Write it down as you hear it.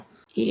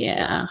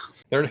Yeah.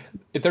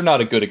 They're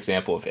not a good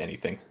example of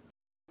anything.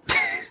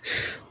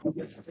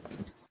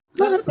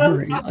 Not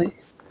really.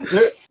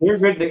 They're a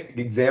good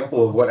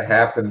example of what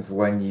happens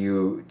when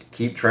you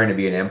keep trying to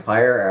be an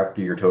empire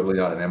after you're totally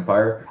not an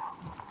empire.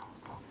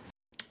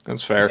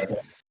 That's fair.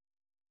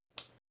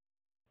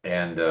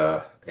 And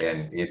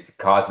it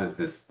causes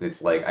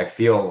this like, I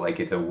feel like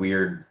it's a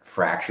weird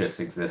fractious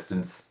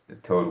existence.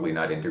 It's totally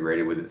not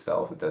integrated with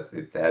itself.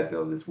 It has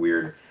this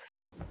weird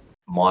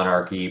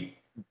monarchy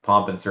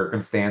pomp and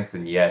circumstance,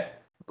 and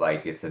yet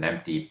like it's an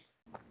empty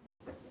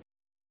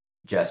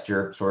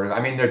gesture, sort of. I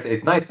mean,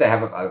 it's nice to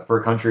have for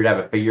a country to have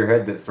a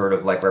figurehead that sort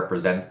of like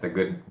represents the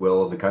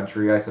goodwill of the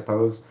country, I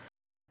suppose.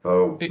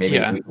 So maybe we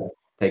can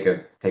take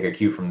a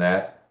cue from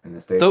that in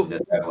the States and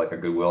just have like a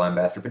goodwill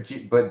ambassador.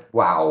 But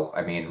wow,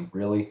 I mean,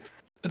 really?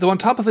 Though on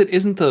top of it,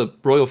 isn't the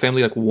royal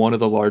family like one of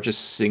the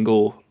largest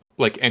single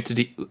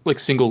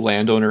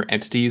landowner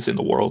entities in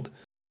the world?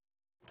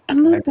 I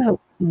don't know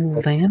about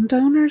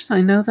landowners.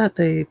 I know that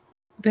they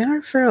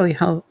are fairly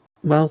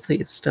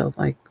wealthy still.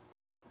 Like,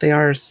 they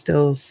are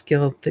still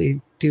skilled. They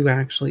do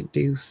actually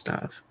do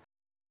stuff.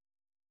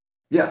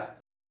 Yeah.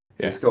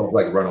 They still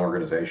like run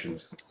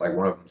organizations. Like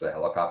one of them's a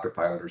helicopter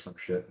pilot or some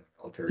shit.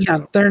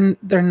 Yeah,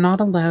 they're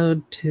not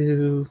allowed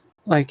to,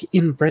 like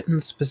in Britain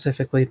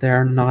specifically,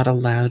 they're not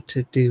allowed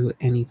to do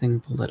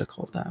anything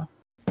political though.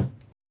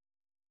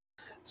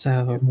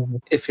 So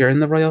if you're in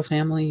the royal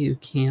family, you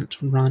can't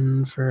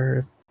run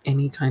for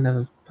any kind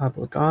of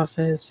public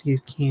office. You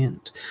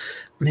can't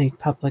make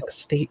public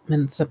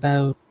statements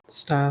about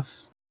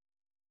stuff.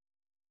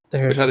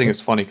 Which I think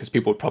is funny because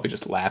people would probably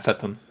just laugh at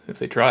them if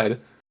they tried.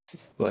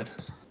 But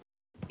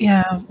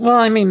yeah, well,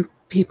 I mean,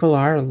 people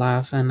are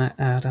laughing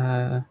at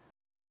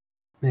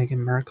Meghan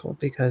Markle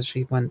because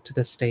she went to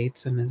the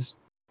States and is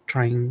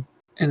trying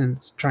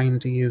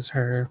to use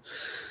her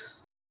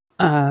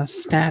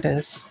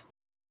status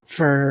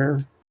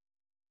for,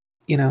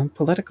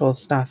 political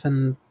stuff,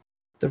 and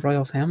the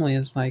royal family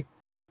is like,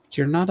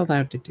 you're not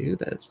allowed to do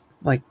this.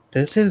 Like,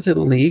 this is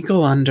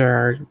illegal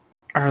under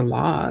our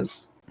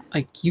laws.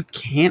 Like, you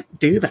can't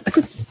do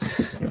this.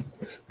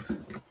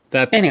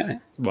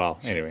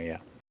 Anyway, yeah.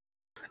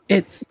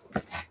 It's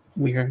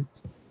weird.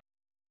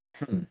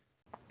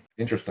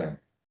 Interesting.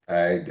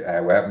 I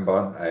have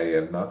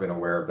not been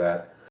aware of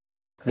that.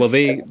 Well,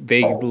 they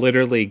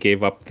literally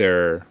gave up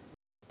their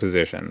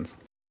positions.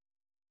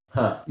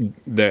 Huh.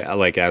 They're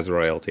like as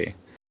royalty.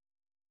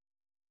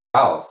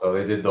 Wow. So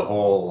they did the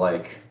whole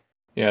like.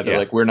 Yeah, they're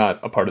like, we're not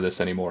a part of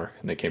this anymore,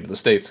 and they came to the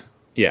States.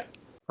 Yeah.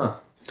 Huh.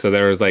 So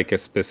there was like a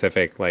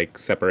specific like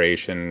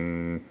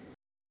separation,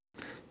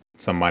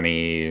 some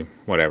money,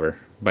 whatever.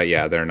 But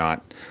yeah, they're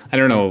not. I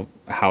don't know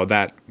how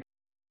that.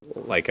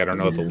 Like, I don't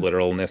know the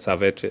literalness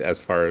of it as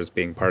far as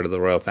being part of the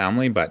royal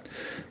family, but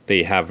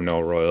they have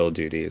no royal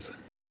duties.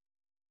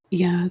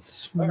 Yeah,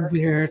 it's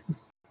weird.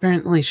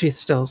 Apparently she's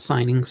still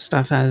signing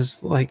stuff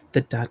as, like,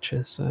 the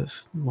Duchess of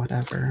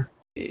whatever.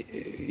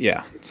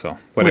 Yeah, so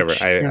whatever.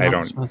 I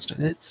don't...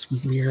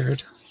 It's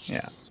weird.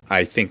 Yeah,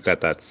 I think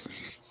that's...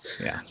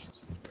 Yeah.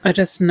 I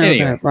just know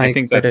that, like, I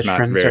think British that's not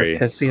friends very are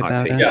pissy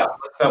about it. Yeah,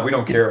 we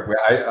don't care.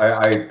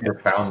 I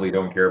profoundly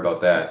don't care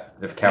about that.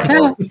 If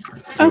Cameron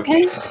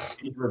okay,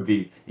 would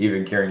be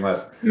even caring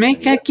less.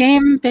 Make a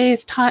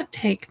game-based hot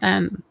take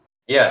then.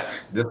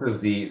 Yes, this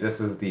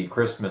is the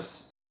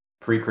Christmas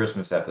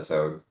pre-Christmas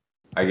episode,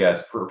 I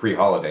guess,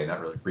 pre-holiday,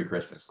 not really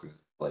pre-Christmas, because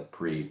like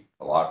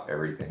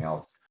everything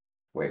else.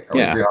 Wait, are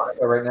we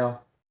pre-holiday right now?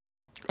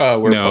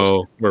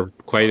 We're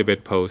quite a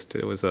bit post.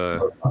 It was I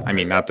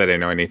mean, not that I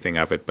know anything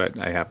of it, but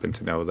I happen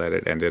to know that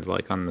it ended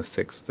like on the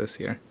 6th this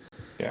year.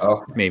 Yeah,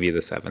 maybe the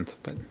 7th,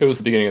 but it was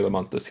the beginning of the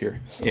month this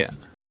year. So. Yeah.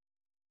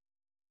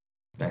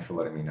 Thanks for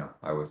letting me know.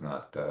 I was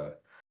not.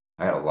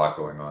 I had a lot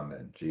going on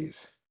then. Jeez,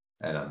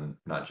 and I'm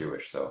not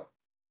Jewish, so,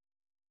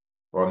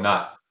 or I'm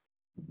not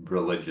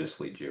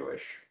religiously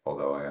Jewish,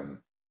 although I am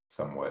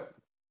somewhat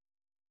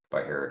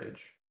by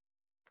heritage,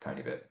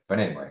 tiny bit. But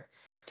anyway,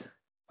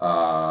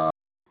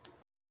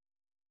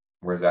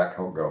 where's that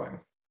going?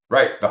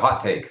 Right, the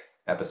hot take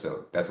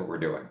episode. That's what we're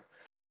doing.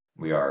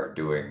 We are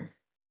doing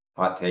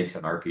hot takes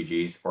on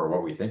RPGs, or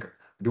what we think.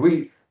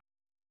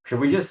 Should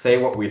we just say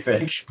what we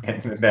think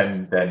and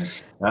then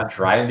not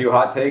try and do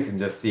hot takes and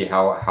just see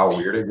how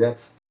weird it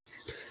gets?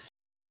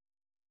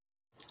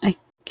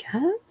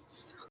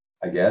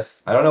 I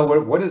guess. I don't know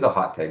what is a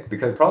hot take,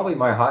 because probably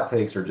my hot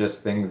takes are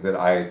just things that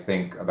I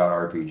think about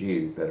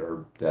RPGs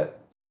that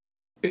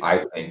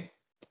I think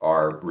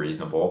are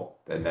reasonable,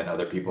 and then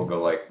other people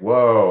go like,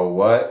 "Whoa,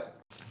 what?"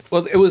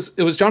 Well, it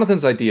was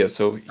Jonathan's idea,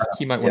 so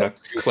he might want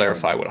to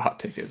clarify what a hot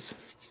take is.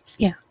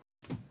 Yeah.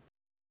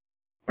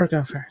 Or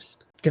go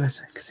first. Give us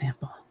an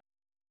example.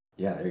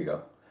 Yeah, there you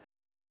go.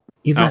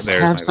 You must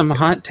have some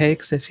hot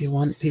takes if you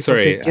want people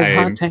to give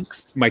hot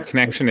takes. My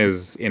connection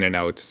is in and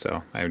out,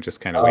 so I'm just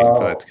kind of waiting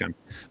for that to come.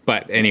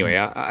 But anyway,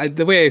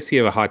 the way I see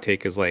a hot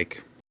take is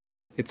like,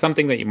 it's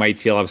something that you might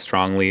feel of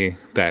strongly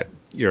that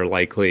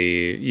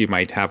you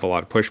might have a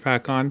lot of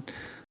pushback on.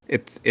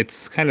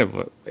 it's kind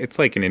of it's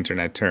like an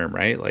internet term,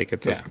 right? Like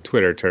it's Yeah. a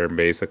Twitter term,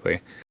 basically.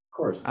 Of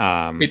course.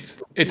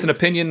 It's an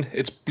opinion.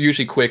 It's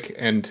usually quick,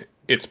 and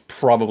it's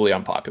probably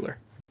unpopular.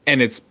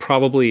 And it's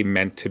probably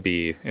meant to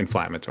be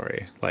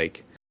inflammatory.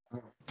 Like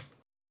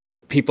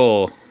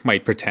people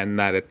might pretend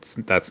that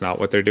that's not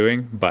what they're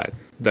doing, but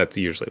that's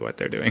usually what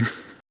they're doing.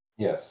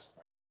 Yes.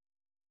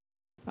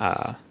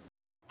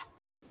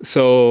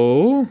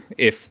 So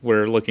if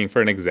we're looking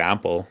for an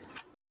example,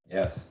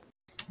 Yes.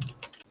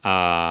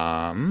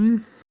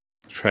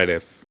 try to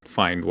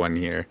find one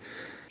here.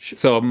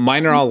 So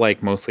mine are all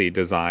like mostly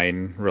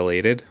design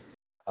related.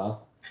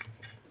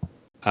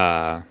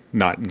 Huh?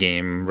 Not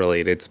game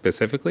related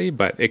specifically,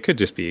 but it could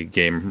just be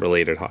game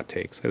related hot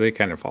takes. They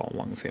kind of fall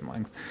along the same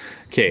lines.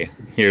 Okay,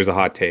 here's a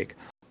hot take.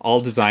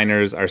 All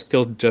designers are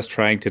still just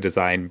trying to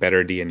design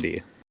better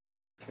D&D.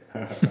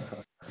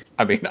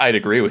 I mean, I'd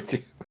agree with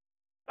you.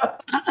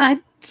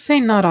 I'd say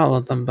not all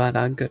of them, but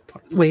a good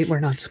point. Wait, we're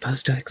not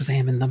supposed to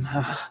examine them.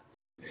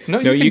 No,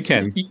 you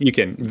can. You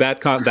can.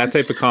 That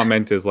type of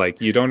comment is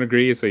like, you don't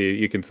agree, so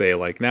you can say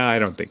like, no, I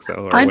don't think so,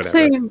 or whatever.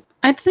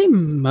 I'd say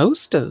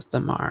most of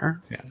them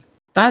are. Yeah.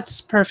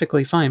 That's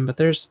perfectly fine, but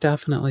there's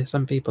definitely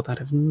some people that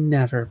have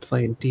never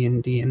played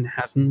D&D and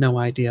have no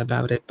idea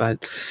about it,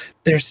 but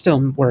they're still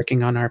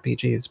working on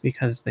RPGs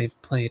because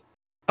they've played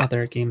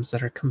other games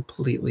that are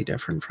completely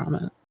different from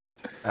it.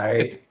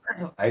 I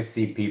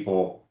see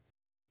people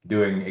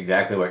doing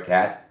exactly what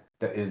Kat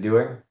is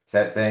doing. Is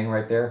that saying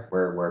right there,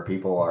 where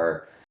people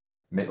are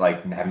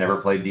like have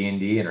never played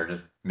D&D and are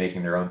just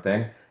making their own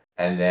thing,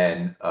 and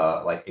then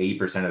like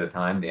 80% of the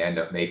time they end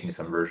up making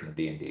some version of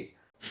D&D.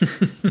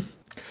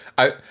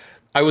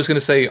 I was going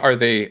to say, are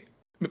they?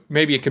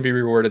 Maybe it can be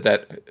reworded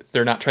that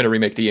they're not trying to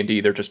remake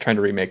D&D; they're just trying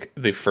to remake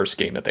the first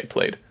game that they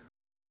played.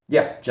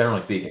 Yeah,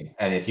 generally speaking,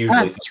 and it's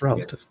usually That's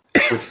relative.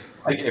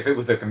 like if it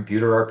was a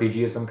computer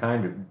RPG of some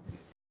kind,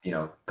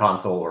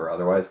 console or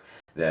otherwise,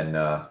 then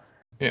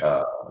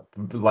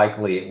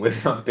likely it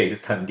was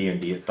based on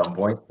D&D at some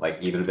point. Like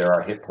either there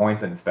are hit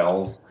points and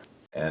spells,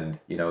 and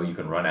you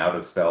can run out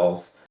of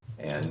spells,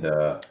 and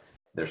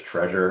there's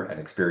treasure and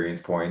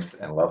experience points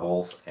and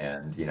levels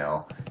and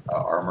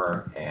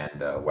armor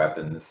and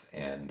weapons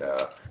and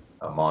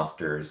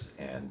monsters,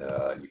 and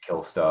you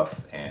kill stuff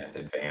and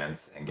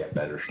advance and get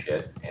better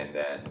shit, and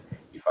then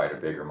you fight a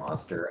bigger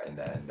monster, and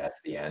then that's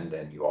the end,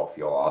 and you all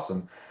feel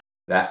awesome.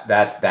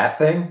 That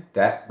thing,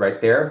 that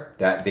right there,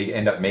 that they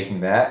end up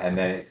making that, and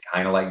then it's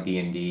kind of like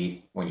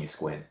D&D when you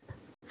squint.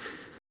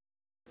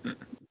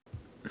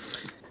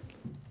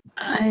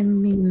 I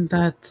mean,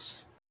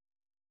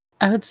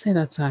 I would say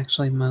that's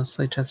actually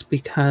mostly just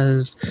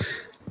because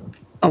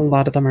a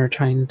lot of them are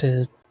trying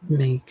to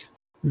make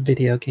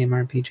video game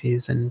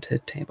RPGs into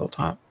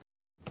tabletop,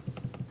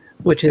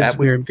 which is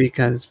weird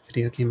because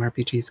video game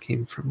RPGs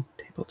came from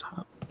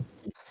tabletop.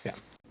 Yeah,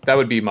 that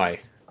would be my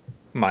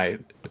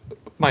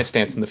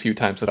stance in the few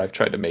times that I've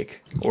tried to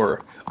make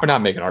or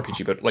not make an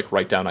RPG, but like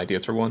write down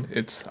ideas for one.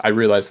 I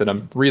realize that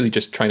I'm really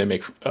just trying to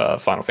make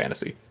Final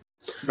Fantasy.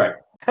 Right.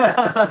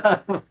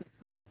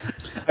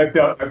 I've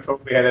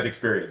totally had that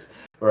experience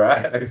where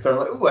I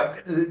start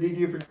like,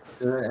 ooh,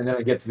 and then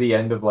I get to the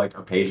end of like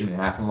a page and a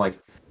half, and I'm like,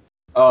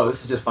 oh,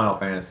 this is just Final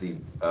Fantasy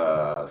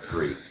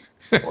 3,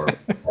 or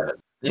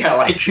yeah,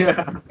 like,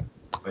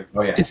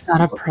 oh yeah. Is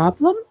that a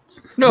problem?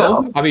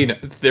 No, I mean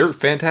they're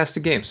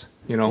fantastic games.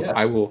 Yeah.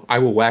 I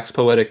will wax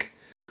poetic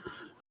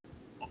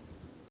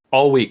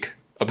all week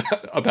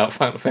about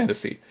Final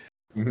Fantasy.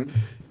 Mm-hmm.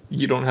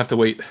 You don't have to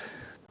wait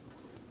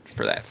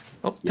for that.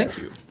 Oh, thank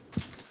you.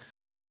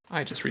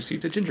 I just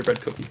received a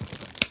gingerbread cookie.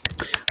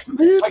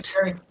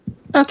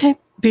 Okay,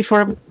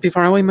 before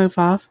we move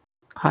off,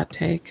 hot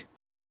take.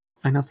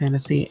 Final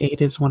Fantasy VIII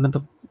is one of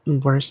the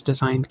worst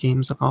designed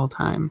games of all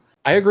time.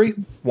 I agree,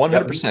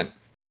 100%.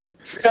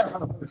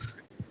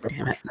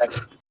 Damn it.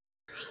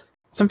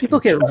 Some people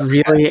get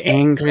really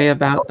angry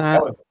about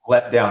that.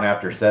 Let down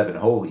after 7.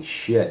 Holy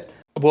shit.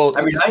 Well,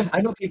 I mean, I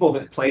know people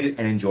that played it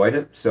and enjoyed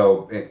it,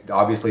 so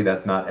obviously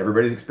that's not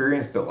everybody's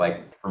experience, but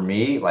like for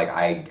me, like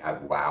I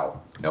wow,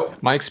 nope.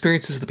 My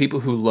experience is the people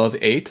who love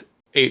 8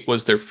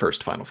 was their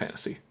first Final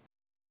Fantasy.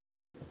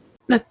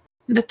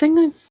 The thing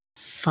I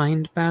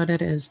find about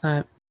it is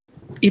that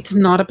it's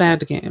not a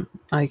bad game.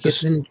 Like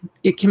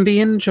it can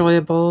be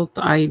enjoyable.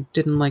 I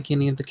didn't like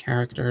any of the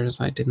characters.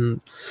 I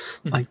didn't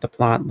like the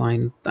plot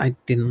line. I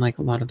didn't like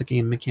a lot of the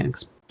game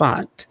mechanics,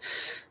 but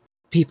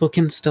people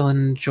can still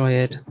enjoy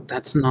it.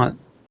 That's not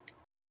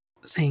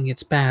saying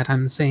it's bad.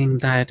 I'm saying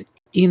that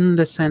in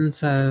the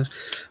sense of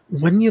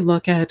when you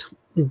look at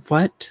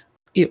what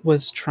it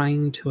was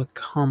trying to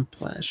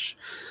accomplish,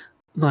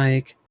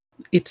 like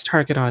its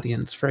target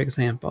audience, for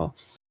example,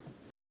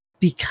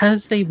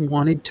 because they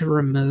wanted to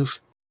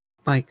remove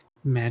like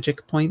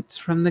magic points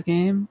from the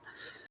game,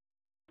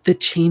 the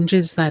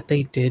changes that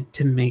they did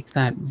to make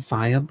that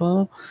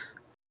viable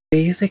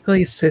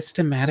basically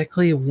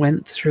systematically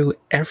went through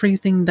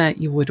everything that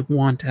you would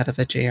want out of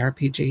a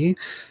JRPG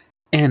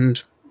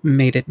and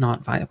made it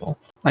not viable.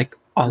 Like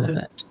all of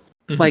it.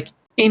 Mm-hmm. Like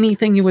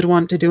anything you would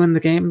want to do in the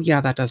game,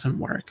 yeah, that doesn't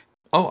work.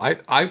 Oh,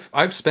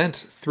 I've spent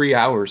 3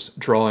 hours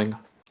drawing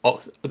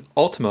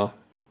Ultima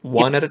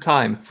one at a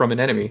time from an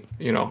enemy.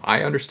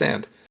 I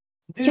understand.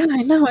 Yeah,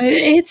 I know.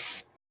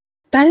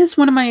 That is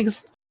one of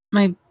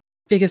my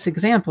biggest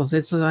examples.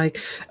 It's like,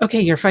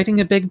 okay, you're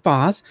fighting a big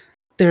boss.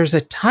 There's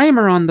a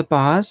timer on the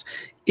boss.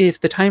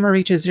 If the timer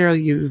reaches 0,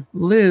 you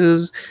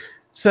lose.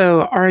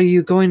 So are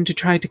you going to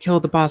try to kill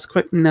the boss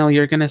quick? No,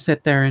 you're going to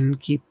sit there and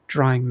keep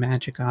drawing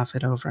magic off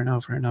it over and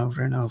over and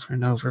over and over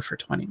and over for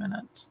 20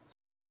 minutes.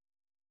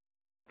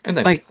 And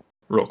then, Like,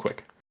 real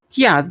quick.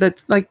 yeah,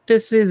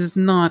 this is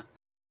not.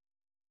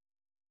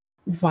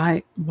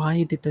 Why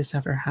did this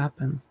ever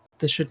happen?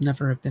 This should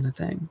never have been a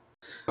thing.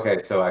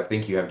 Okay, so I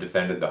think you have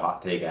defended the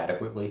hot take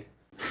adequately.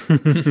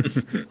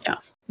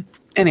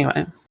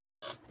 Anyway.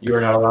 You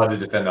are not allowed to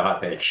defend the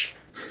hot take.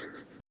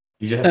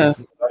 You just have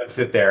to let it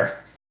sit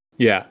there.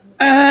 Yeah.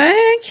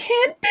 I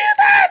can't do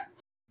that!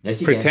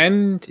 Yes, you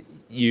Pretend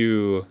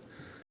you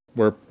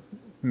were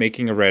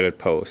making a Reddit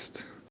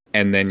post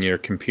and then your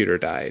computer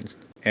died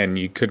and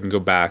you couldn't go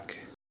back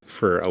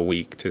for a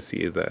week to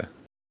see the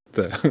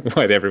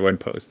what everyone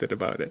posted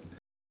about it.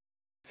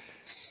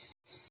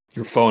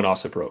 Your phone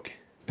also broke.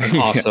 And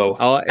also,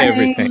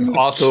 everything.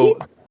 Also,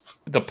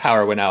 the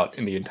power went out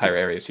in the entire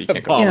area, so you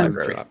can't go to the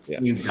library.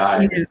 Yeah. You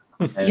died.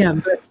 Yeah,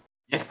 but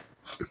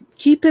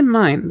keep in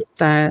mind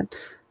that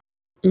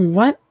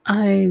what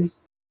I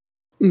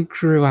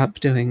grew up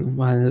doing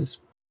was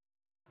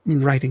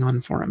writing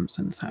on forums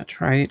and such,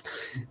 right?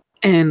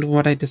 And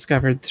what I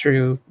discovered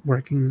through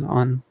working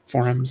on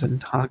forums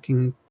and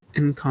talking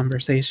in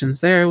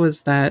conversations there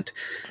was that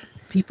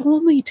people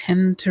only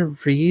tend to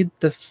read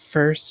the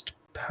first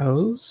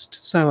post.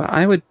 So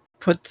I would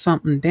put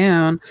something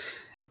down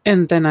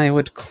and then I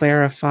would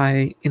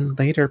clarify in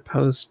later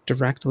posts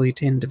directly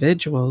to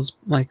individuals.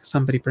 Like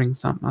somebody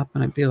brings something up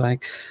and I'd be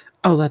like,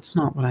 oh, that's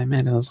not what I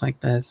meant. It was like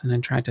this. And I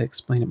tried to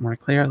explain it more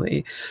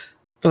clearly.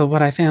 But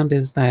what I found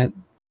is that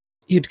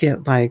you'd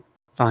get like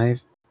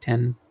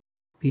 5-10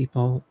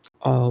 people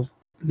all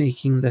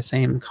making the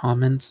same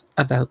comments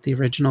about the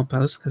original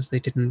post because they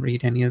didn't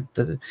read any of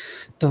the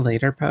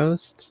later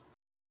posts.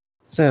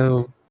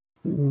 So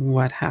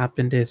what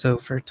happened is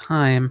over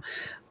time,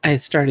 I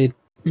started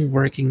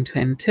working to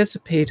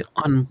anticipate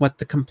on what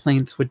the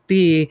complaints would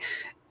be,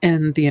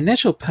 and the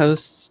initial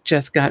posts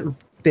just got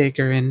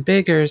bigger and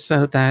bigger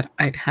so that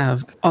I'd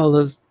have all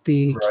of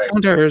the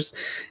counters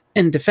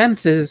and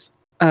defenses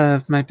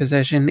of my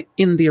position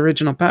in the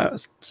original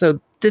post.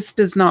 So this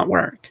does not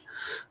work.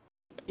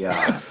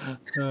 Yeah.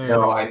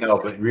 No, I know,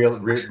 but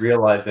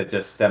realize that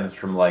just stems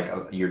from like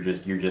you're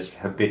just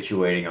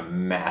habituating a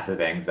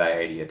massive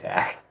anxiety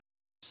attack.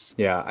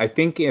 Yeah, I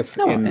think if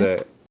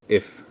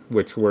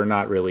which we're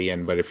not really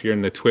in, but if you're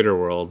in the Twitter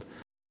world,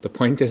 the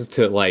point is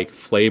to like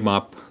flame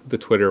up the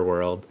Twitter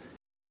world,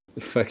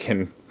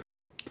 fucking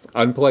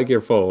unplug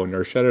your phone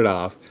or shut it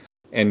off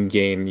and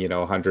gain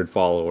 100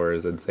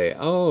 followers and say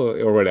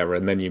or whatever,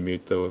 and then you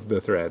mute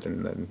the thread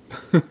and then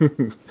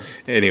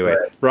anyway,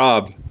 right.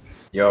 Rob,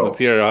 let's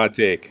hear a hot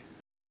take.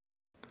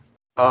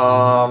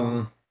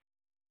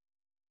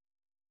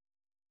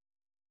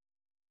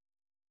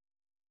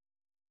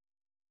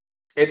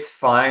 It's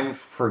fine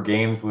for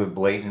games with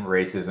blatant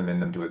racism in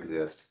them to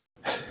exist.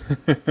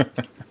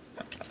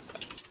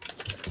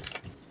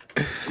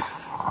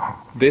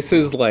 This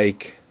is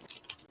like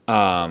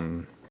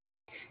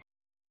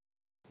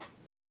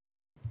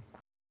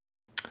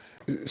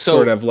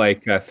sort of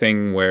like a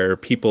thing where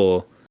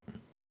people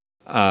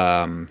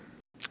how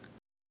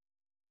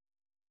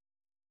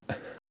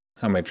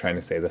am I trying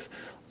to say this?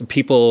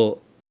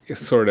 People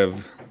sort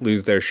of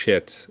lose their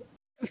shit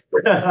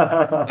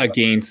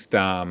against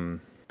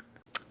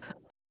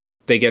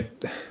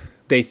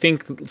they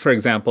think, for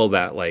example,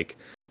 that like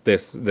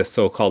this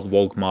so-called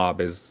woke mob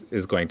is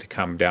going to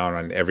come down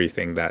on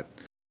everything that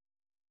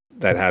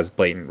has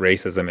blatant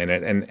racism in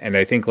it, and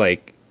I think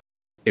like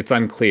it's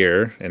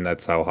unclear, and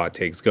that's how hot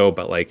takes go,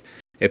 but like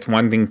it's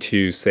one thing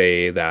to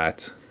say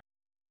that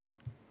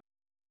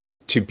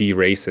to be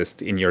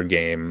racist in your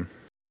game,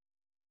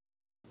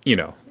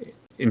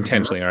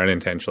 intentionally or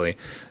unintentionally,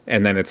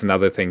 and then it's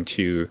another thing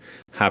to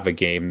have a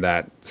game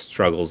that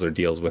struggles or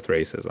deals with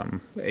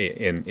racism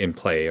in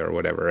play or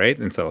whatever, right?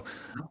 And so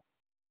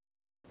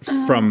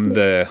from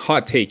the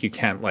hot take, you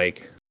can't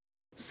like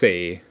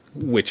say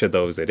which of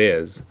those it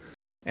is,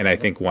 and I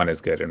think one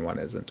is good and one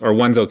isn't, or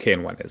one's okay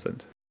and one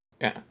isn't.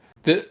 Yeah,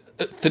 the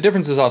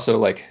difference is also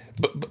like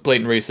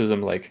blatant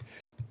racism, like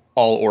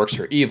all orcs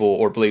are evil,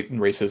 or blatant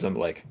racism,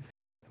 like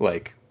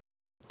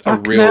a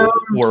real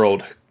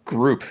world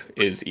group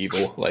is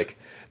evil. Like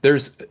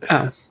there's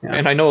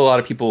and I know a lot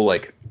of people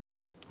like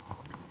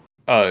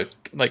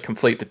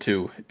conflate the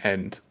two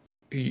and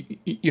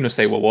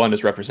say, well, one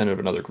is representative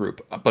of another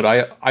group, but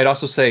I'd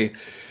also say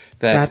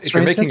that if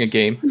you're making a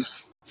game,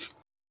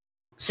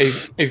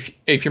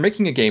 if you're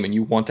making a game and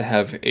you want to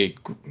have a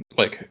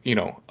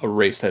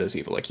race that is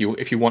evil,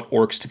 if you want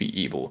orcs to be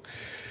evil,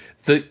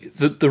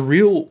 the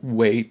real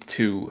way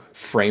to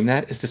frame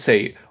that is to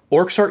say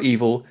orcs are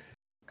evil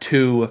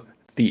to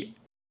the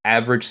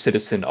average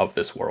citizen of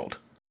this world.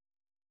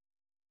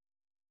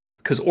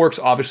 because orcs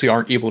obviously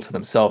aren't evil to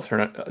themselves.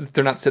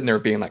 They're not sitting there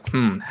being like,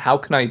 how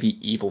can I be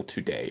evil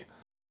today?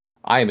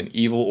 I am an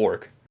evil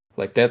orc.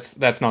 Like that's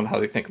not how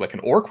they think. Like an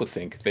orc would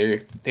think they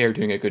are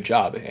doing a good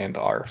job and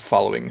are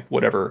following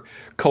whatever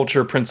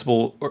culture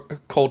principles,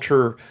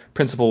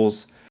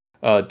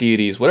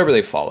 deities, whatever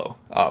they follow.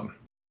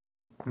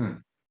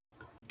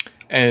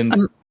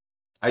 And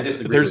I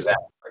disagree with that.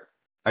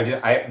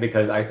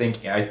 Because I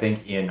think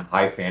in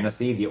high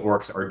fantasy the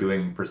orcs are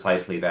doing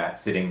precisely that,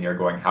 sitting there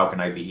going, "How can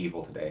I be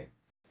evil today?"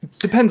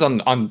 Depends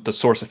on the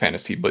source of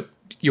fantasy, but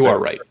you are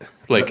right.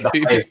 Like the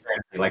highest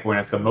fantasy, like when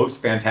it's the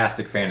most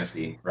fantastic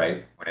fantasy,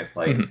 right? When it's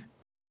like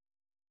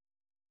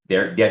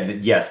they're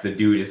getting, yes, the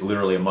dude is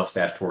literally a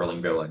mustache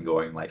twirling villain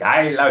going like,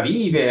 "I love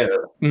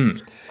evil."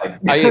 Like,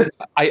 I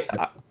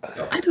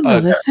don't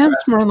know. This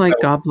sounds more like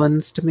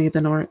goblins to me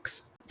than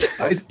orcs.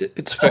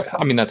 It's fair.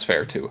 I mean, that's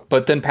fair too.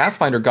 But then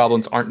Pathfinder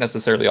goblins aren't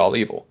necessarily all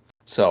evil.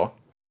 So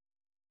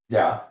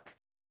yeah,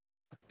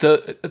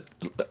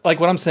 like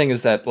what I'm saying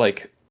is that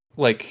like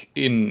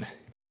in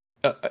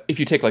if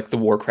you take like the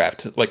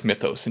Warcraft like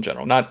mythos in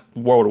general, not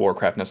World of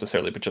Warcraft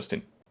necessarily, but just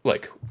in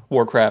like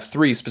Warcraft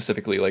 3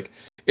 specifically, like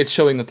it's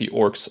showing that the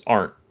orcs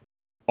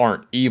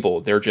aren't evil.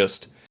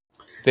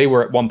 They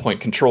were at one point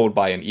controlled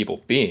by an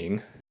evil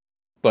being,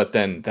 but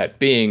then that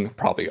being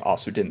probably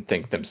also didn't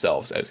think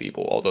themselves as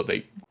evil, although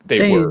they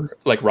were,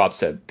 like Rob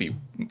said, the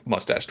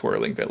mustache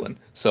twirling villain.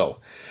 So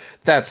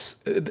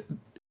that's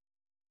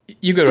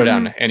you go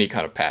down any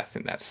kind of path,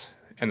 and that's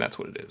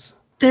what it is.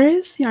 There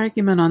is the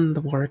argument on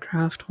the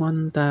Warcraft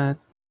one that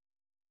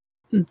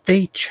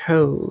they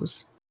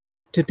chose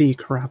to be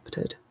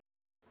corrupted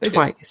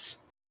twice.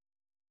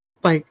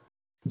 Like,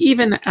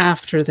 even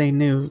after they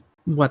knew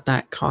what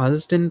that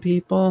caused in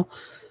people,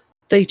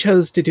 they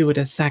chose to do it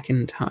a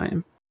second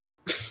time.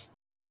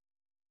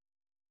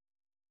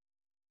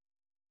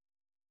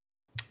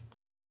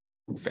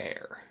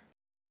 Fair.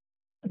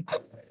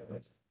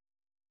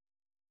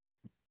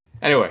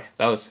 Anyway,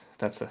 that's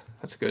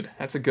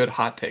a good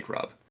hot take,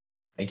 Rob.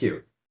 Thank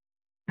you.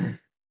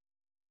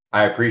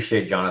 I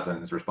appreciate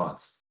Jonathan's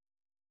response.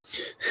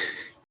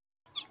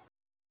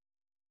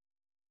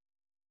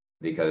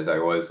 Because I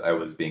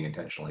was being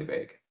intentionally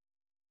vague.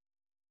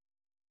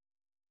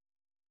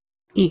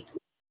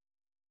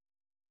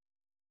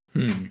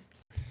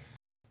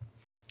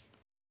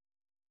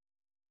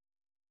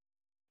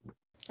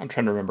 I'm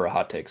trying to remember a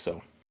hot take,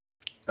 so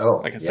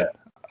like I said,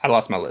 I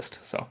lost my list,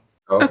 so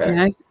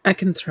okay, I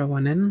can throw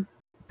one in.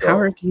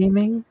 Power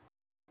gaming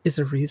is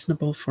a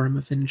reasonable form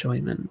of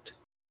enjoyment.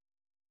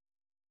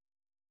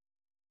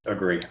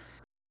 Agree.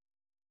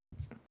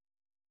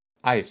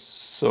 I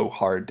so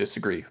hard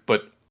disagree,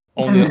 but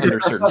only under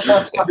certain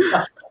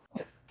circumstances.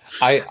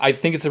 I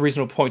think it's a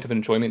reasonable point of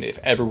enjoyment if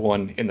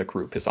everyone in the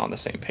group is on the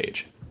same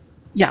page.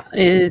 Yeah,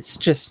 it's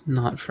just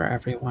not for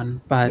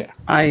everyone, but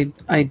yeah.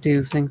 I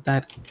do think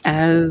that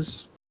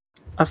as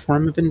a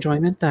form of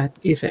enjoyment, that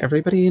if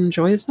everybody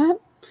enjoys that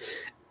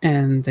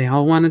and they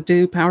all want to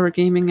do power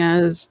gaming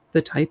as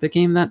the type of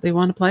game that they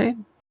want to play,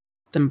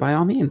 then by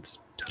all means,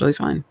 totally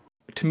fine.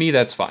 To me,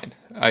 that's fine.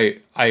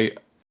 I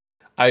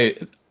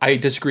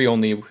disagree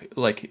only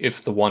like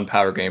if the one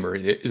power gamer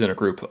is in a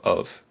group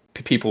of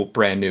people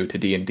brand new to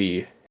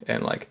D&D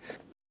and like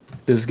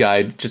this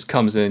guy just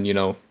comes in,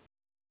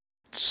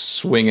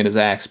 swinging his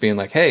axe, being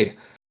like, "Hey,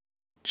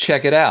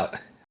 check it out,"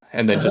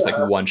 and then just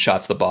like one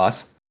shots the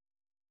boss.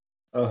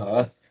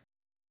 There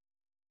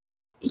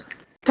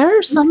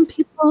are some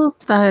people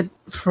that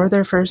for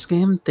their first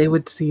game they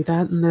would see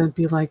that and they'd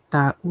be like,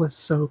 "That was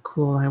so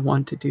cool. I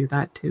want to do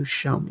that too.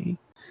 Show me."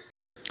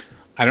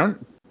 I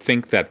don't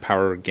think that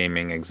power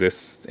gaming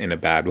exists in a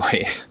bad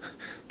way.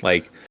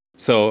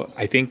 So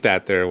I think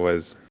that there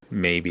was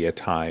maybe a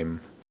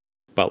time.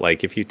 But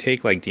like if you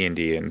take like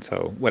D&D and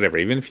so whatever,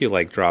 even if you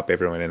like drop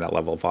everyone in at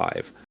level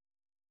 5,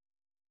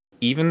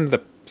 even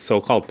the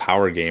so-called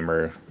power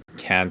gamer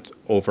can't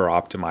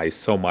over-optimize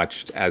so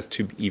much as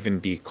to even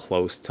be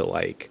close to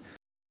like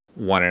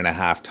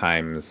 1.5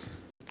 times,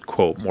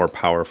 quote, more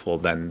powerful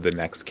than the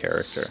next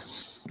character.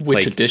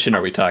 Which edition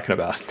are we talking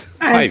about?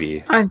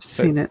 5e. I've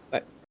seen it.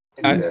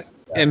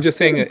 I'm just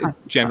saying that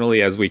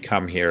generally as we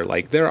come here,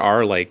 like there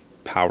are like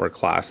power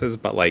classes,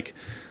 but like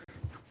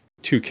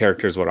 2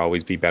 characters would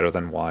always be better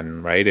than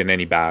 1, right? In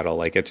any battle,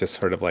 like it's just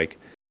sort of like,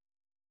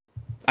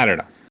 I don't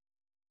know.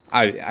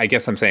 I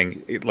guess I'm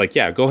saying like,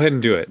 yeah, go ahead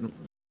and do it.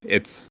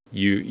 It's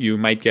you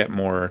might get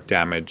more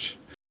damage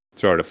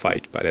throughout a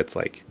fight, but it's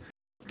like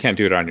you can't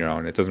do it on your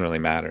own. It doesn't really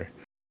matter.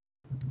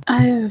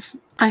 I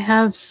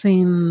have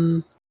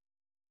seen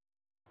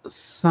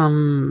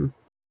some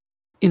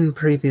in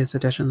previous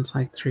editions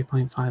like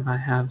 3.5. I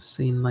have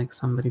seen like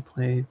somebody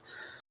play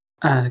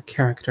a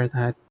character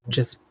that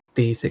just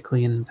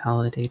basically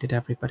invalidated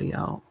everybody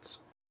else.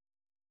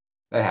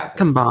 That happened.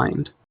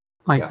 Combined.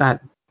 Like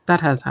that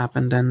has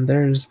happened, and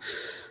there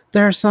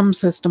are some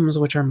systems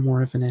which are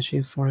more of an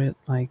issue for it.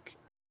 Like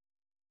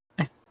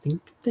I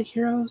think the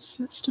hero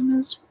system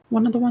is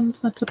one of the ones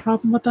that's a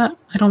problem with that?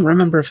 I don't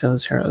remember if it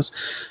was Heroes.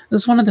 It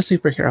was one of the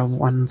superhero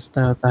ones,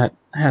 though, that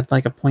had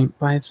like a point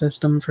buy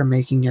system for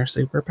making your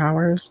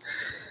superpowers.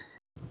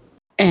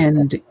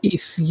 And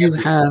if you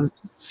have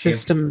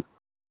system,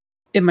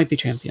 it might be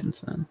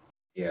Champions then.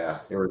 Yeah,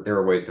 there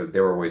were ways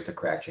to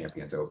crack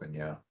Champions open.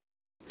 Yeah.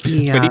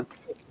 Yeah. But you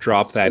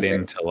drop that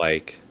into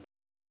like,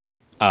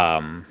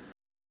 I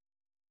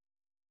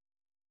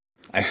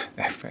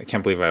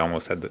can't believe I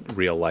almost said that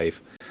real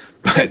life,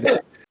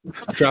 but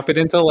drop it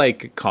into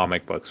like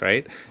comic books,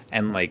 right?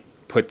 And like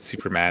put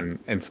Superman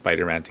and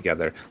Spider-Man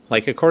together.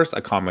 Like, of course,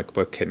 a comic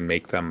book can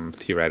make them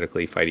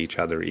theoretically fight each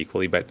other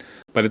equally, but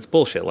it's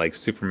bullshit. Like,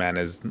 Superman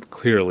is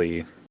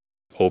clearly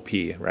OP,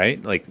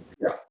 right? Like,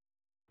 yeah,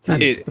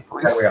 that's the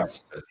point.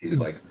 He's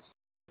like,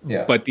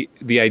 yeah. But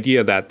the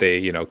idea that they,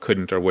 you know,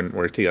 couldn't or wouldn't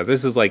work together.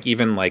 This is like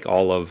even like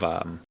all of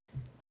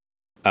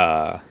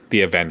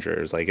the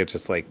Avengers. Like, it's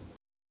just like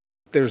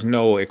there's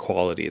no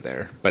equality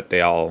there, but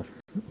they all,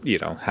 you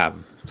know, have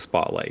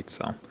spotlight.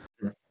 So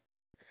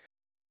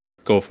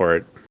go for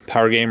it.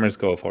 Power gamers,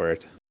 go for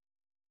it.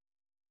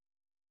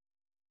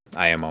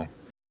 IMO.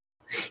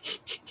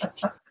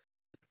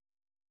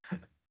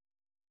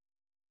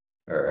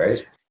 All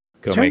right.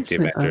 Go make the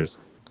Avengers.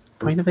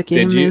 The point of a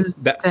game is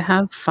to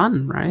have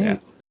fun, right?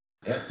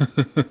 Yeah.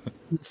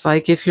 It's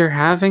like if you're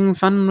having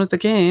fun with the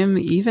game,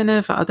 even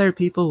if other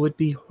people would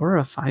be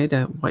horrified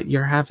at what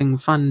you're having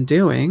fun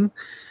doing,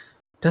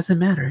 doesn't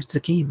matter. It's a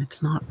game.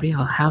 It's not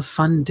real. Have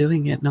fun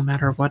doing it no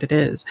matter what it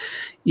is.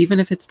 Even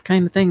if it's the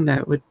kind of thing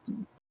that would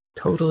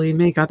totally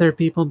make other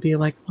people be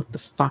like, what the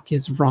fuck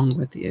is wrong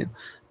with you?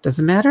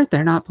 Doesn't matter.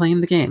 They're not playing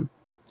the game.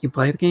 You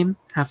play the game,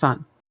 have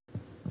fun.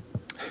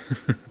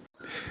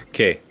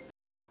 Okay.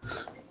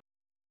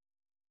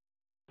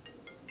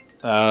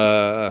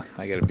 I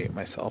gotta mute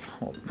myself.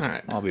 All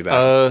right, I'll be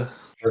back.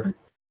 Sure.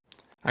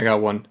 I got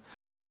one.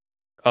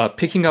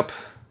 Picking up,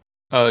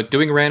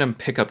 doing random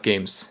pickup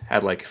games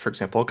at, like, for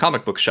example, a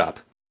comic book shop,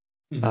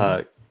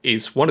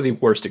 is one of the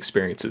worst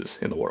experiences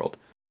in the world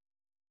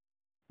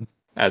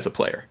as a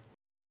player.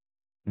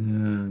 Let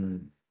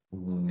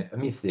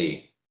me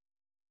see.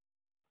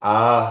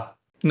 Not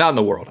in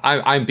the world.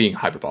 I'm being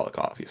hyperbolic,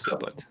 obviously,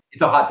 but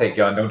it's a hot take,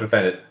 John. Don't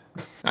defend it.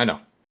 I know.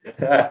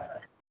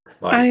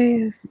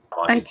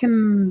 I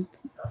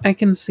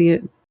can see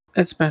it,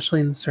 especially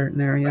in certain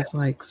areas.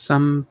 Like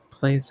some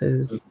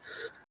places,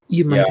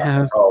 you might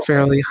have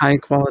fairly high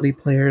quality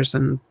players,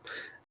 and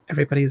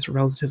everybody's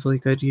relatively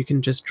good. You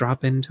can just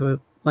drop into a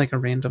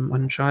random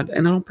one shot,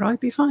 and it'll probably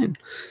be fine.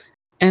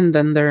 And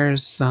then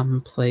there's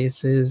some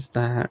places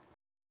that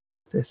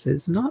this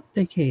is not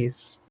the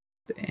case,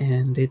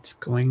 and it's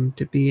going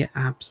to be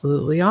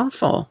absolutely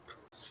awful.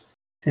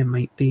 It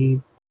might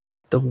be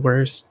the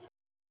worst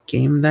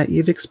game that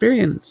you've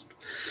experienced,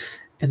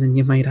 and then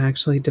you might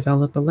actually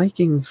develop a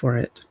liking for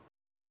it,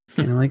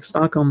 like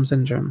Stockholm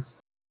Syndrome.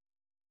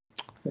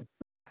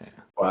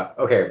 Well,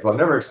 okay, well, I've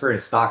never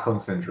experienced Stockholm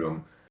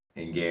Syndrome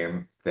in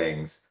game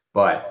things,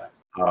 but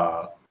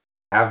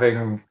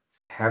having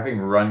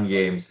run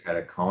games at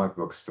a comic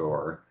book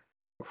store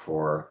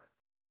before,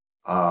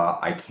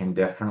 I can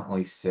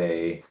definitely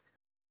say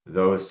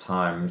those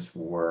times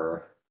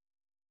were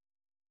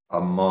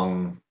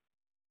among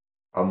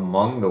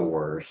the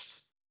worst.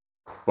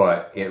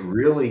 But it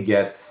really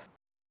gets,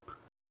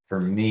 for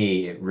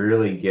me, it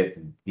really gets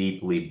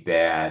deeply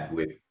bad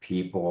with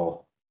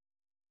people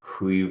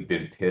who you've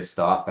been pissed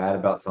off at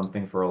about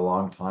something for a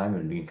long time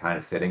and been kind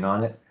of sitting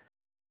on it.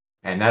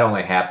 And that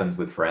only happens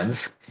with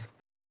friends.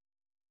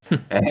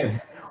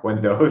 And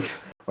when those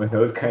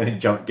kind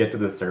of get to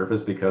the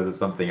surface because of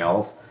something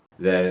else,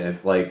 then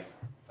it's like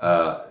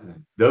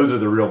those are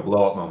the real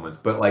blow up moments.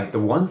 But like the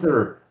ones that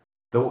are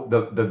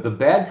the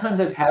bad times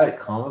I've had at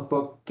comic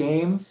book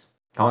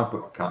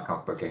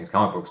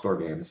store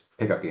games,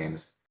 pickup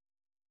games,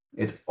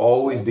 it's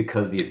always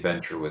because the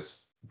adventure was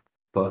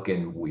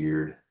fucking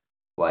weird.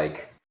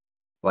 Like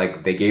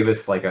they gave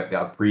us like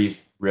a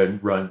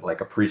pre-run,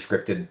 like a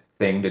pre-scripted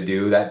thing to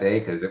do that day,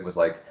 because it was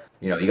like,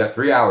 you got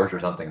 3 hours or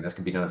something. This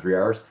can be done in 3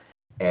 hours.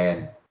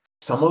 And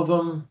some of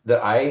them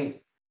that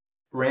I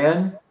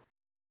ran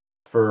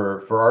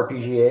for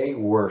RPGA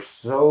were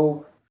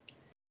so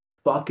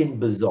fucking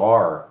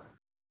bizarre.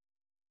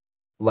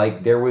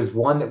 Like, there was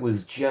one that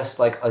was just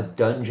like a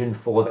dungeon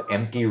full of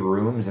empty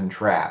rooms and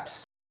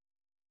traps.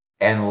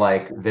 And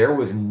like, there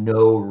was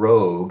no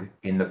rogue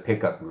in the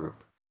pickup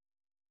group.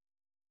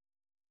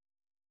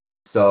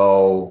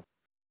 So,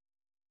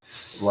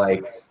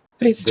 like,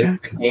 Face this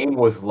check. game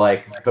was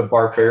like the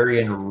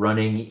barbarian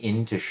running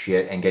into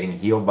shit and getting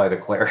healed by the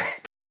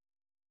cleric.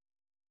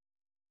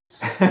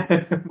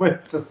 It was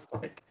just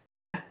like,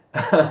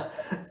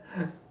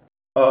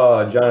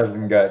 oh,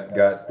 Jonathan got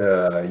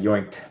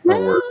yoinked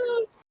for work.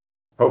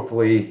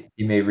 Hopefully,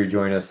 he may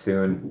rejoin us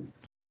soon,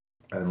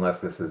 unless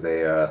this is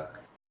a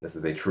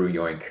true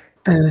yoink.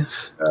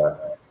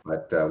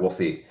 But we'll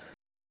see.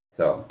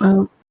 So,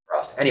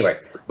 Frost. Anyway,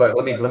 but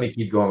let me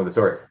keep going with the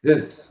story.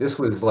 This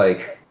was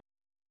like,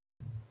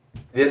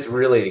 this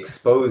really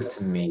exposed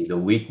to me the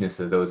weakness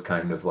of those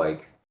kind of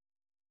like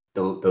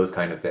those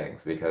kind of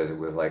things, because it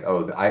was like,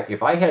 oh,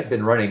 if I had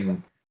been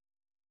running,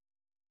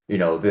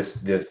 this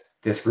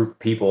group of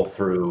people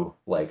through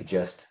like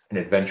just an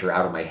adventure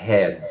out of my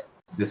head,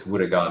 this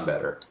would have gone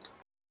better,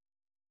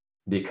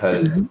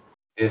 because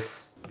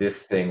this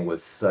thing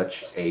was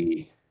such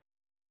a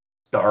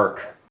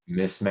stark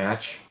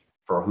mismatch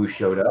for who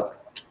showed up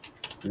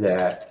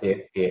that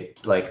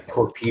it like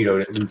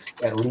torpedoed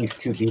at least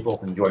two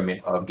people's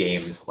enjoyment of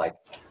games, like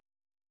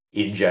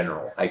in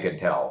general. I could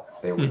tell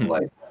they were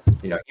like,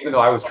 even though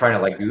I was trying to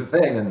like do the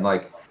thing and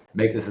like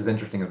make this as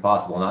interesting as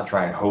possible, not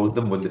try and hose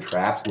them with the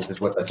traps, which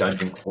is what the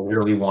dungeon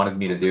clearly wanted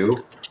me to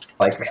do.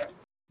 Like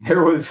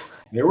there was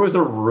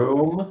a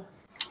room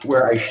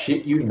where, I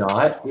shit you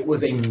not, it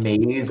was a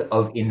maze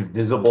of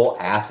invisible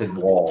acid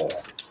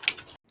walls.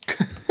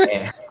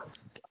 And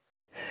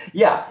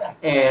yeah,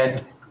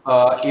 and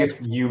if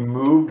you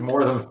moved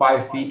more than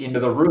 5 feet into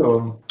the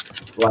room,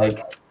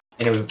 and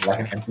it was like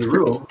an empty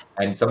room,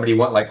 and somebody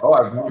went like, "Oh,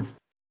 I've moved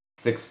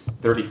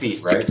 30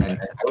 feet," right?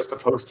 And I was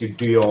supposed to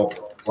deal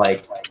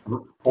like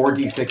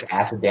 4d6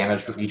 acid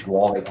damage for each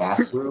wall they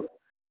passed through,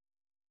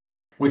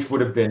 which would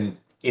have been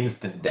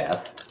instant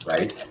death,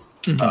 right?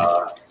 And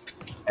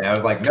I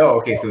was like, no,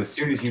 okay. So as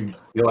soon as you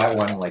feel that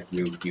one, like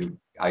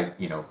I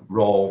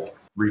roll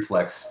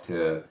reflex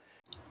to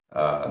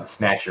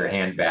snatch your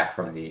hand back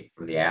from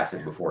the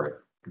acid before it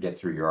gets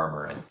through your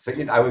armor. And so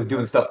I was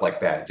doing stuff like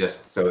that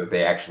just so that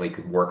they actually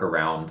could work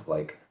around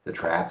like the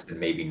traps and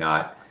maybe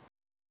not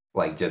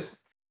like just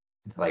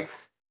like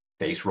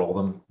face roll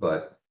them.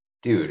 But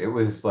dude, it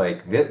was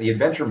like the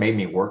adventure made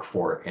me work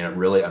for it in a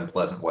really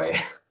unpleasant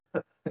way.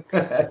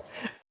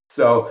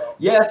 So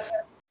yes,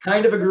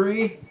 kind of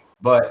agree,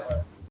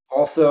 but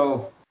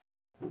also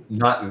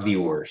not the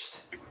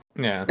worst.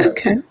 Yeah.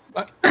 Okay.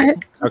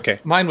 Okay.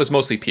 Mine was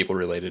mostly people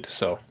related,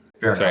 so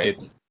Sorry.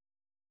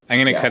 I'm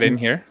going to cut in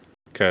here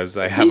because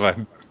I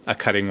have a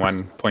cutting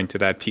one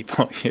pointed at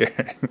people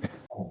here.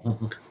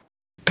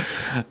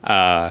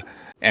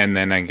 And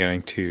then I'm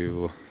going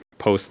to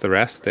post the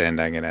rest and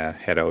I'm going to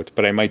head out.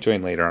 But I might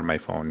join later on my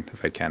phone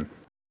if I can.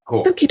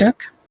 Cool. Okie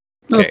doke.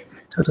 Okay.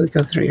 We'll totally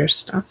go through your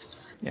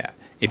stuff. Yeah.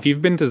 If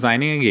you've been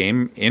designing a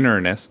game in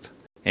earnest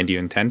and you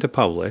intend to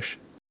publish,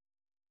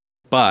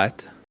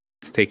 but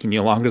it's taking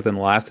you longer than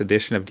the last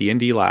edition of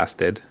D&D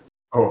lasted,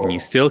 and you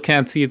still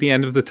can't see the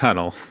end of the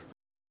tunnel,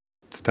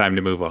 it's time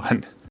to move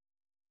on.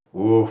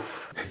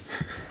 Oof.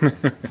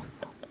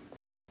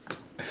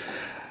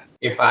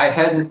 If I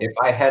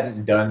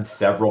hadn't done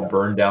several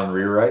burn down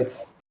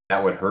rewrites,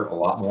 that would hurt a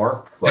lot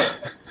more.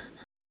 But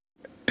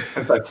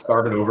since I've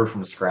started over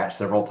from scratch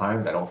several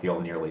times, I don't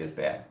feel nearly as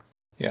bad.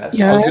 Yeah,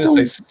 I was going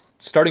to say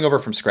starting over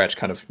from scratch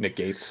kind of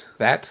negates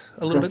that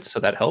a little bit, so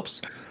that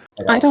helps.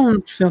 I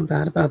don't feel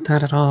bad about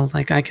that at all.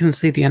 Like, I can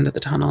see the end of the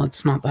tunnel.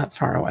 It's not that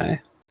far away.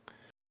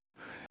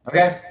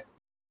 Okay.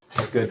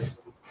 That's good.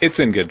 It's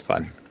in good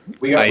fun.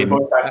 We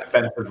both got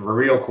defensive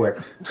real quick.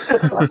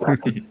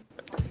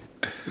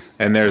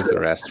 And there's the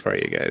rest for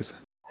you guys.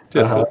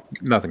 Just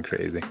nothing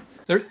crazy.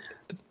 There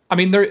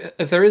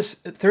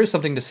is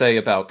something to say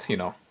about,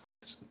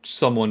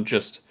 someone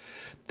just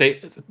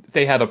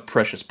they have a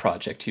precious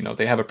project,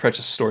 they have a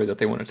precious story that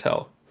they want to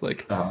tell.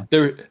 Like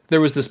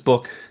there was this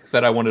book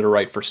that I wanted to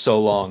write for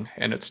so long,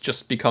 and it's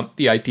just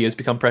the ideas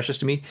become precious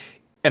to me,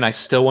 and I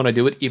still want to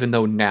do it, even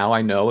though now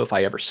I know if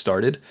I ever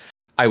started,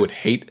 I would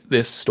hate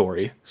this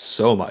story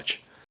so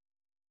much.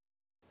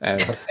 And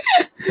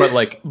but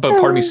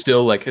part of me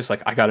still it's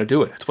like, I got to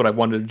do it. It's what I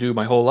wanted to do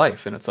my whole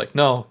life, and it's like,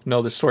 no,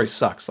 this story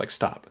sucks. Like,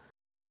 stop,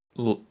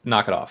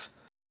 knock it off.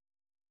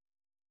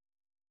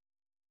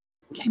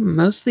 Okay,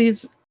 most of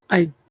these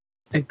I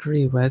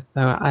agree with,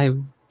 though. I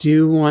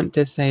do want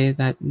to say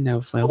that No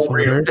Flail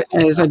Forward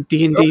is a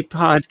D&D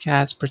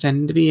podcast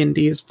pretending to be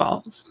Indies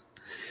Falls.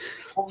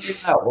 We'll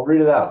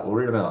read it out. We'll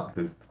read them out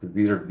because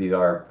these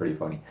are pretty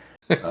funny.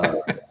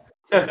 Okay.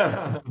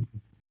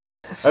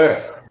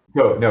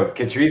 No,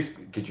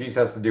 Catrice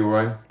has to do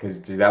one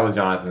because that was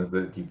Jonathan's.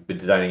 That you've been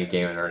designing a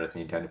game in earnest and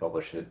you intend to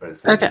publish it, but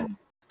it's okay.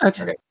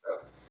 So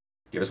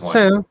give us one.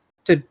 So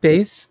to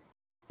base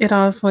it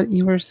off what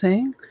you were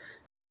saying,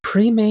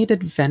 pre-made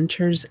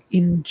adventures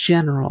in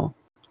general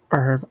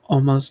are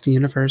almost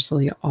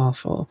universally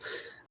awful.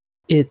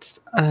 It's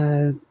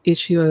a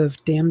issue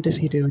of damned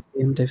if you do and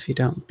damned if you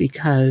don't,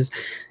 because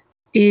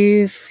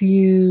if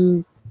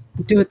you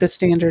do it the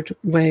standard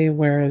way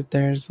where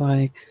there's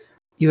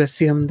you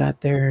assume that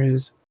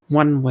there's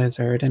one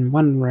wizard and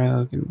one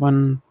rogue and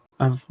one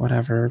of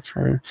whatever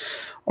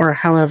or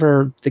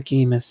however the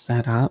game is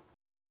set up,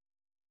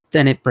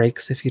 then it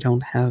breaks if you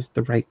don't have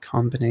the right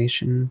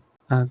combination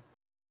of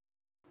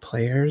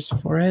players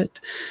for it.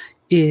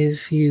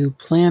 If you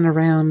plan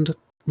around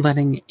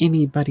letting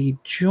anybody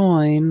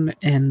join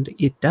and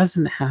it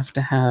doesn't have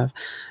to have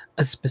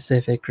a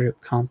specific group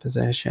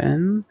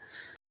composition,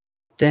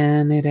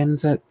 then it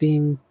ends up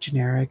being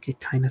generic. It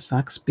kind of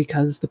sucks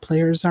because the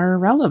players are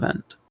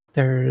irrelevant.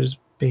 There's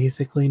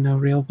basically no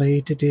real way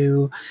to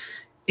do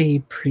a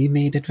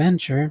pre-made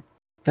adventure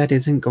that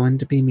isn't going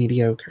to be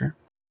mediocre.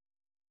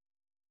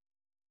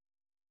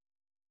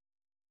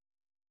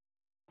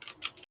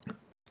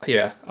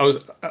 Yeah,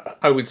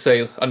 I would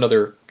say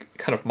another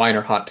kind of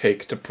minor hot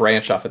take to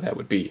branch off of that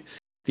would be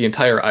the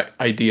entire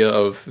idea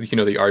of the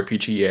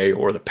RPGA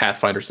or the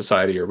Pathfinder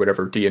Society or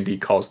whatever D&D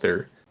calls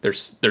their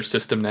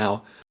system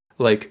now.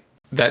 Like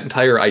that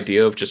entire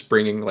idea of just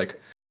bringing like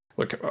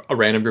a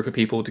random group of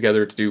people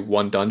together to do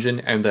one dungeon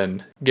and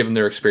then give them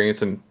their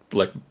experience and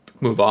like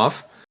move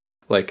off.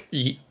 Like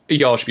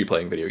y'all should be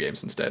playing video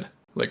games instead.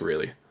 Like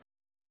really.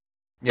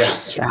 Yeah.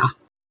 Yeah.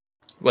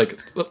 Like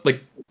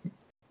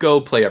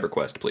go play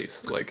EverQuest,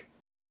 please. Like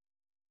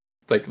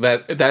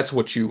that's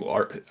what you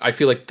are. I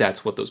feel like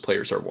that's what those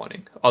players are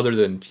wanting. Other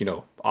than,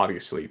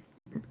 obviously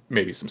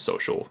maybe some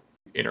social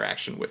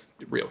interaction with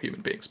real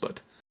human beings, but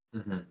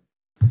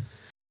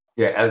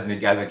yeah, as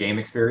a game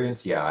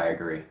experience, yeah, I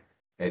agree.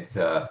 It's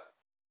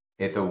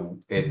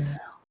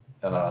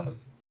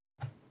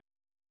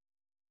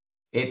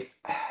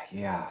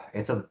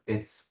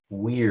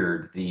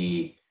weird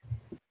the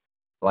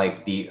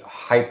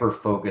hyper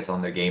focus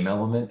on the game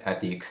element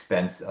at the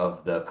expense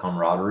of the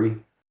camaraderie.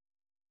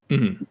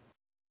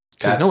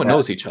 Because no one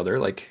knows each other.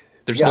 Like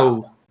there's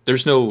no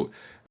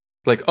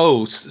like,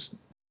 oh,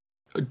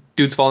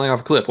 dude's falling off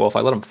a cliff. Well, if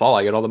I let him fall,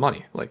 I get all the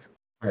money. Like,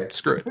 right.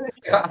 Screw it.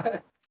 Yeah.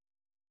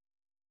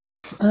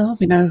 Well,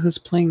 we know who's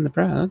playing the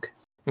Brogue.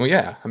 Well,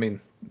 yeah, I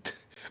mean,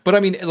 but I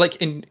mean, like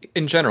in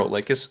general,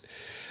 like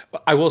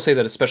I will say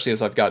that especially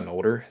as I've gotten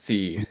older,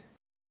 the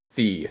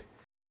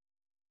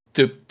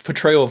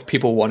portrayal of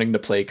people wanting to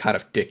play kind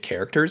of dick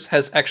characters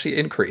has actually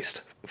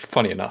increased.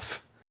 Funny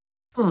enough,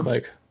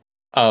 like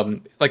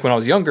when I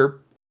was younger,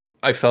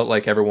 I felt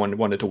like everyone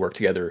wanted to work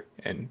together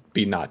and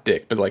be not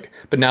dick, but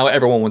now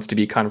everyone wants to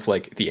be kind of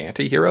like the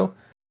anti-hero,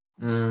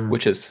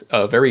 which is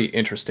a very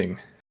interesting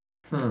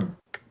kind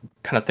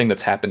of thing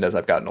that's happened as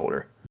I've gotten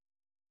older.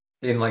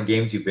 In like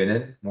games you've been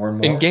in, more and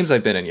more. In games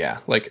I've been in, yeah.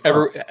 Like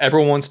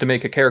everyone wants to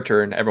make a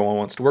character and everyone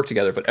wants to work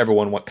together, but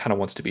everyone kind of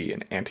wants to be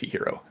an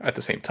anti-hero at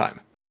the same time.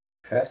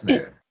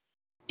 Fascinating.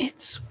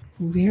 It's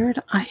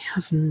weird. I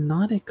have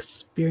not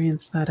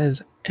experienced that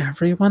as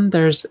everyone.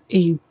 There's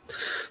a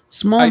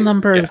small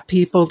number of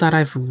people that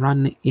I've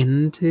run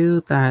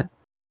into that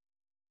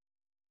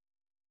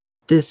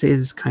this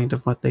is kind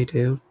of what they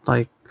do.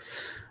 Like,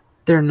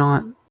 they're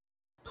not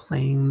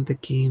playing the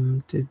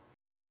game to...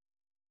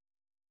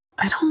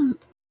 I don't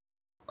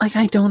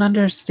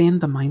understand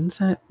the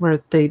mindset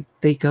where they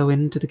go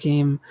into the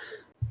game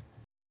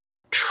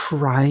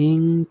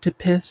trying to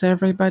piss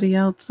everybody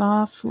else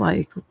off.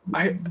 Like,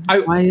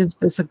 why is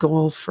this a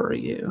goal for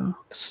you?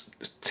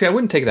 See, I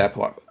wouldn't take that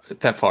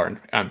far, and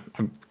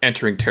I'm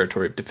entering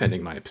territory of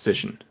defending my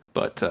position,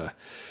 but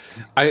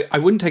I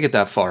wouldn't take it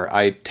that far.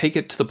 I take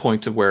it to the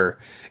point of where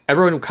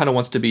everyone kind of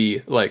wants to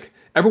be like,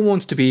 everyone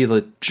wants to be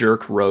the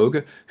jerk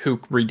rogue who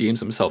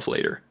redeems himself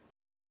later.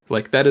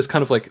 Like that is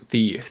kind of like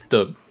the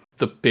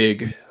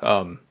big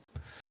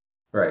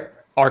right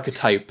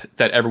archetype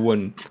that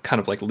everyone kind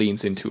of like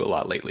leans into a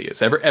lot lately.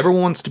 Is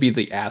everyone wants to be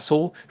the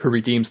asshole who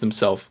redeems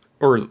themselves,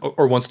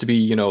 or wants to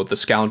be the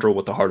scoundrel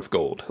with the heart of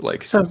gold.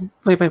 Like, so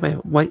wait.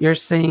 What you're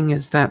saying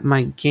is that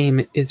my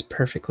game is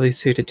perfectly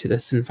suited to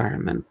this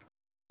environment.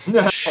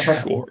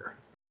 Sure.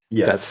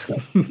 Yes.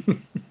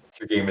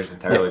 Your game is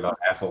entirely about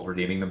assholes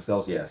redeeming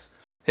themselves. Yes.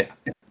 Yeah.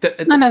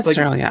 Not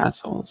necessarily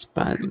assholes,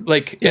 but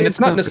like, and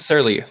it's not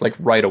necessarily like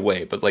right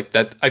away, but like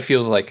that, I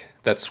feel like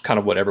that's kind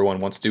of what everyone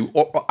wants to do.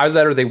 Or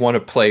either they want to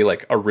play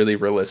like a really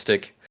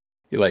realistic,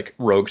 like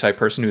rogue type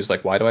person who's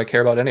like, why do I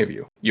care about any of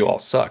you? You all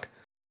suck.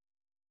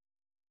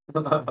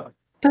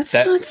 That's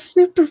not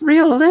super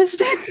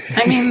realistic.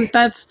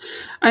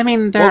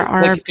 There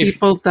are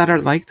people that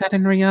are like that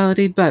in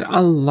reality, but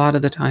a lot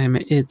of the time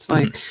it's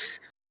like,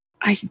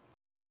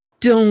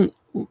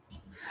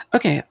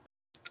 okay,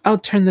 I'll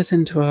turn this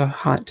into a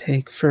hot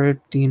take for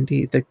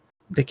D&D.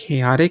 The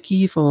chaotic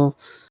evil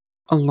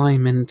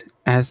alignment,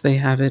 as they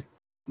have it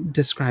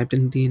described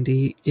in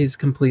D&D, is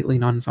completely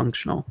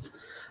non-functional.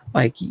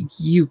 Like,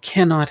 you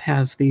cannot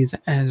have these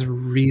as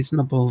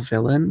reasonable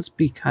villains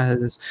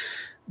because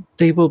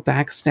they will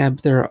backstab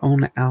their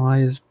own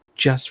allies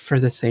just for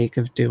the sake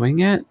of doing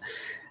it,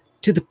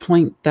 to the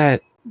point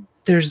that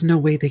there's no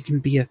way they can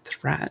be a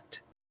threat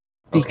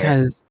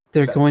because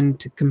they're going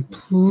to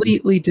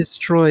completely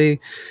destroy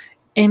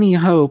any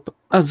hope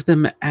of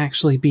them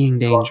actually being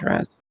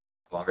dangerous.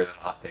 Longer than a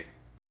hot take.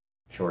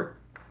 Short.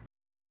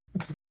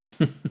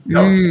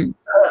 No.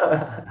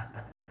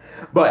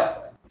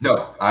 But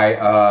no,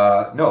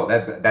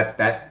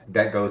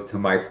 that goes to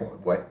my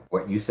point.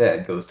 What you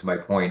said goes to my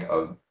point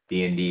of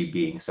D&D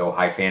being so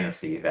high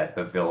fantasy that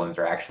the villains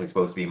are actually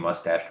supposed to be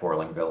mustache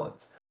twirling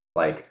villains.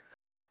 Like,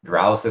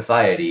 Drow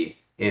society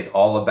is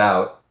all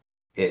about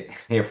it.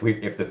 If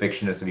the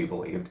fiction is to be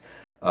believed,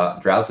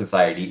 Drow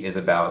society is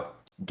about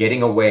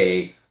getting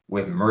away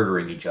with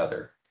murdering each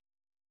other.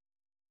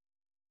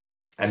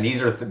 And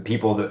these are the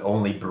people that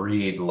only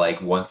breed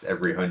like once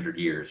every 100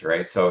 years,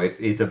 right? So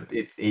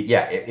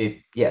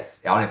yes,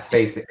 on its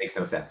face it makes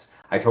no sense.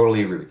 I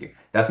totally agree with you.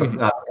 That's not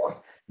the point.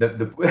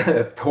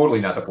 The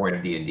totally not the point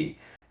of D&D.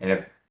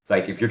 And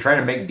if you're trying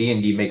to make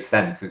D&D make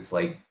sense, it's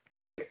like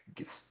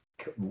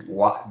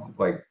what?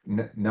 Like,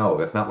 no,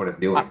 that's not what it's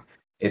doing.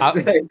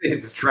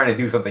 It's trying to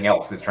do something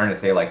else. It's trying to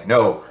say like,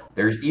 no,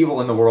 there's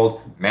evil in the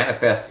world,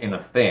 manifest in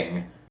a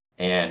thing,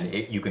 and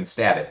you can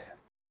stab it.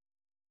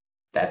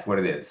 That's what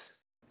it is.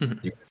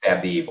 Mhm. You can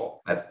stab the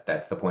evil.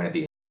 That's the point of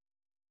the.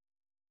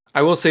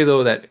 I will say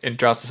though that in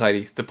Drow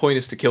society, the point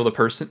is to kill the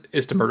person,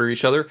 is to murder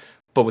each other,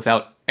 but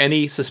without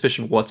any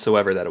suspicion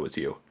whatsoever that it was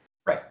you.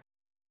 Right.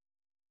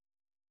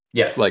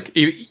 Yes. Like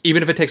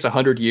even if it takes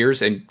 100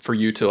 years and for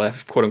you to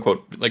have quote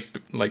unquote like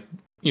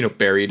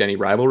buried any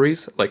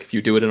rivalries, like if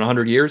you do it in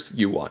 100 years,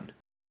 you won.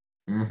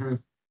 Mm-hmm.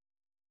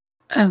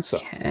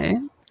 Okay.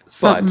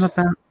 Something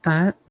about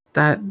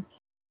that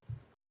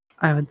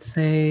I would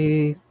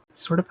say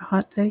sort of a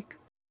hot take.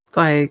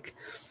 Like,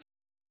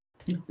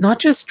 not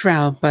just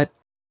Drow, but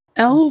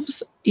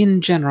elves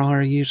in general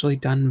are usually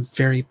done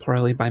very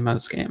poorly by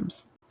most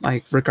games,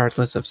 like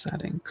regardless of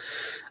setting.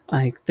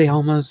 Like they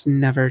almost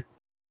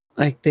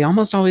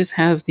always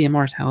have the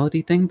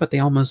immortality thing, but they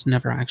almost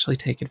never actually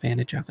take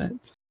advantage of it.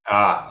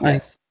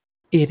 Yes.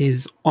 It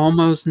is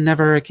almost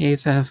never a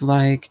case of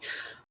like,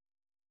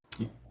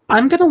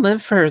 I'm gonna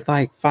live for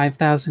like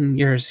 5,000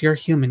 years. You're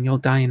human. You'll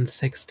die in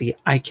 60.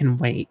 I can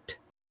wait.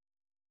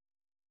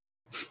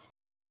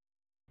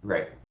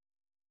 Right.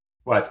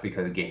 Well, that's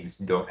because games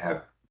don't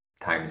have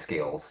time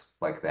scales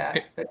like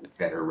that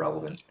are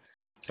relevant.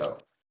 So.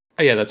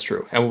 Yeah, that's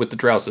true. And with the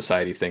Drow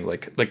society thing,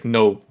 like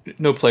no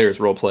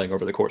players role playing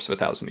over the course of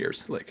 1,000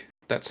 years. Like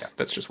that's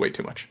just way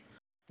too much.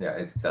 Yeah,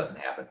 it doesn't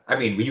happen. I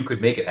mean, you could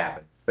make it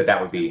happen, but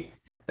that would be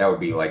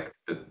like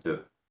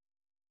the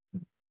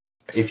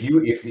if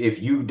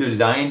you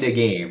designed a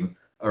game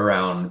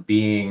around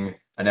being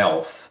an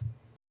elf,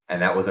 and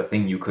that was a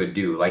thing you could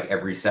do, like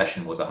every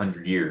session was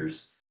 100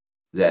 years,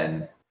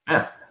 then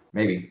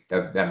maybe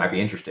that might be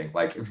interesting.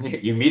 Like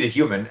you meet a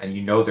human and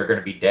you know they're going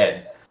to be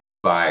dead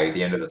by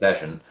the end of the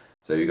session,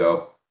 so you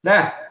go,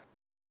 I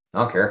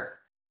don't care.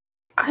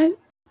 I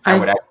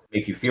would actually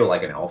make you feel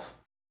like an elf.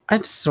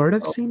 I've sort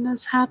of seen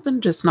this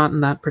happen, just not in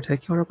that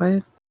particular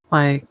way.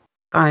 Like,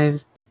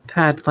 I've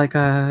had like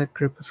a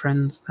group of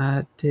friends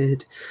that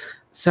did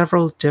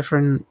several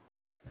different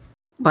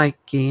like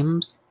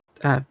games,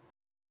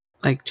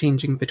 like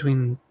changing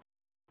between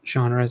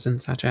genres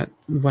and such at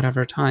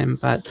whatever time,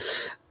 but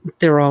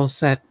they're all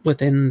set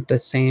within the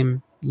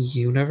same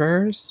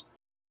universe.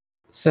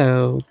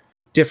 So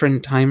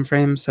different time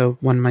frames. So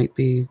one might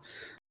be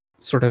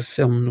sort of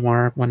film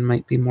noir, one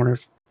might be more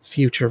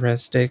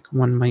futuristic,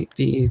 one might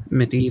be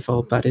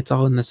medieval, but it's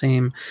all in the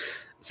same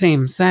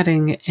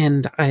setting.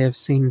 And I have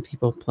seen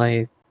people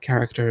play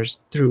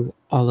characters through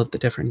all of the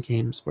different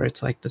games where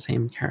it's like the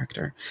same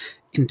character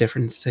in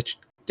different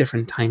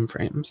time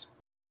frames.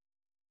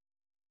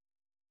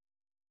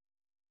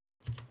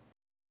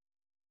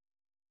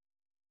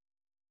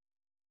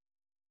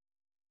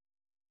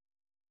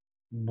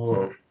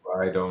 Well,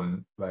 I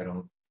don't.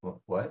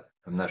 What?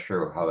 I'm not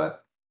sure how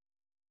that.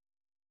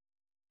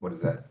 What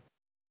is that?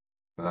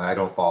 I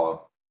don't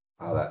follow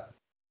how that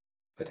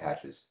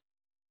attaches.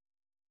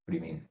 What do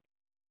you mean?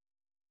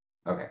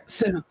 Okay.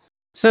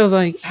 So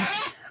like,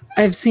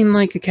 I've seen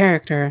like a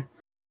character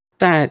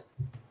that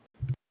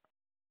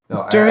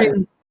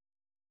during.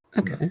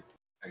 Okay.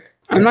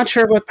 I'm not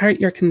sure what part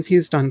you're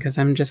confused on because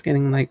I'm just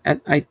getting like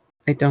I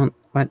don't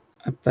what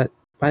but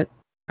what.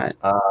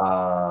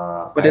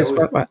 What is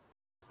what?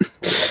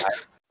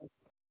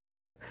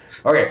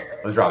 Okay,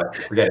 let's drop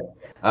it. Forget it.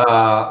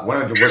 What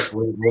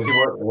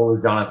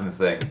was Jonathan's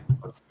thing?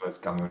 Let's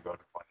come and go to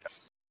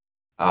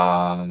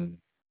one.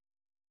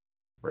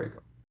 Where you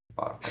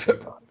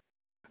go?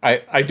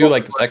 I do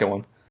like the second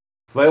one.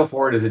 Flail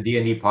Forward is a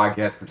D&D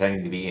podcast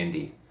pretending to be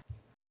indie.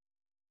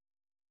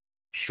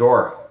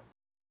 Sure.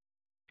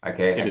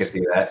 Okay, I can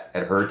see that.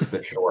 It hurts,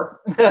 but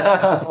sure.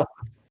 I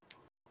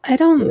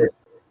don't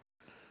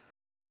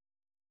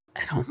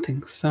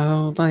think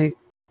so. Like,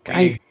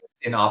 we exist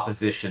in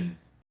opposition.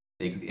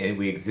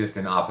 We exist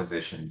in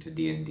opposition to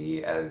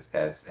D&D as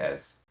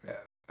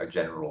a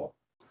general rule.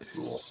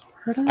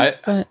 Sort of,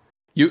 but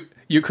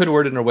you could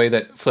word it in a way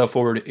that Flail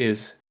Forward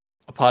is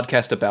a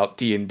podcast about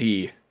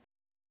D&D.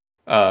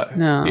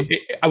 No,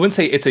 I wouldn't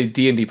say it's a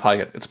D&D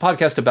podcast. It's a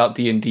podcast about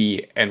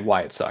D&D and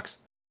why it sucks.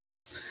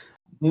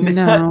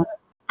 No,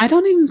 I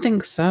don't even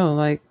think so.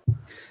 Like,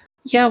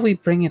 yeah, we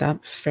bring it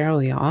up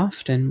fairly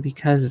often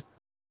because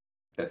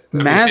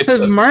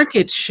massive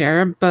market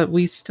share, but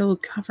we still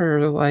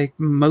cover like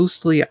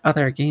mostly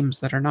other games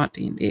that are not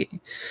D&D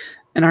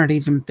and aren't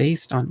even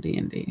based on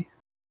D&D.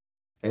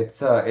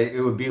 It's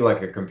it would be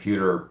like a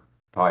computer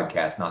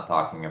podcast not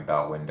talking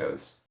about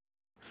Windows.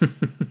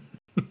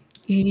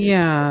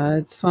 Yeah,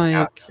 it's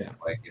like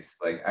it's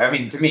like I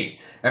mean to me,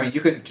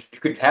 you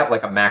could have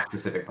like a Mac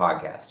specific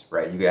podcast,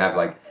 right? You could have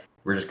like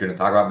we're just going to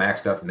talk about Mac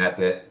stuff and that's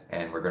it,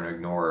 and we're going to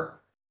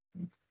ignore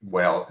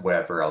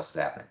whatever else is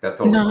happening. That's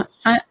totally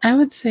fine. I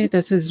would say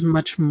this is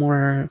much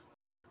more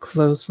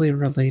closely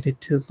related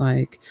to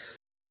like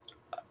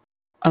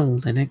a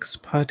Linux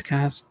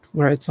podcast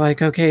where it's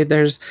like, okay,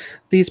 there's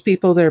these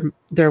people,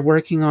 they're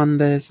working on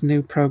this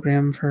new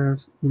program for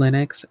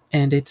Linux,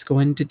 and it's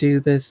going to do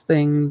this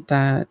thing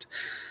that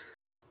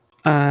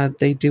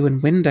they do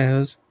in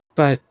Windows,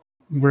 but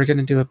we're going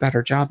to do a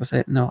better job of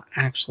it, and it'll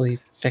actually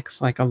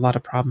fix like a lot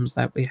of problems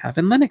that we have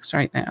in Linux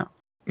right now.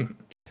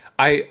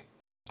 I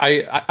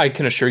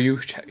can assure you,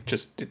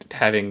 just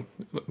having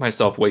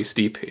myself waist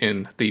deep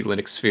in the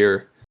Linux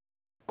sphere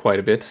quite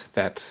a bit,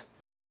 that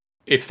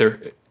if there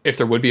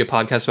would be a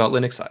podcast about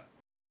Linux,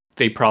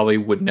 they probably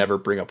would never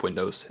bring up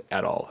Windows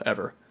at all,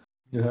 ever.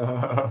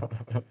 Yeah.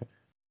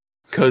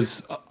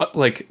 Because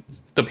like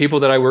the people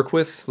that I work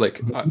with,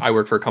 like I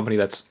work for a company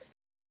that's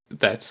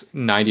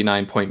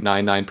 99.99%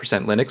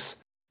 Linux.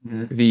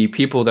 Mm-hmm. The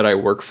people that I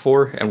work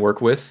for and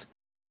work with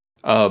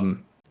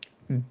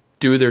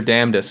do their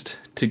damnedest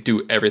to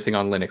do everything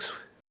on Linux,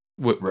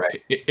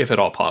 Right. if at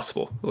all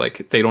possible.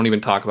 Like they don't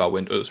even talk about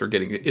Windows or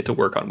getting it to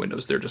work on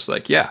Windows. They're just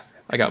like, yeah,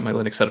 I got my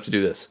Linux set up to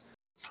do this.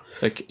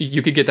 Like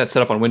you could get that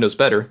set up on Windows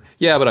better.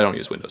 Yeah, but I don't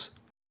use Windows.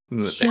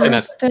 Yeah, and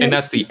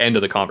that's the end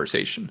of the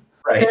conversation.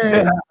 Right.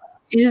 There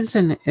is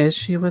an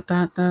issue with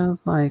that though.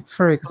 Like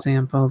for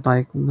example,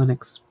 like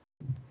Linux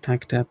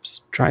Tech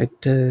Tips tried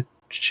to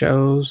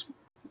show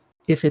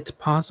if it's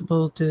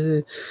possible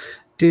to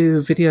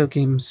do video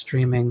game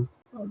streaming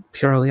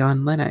purely on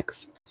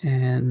Linux.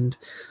 And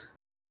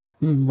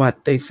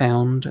what they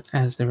found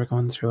as they were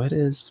going through it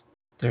is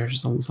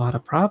there's a lot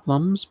of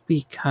problems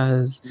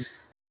because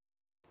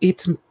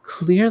it's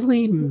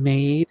clearly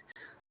made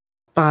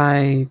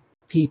by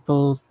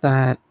people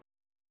that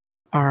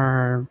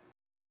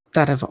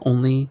have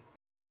only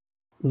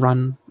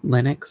run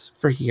Linux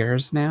for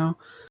years now.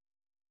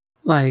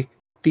 Like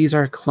these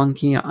are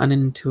clunky,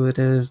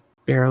 unintuitive,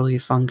 barely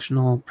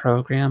functional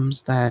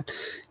programs that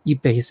you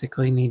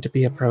basically need to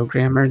be a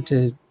programmer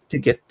to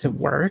get to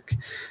work.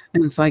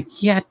 And it's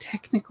like, yeah,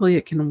 technically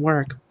it can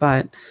work,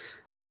 but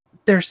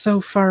they're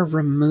so far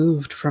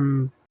removed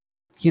from,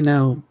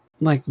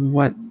 like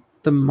what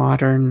the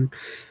modern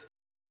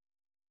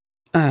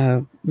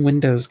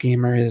Windows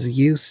gamer is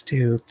used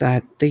to,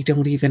 that they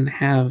don't even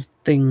have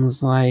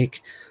things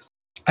like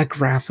a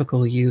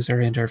graphical user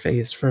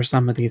interface for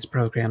some of these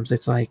programs.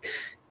 It's like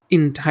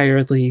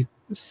entirely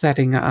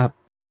setting up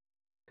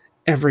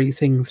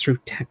everything through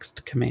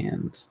text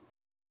commands.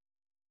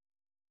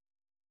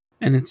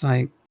 And it's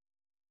like,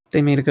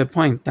 they made a good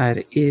point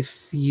that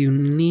if you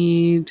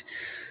need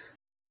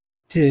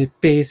to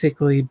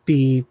basically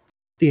be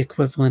the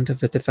equivalent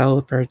of a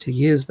developer to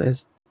use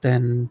this,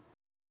 then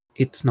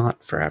it's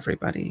not for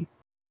everybody,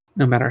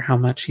 no matter how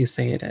much you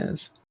say it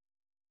is.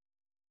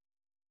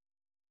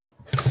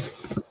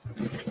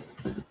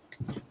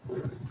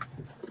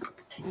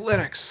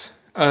 Linux.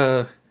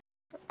 I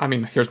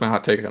mean, here's my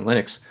hot take on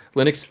Linux.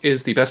 Linux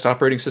is the best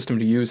operating system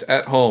to use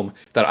at home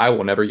that I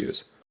will never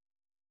use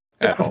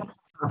at home.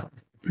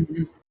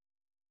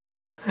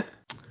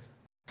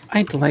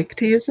 I'd like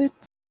to use it.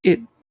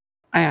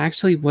 I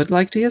actually would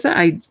like to use it.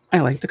 I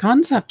like the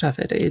concept of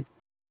it.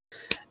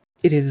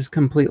 It is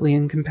completely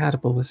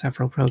incompatible with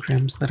several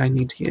programs that I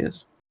need to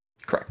use.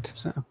 Correct.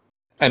 So,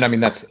 and I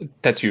mean that's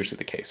usually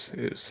the case.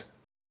 Is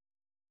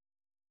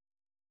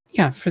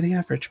yeah, for the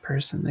average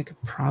person, they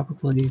could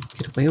probably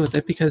get away with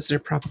it because they're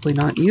probably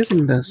not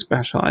using those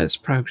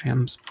specialized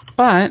programs.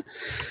 But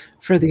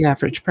for the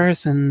average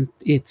person,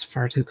 it's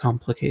far too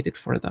complicated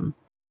for them.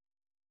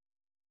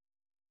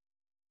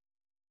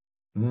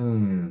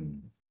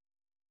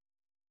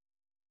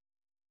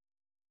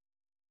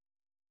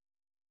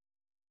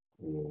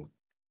 Cool.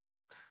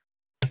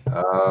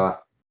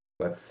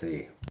 Let's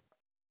see.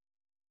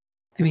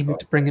 I mean,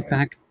 to bring it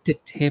back to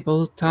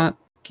tabletop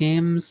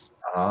games,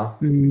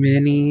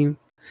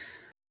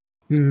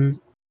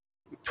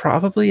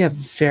 probably a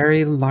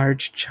very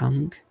large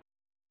chunk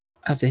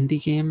of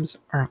indie games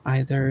are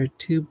either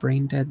too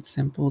brain dead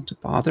simple to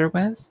bother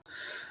with,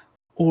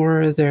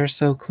 or they're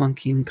so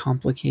clunky and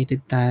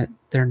complicated that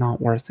they're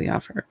not worth the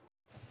effort.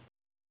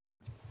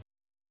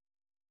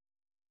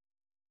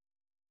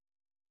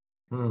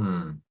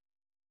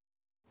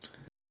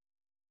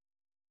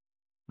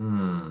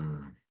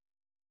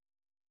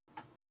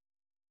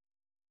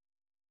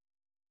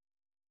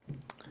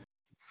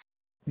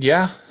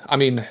 Yeah, I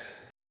mean,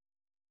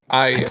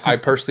 I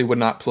personally would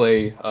not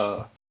play.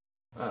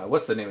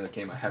 What's the name of the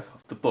game? I have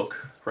the book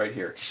right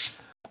here.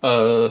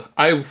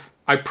 I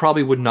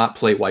probably would not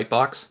play White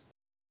Box.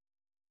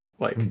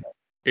 Like,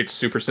 it's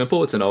super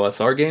simple. It's an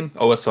OSR game.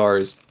 OSR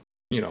is,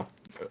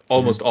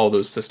 almost all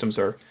those systems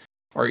are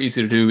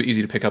easy to do,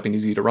 easy to pick up, and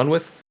easy to run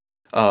with.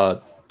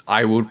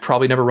 I would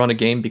probably never run a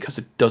game because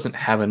it doesn't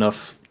have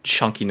enough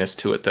chunkiness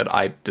to it that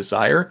I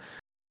desire.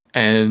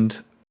 And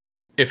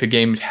if a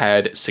game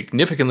had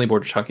significantly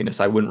more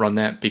chunkiness, I wouldn't run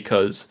that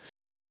because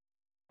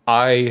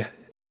I,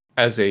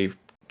 as a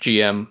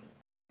GM,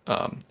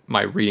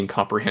 my reading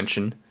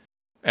comprehension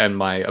and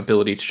my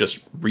ability to just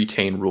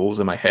retain rules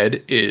in my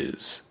head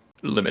is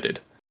limited.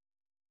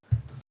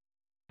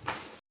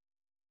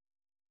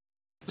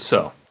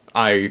 So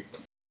I,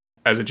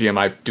 as a GM,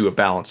 I do a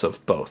balance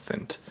of both,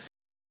 and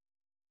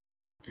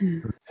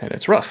Mm. And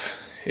it's rough.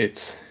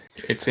 It's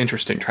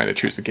interesting trying to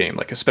choose a game,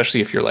 like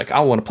especially if you're like, I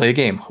want to play a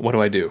game. What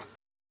do I do?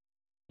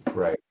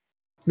 Right.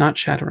 Not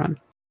Shadowrun.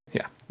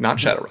 Yeah, not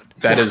Shadowrun.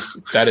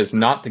 That is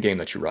not the game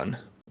that you run.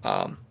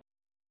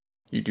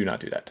 You do not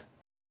do that.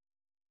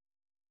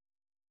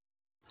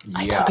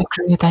 I don't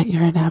agree that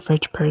you're an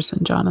average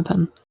person,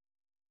 Jonathan.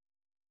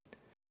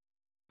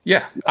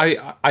 Yeah,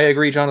 I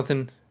agree,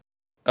 Jonathan.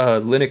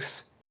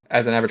 Linux,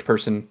 as an average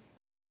person,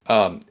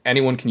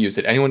 anyone can use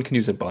it. Anyone can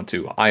use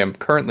Ubuntu. I am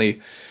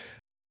currently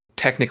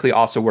technically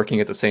also working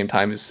at the same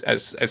time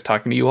as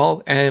talking to you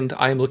all, and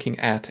I am looking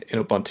at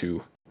an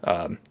Ubuntu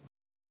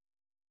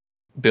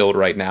build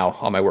right now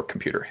on my work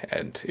computer,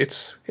 and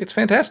it's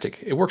fantastic.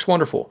 It works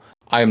wonderful.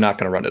 I am not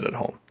going to run it at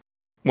home.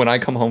 When I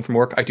come home from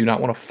work, I do not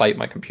want to fight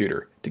my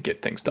computer to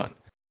get things done.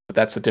 But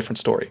that's a different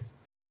story.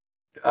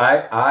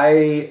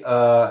 I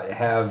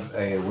have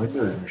a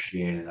Windows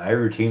machine, and I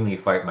routinely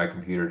fight my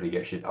computer to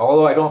get shit.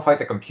 Although I don't fight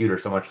the computer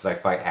so much as I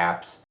fight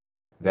apps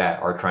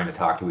that are trying to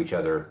talk to each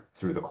other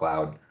through the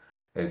cloud,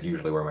 is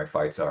usually where my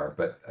fights are.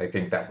 But I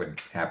think that would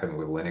happen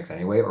with Linux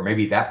anyway, or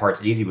maybe that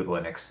part's easy with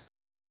Linux,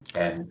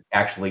 and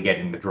actually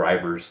getting the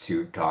drivers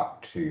to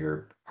talk to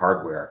your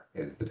hardware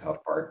is the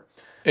tough part.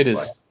 It is.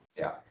 But,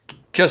 yeah.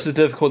 Just as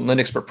difficult in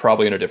Linux, but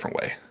probably in a different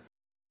way.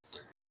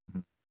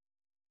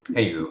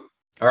 Hey, you.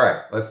 All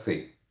right, let's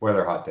see. What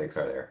other hot takes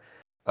are there?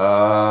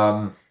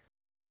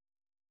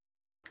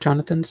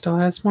 Jonathan still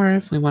has more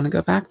if we want to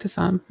go back to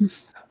some.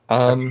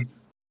 Dungeon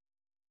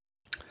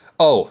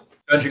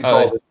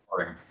crawls are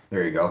boring.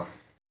 There you go.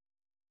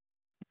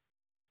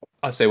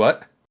 I say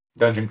what?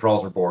 Dungeon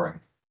crawls are boring.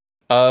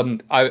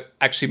 I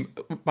actually,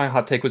 my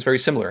hot take was very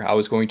similar. I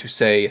was going to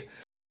say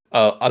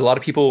a lot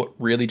of people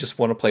really just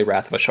want to play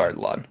Wrath of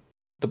Ashardalon,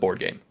 the board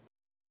game.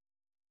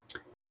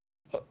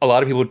 A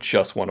lot of people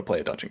just want to play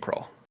a dungeon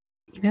crawl.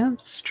 You know,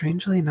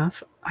 strangely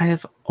enough, I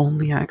have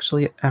only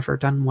actually ever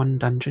done one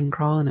dungeon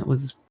crawl, and it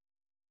was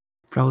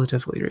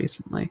relatively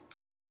recently.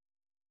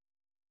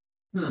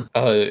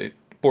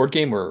 Board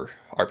game or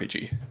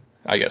RPG?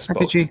 I guess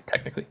RPG. Both,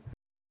 technically.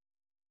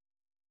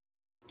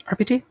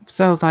 RPG.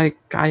 So, like,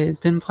 I had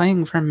been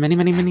playing for many,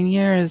 many, many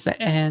years,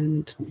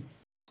 and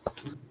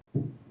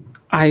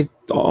I've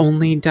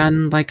only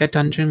done, like, a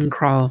dungeon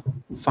crawl,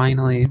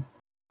 finally,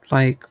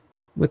 like,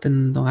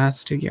 within the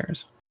last 2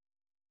 years.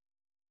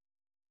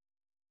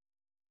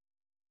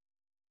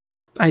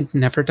 I'd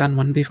never done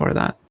one before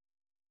that.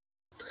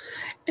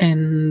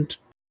 And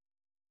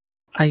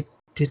I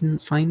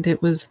didn't find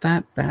it was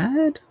that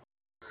bad.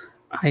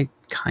 I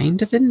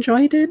kind of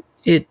enjoyed it.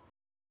 It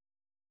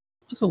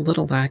was a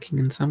little lacking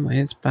in some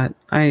ways, but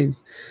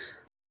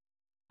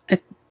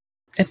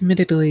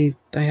admittedly,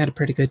 I had a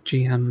pretty good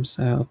GM,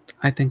 so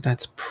I think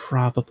that's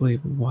probably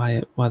why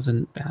it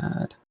wasn't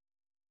bad.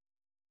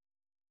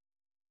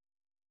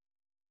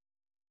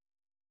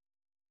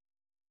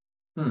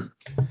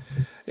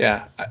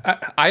 Yeah,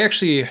 I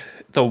actually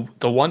the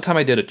one time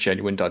I did a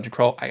genuine dungeon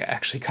crawl, I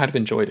actually kind of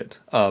enjoyed it.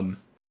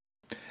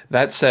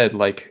 That said,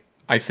 like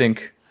I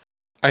think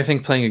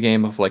playing a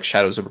game of like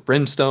Shadows over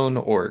Brimstone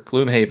or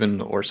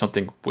Gloomhaven or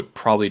something would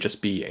probably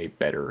just be a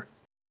better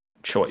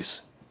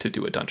choice to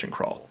do a dungeon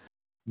crawl.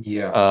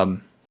 Yeah.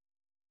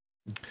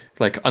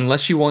 Like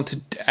unless you want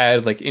to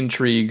add like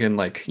intrigue and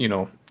like you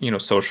know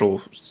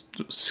social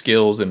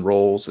skills and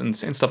roles and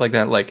stuff like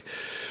that, like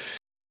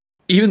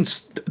even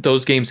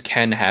those games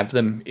can have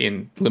them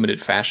in limited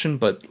fashion,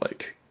 but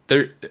like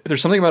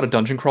there's something about a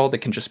dungeon crawl that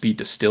can just be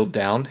distilled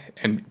down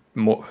and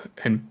more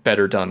and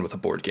better done with a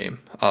board game.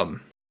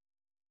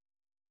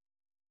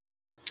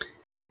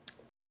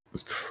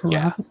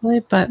 Probably,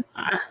 but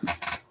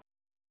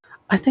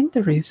I think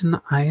the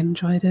reason I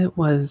enjoyed it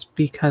was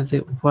because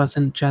it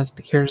wasn't just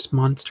here's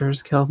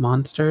monsters, kill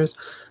monsters.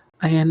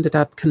 I ended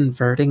up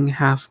converting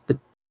half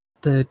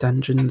the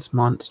dungeon's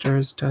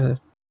monsters to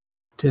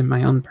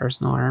my own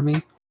personal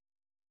army.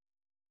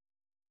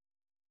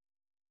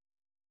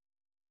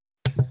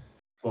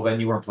 Well,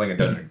 then you weren't playing a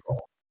dungeon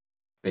crawl.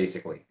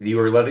 Basically, you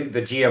were letting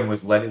the GM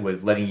was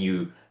letting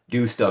you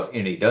do stuff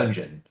in a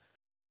dungeon,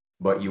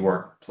 but you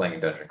weren't playing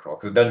a dungeon crawl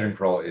because a dungeon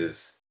crawl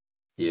is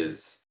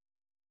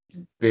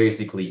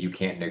basically you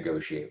can't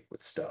negotiate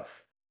with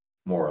stuff,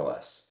 more or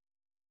less.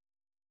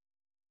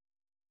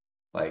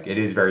 Like it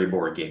is very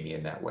board gamey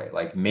in that way.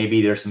 Like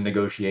maybe there's some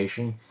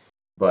negotiation,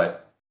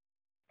 but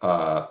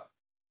by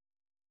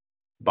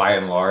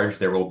and large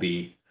there will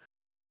be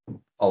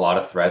a lot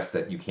of threats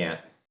that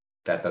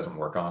that doesn't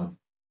work on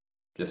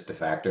just de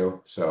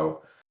facto.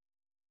 So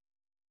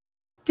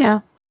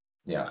yeah.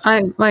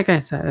 Like I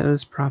said, it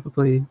was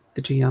probably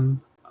the GM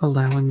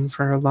allowing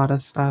for a lot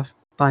of stuff,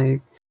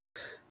 like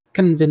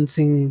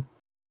convincing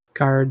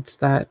guards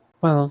that,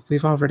 well,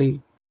 we've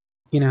already,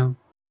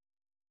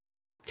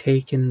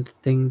 taken the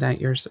thing that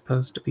you're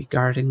supposed to be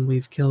guarding.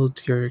 We've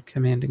killed your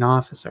commanding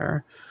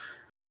officer.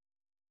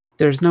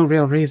 There's no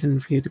real reason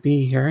for you to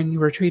be here, and you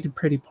were treated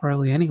pretty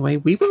poorly anyway.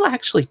 We will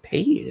actually pay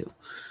you.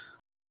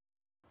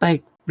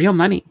 Like, real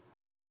money.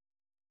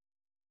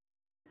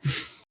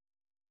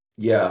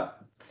 Yeah.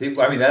 See,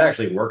 I mean, that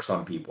actually works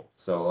on people.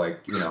 So,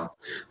 like,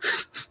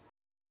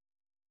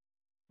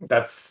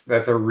 that's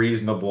a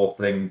reasonable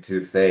thing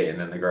to say. And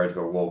then the guards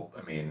go, well,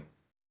 I mean,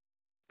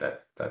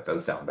 that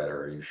does sound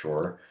better. Are you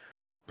sure?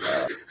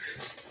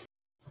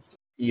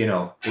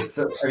 It's.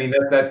 I mean,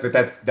 but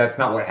that's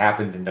not what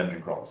happens in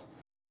dungeon crawls.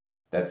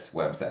 That's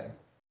what I'm saying.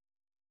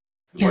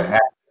 Yeah. What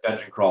happens in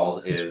dungeon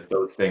crawls is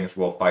those things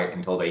will fight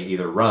until they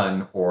either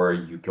run or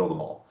you kill them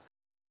all.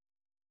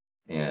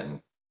 And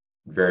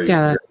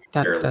that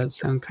does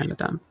sound kind of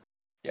dumb.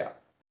 Yeah.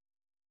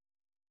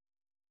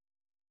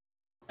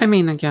 I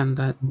mean, again,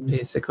 that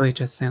basically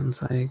just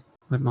sounds like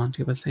what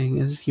Monty was saying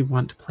is you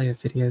want to play a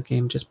video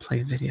game, just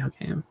play a video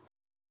game.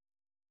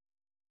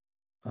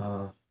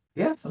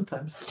 Yeah,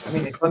 sometimes. I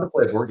mean, it's fun to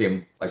play a board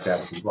game like that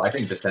with people. I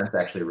think Descent's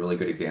actually a really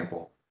good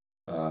example.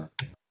 I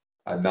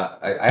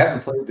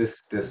haven't played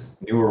this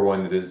newer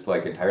one that is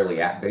like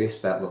entirely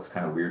app-based. That looks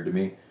kind of weird to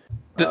me.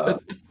 The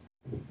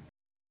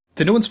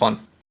new one's fun.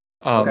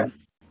 Okay.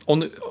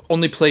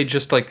 Only played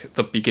just like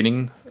the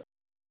beginning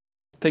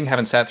thing,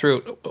 haven't sat through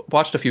it.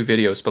 Watched a few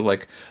videos, but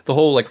like the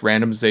whole like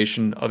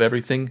randomization of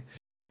everything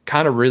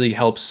kind of really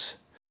helps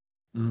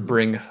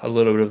bring a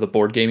little bit of the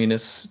board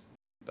gaminess,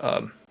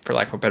 for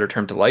lack of a better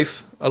term, to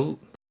life.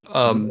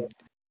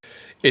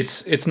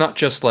 It's not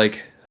just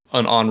like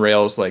an on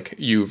rails like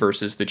you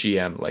versus the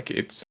GM. Like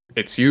it's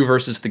you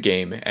versus the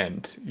game,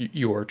 and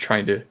you're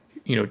trying to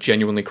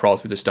genuinely crawl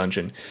through this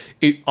dungeon.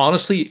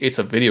 Honestly, it's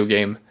a video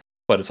game,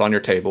 but it's on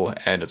your table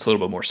and it's a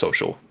little bit more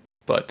social.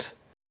 But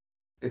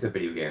it's a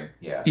video game,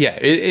 yeah. Yeah,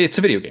 it's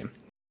a video game.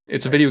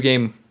 It's a video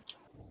game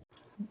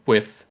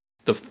with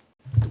the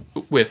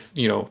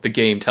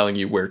game telling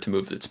you where to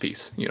move its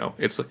piece.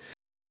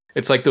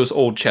 It's like those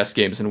old chess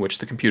games in which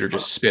the computer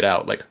just spit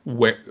out like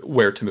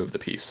where to move the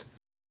piece,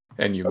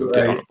 and you moved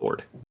it on a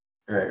board.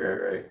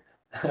 Right.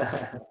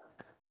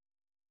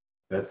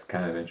 That's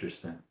kind of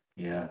interesting.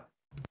 Yeah.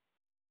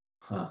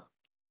 Huh.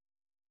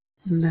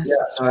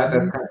 That's kind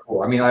of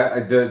cool. I mean,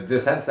 the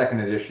Descent Second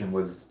Edition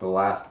was the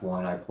last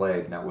one I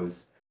played, and that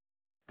was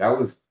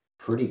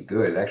pretty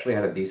good. It actually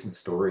had a decent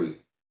story.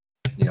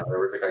 There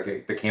was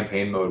like the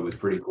campaign mode was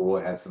pretty cool.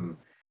 It had some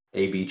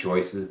A/B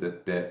choices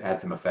that had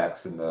some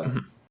effects in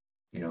the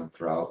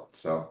throughout.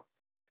 So,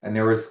 and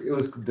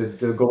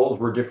the goals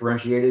were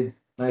differentiated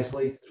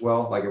nicely as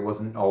well. Like it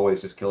wasn't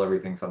always just kill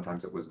everything.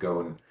 Sometimes it was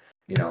go and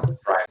try and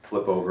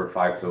flip over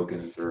 5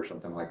 tokens or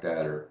something like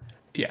that. Or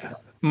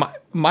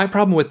my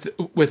problem with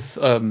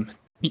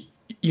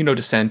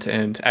Descent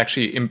and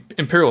actually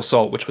Imperial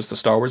Assault, which was the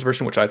Star Wars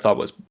version, which I thought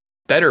was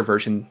better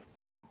version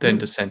than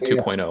Descent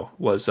 2.0,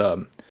 was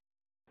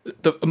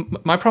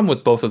my problem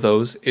with both of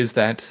those is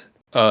that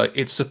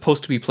it's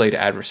supposed to be played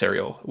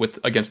adversarial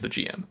against the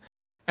GM.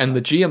 And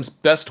the GM's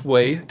best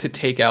way to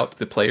take out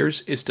the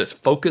players is to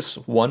focus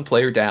one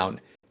player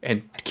down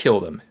and kill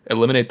them,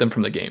 eliminate them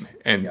from the game,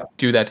 and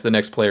do that to the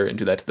next player and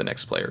do that to the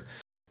next player.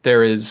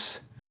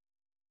 It's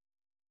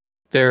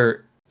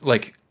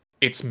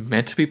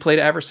meant to be played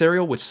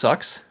adversarial, which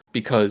sucks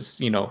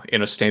because,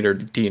 in a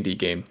standard D&D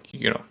game,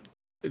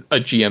 a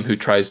GM who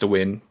tries to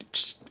win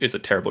is a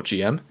terrible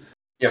GM.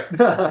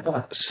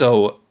 Yep.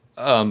 So,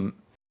 you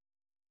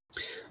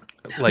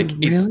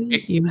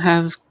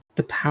have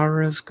the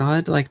power of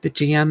God, like the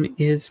GM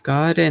is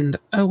God, and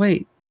oh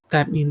wait,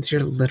 that means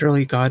you're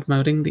literally God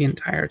moding the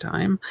entire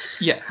time.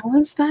 Yeah, how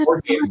is that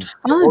not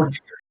fun?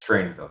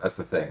 Constrained though, that's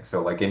the thing.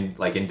 So like in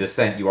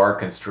Descent, you are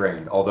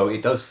constrained, although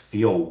it does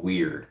feel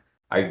weird.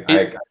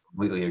 I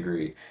completely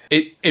agree.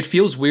 It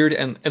feels weird,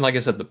 and like I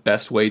said, the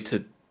best way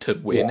to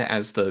win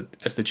as the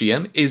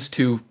GM is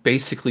to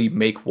basically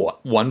make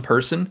one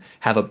person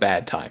have a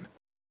bad time.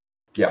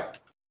 Yeah.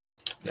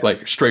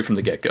 Like straight from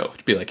the get-go.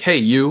 To be like,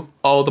 hey,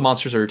 all the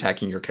monsters are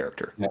attacking your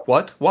character. Yeah.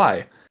 What?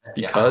 Why?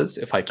 Because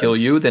if I kill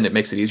you, then it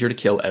makes it easier to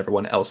kill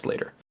everyone else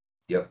later.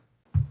 Yep.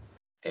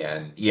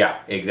 And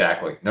yeah,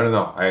 exactly.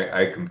 No.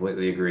 I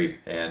completely agree.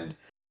 And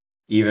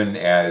even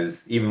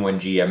when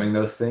GMing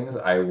those things,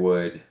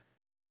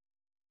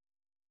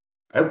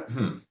 let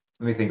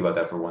me think about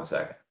that for 1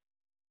 second.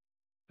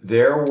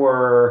 There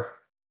were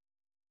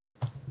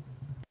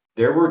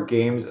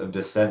games of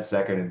Descent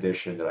Second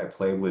Edition that I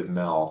played with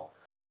Mel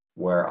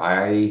where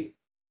I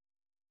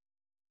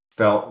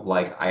felt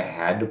like I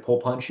had to pull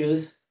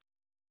punches,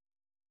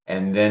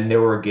 and then there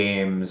were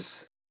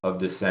games of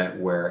Descent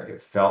where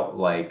it felt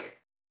like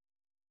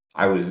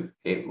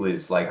it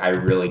was like I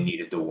really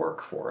needed to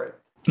work for it.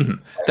 Mm-hmm.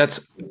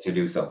 That's to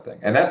do something,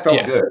 and that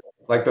felt good.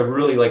 Like the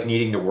really like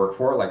needing to work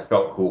for it, like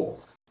felt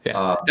cool.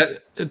 Yeah,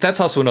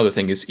 that's also another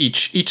thing is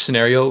each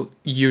scenario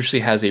usually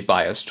has a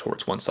bias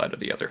towards one side or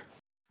the other.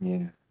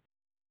 Yeah,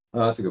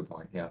 that's a good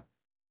point. Yeah.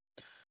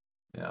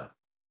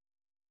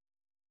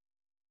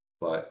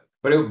 But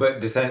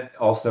Descent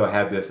also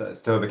had this.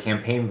 So the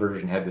campaign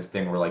version had this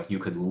thing where like you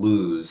could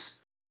lose,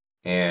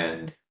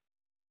 and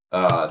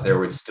there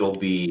would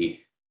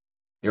be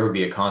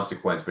a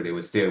consequence, but it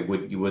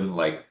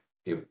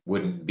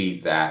wouldn't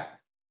be that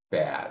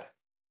bad.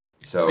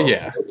 So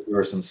there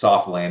was some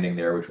soft landing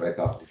there, which I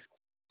thought was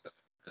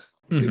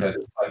because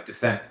like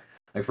Descent,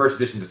 Like first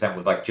edition Descent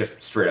was like just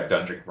straight up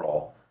dungeon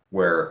crawl,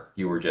 where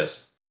you were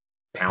just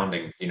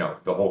pounding. You know,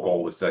 the whole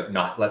goal was to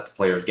not let the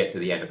players get to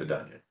the end of the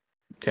dungeon.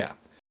 Yeah.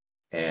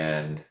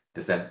 And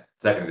Descent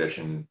second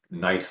edition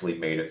nicely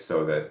made it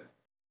so that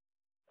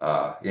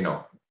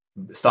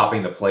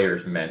stopping the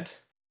players meant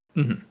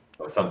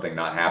something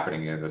not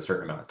happening in a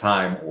certain amount of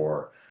time,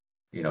 or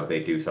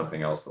they do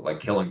something else, but like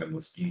killing them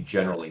was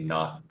generally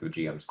not the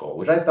GM's goal,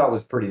 which I thought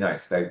was pretty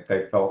nice. They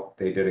felt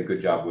they did a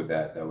good job with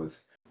that.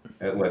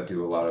 It led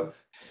to a lot of.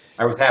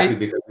 I was happy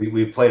because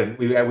we played.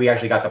 We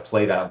actually got to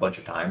play that a bunch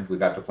of times. We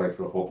got to play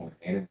through a whole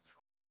campaign,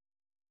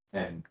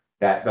 and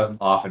that doesn't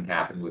often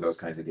happen with those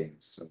kinds of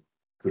games. So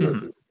kudos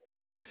to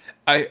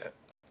it.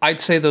 I'd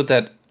say though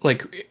that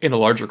like in a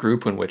larger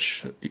group in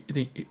which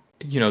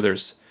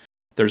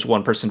there's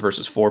one person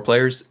versus 4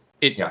 players,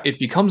 it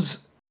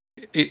becomes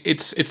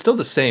it's still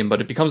the same,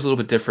 but it becomes a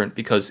little bit different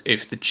because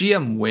if the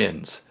GM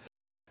wins,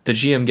 the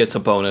GM gets a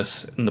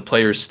bonus and the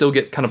players still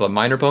get kind of a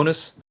minor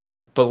bonus.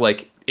 But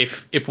like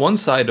if one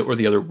side or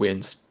the other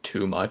wins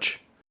too much,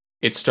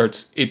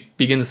 it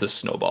begins the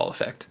snowball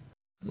effect,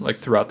 like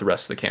throughout the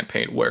rest of the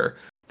campaign where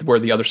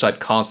the other side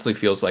constantly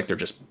feels like they're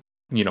just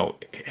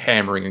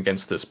hammering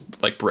against this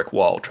like brick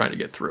wall trying to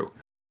get through.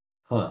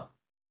 Huh.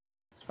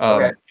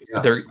 Okay.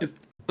 They're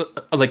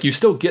like you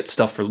still get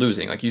stuff for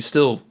losing, like you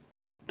still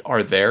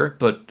are there,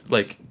 but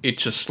like it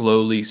just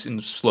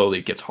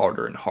slowly gets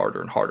harder and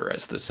harder and harder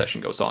as the session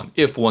goes on.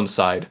 If one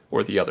side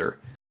or the other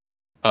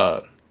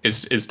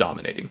is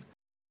dominating.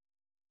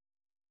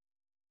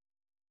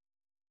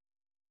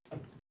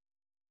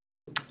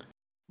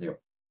 Yep.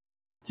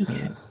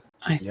 Okay.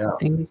 I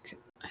think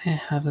I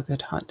have a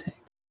good hot take.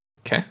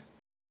 Okay.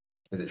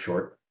 Is it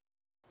short?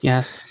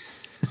 Yes.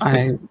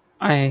 I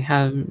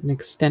have an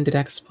extended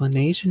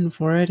explanation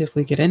for it if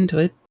we get into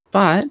it,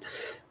 but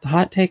the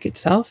hot take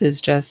itself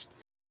is just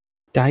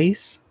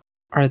dice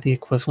are the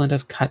equivalent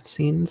of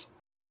cutscenes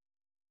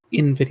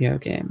in video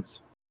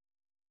games.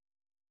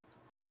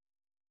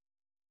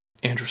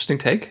 Interesting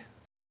take.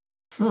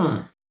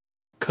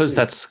 Because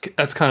that's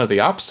kind of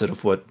the opposite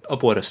of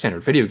what a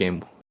standard video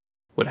game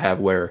would have,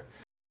 where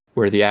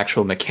the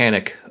actual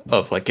mechanic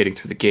of like getting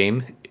through the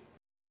game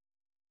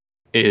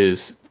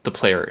is the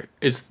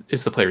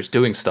players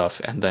doing stuff,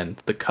 and then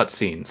the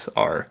cutscenes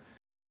are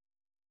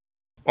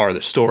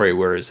the story.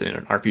 Whereas in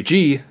an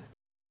RPG,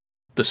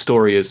 the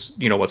story is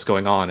what's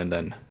going on, and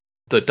then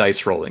the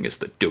dice rolling is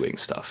the doing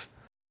stuff.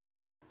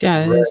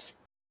 Yeah, it is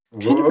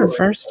kind of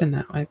reversed in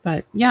that way,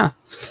 but yeah.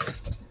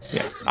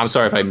 Yeah, I'm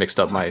sorry if I mixed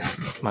up my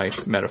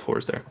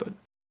metaphors there, but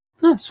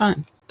no, it's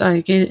fine.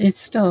 Like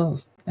it's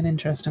still an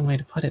interesting way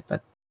to put it,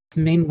 but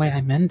the main way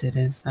I meant it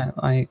is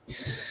that like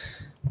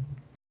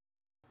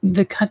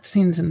the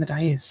cutscenes in the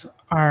dice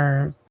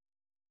are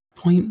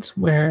points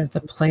where the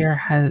player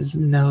has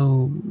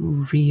no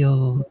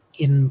real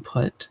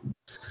input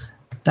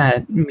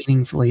that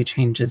meaningfully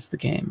changes the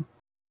game.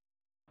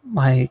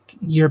 Like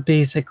you're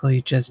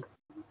basically just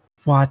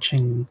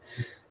watching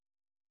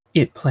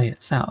it play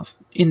itself.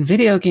 In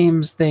video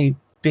games, they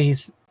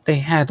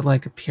had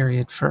like a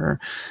period for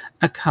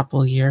a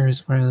couple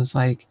years where it was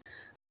like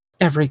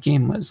every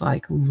game was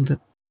like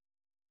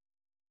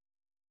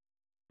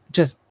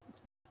just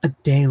a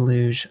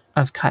deluge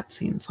of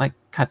cutscenes, like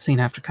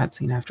cutscene after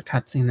cutscene after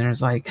cutscene.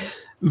 There's like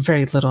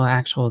very little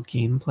actual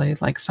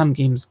gameplay. Like some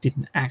games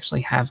didn't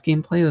actually have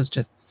gameplay. It was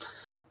just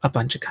a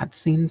bunch of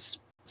cutscenes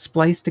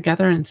spliced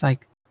together, and it's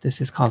like,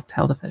 this is called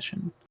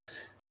television.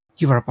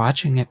 You are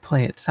watching it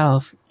play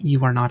itself.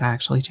 You are not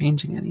actually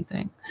changing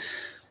anything.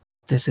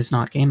 This is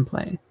not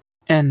gameplay.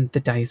 And the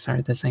dice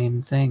are the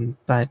same thing,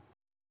 but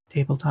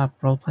tabletop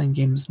role-playing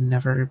games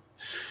never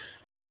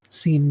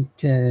seem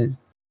to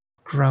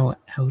grow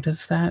out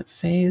of that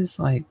phase.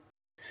 Like,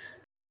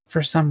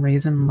 for some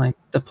reason, like,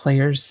 the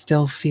players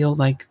still feel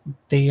like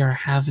they are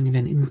having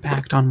an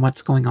impact on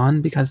what's going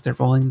on because they're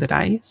rolling the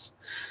dice.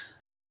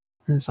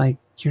 And it's like,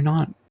 you're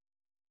not.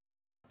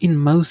 In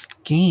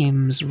most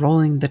games,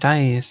 rolling the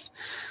dice,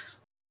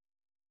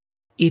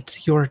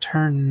 it's your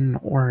turn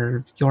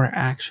or your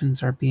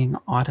actions are being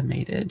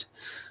automated.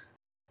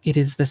 It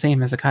is the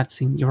same as a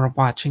cutscene. You're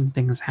watching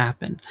things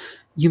happen.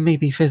 You may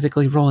be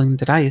physically rolling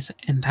the dice,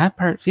 and that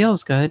part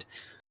feels good,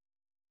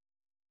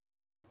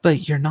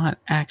 but you're not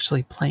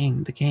actually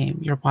playing the game.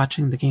 You're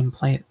watching the game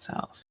play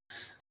itself.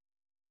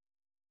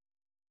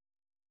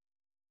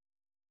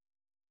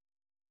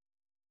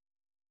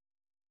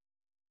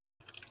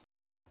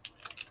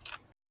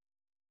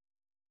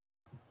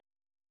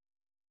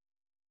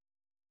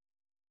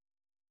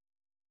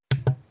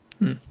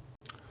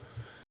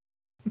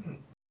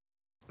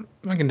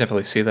 I can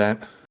definitely see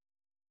that.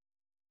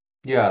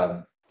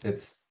 Yeah,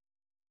 it's.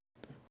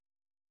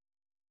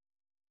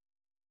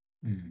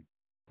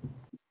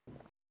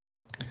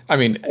 I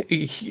mean,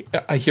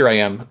 here I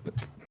am,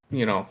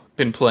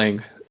 been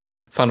playing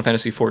Final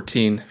Fantasy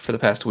XIV for the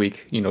past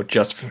week,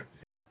 just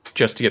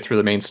to get through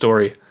the main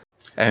story,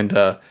 and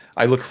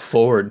I look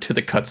forward to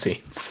the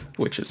cutscenes,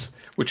 which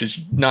is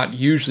not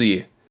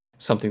usually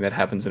something that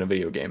happens in a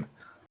video game.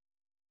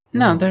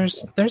 No,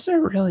 there's a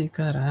really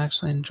good. I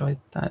actually enjoyed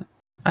that.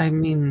 I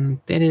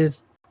mean, it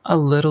is a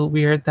little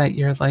weird that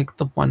you're like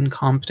the one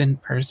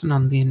competent person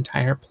on the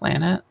entire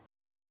planet.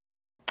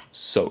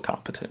 So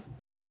competent.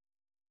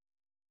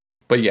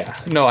 But yeah,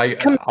 no, I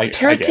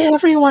compared I to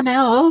everyone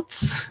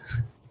else.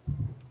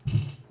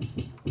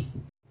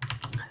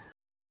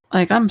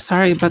 Like, I'm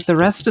sorry, but the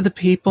rest of the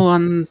people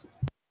in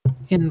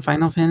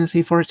Final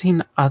Fantasy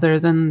XIV, other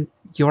than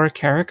your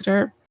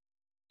character,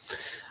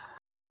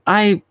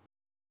 I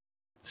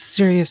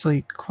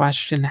seriously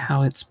question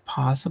how it's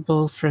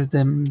possible for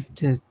them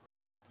to,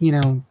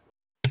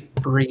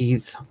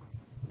 breathe.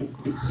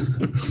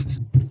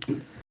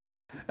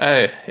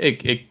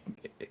 It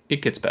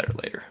gets better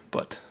later,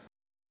 but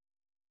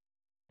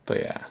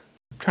yeah,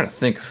 I'm trying to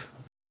think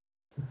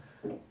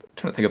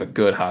of a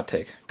good hot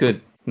take,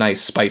 good,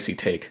 nice, spicy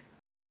take.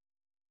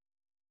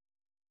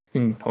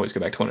 You can always go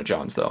back to one of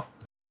John's though,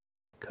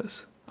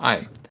 because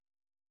I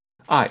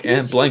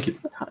am blanket.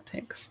 Hot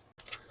takes.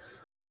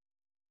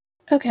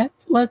 Okay,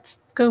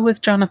 let's go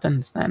with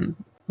Jonathan's then.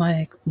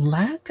 Like,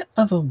 lack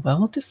of a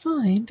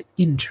well-defined,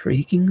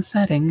 intriguing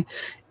setting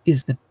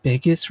is the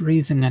biggest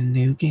reason a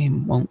new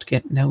game won't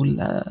get no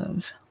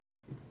love.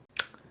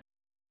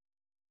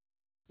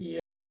 Yeah.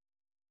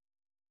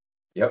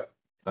 Yep.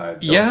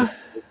 Yeah.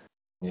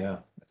 Yeah.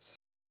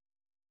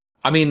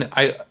 I mean,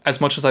 as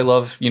much as I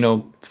love,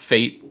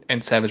 Fate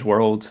and Savage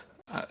Worlds,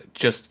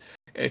 just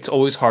it's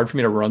always hard for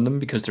me to run them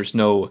because there's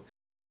no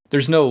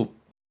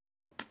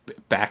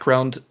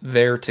background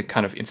there to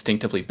kind of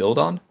instinctively build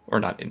on, or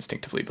not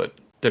instinctively, but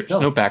there's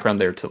no background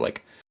there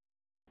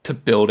to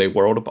build a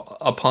world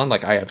upon.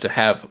 Like, I have to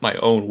have my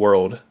own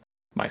world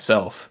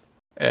myself,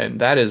 and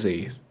that is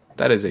a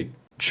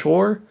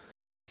chore.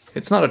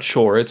 It's not a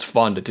chore. It's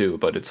fun to do,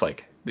 but it's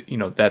like,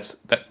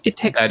 It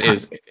takes time.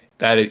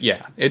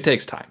 It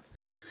takes time.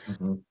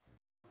 Mm-hmm.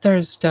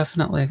 There's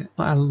definitely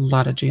a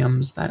lot of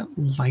GMs that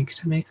like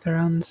to make their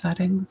own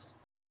settings,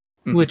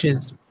 which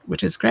is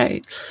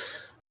great.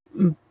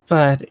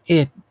 But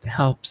it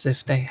helps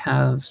if they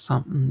have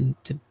something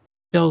to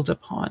build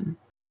upon.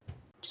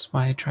 That's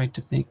why I tried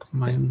to make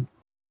mine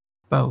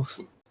both,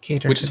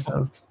 cater to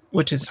both,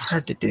 which is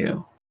hard to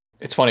do.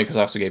 It's funny because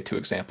I also gave two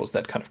examples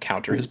that kind of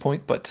counter his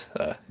point, but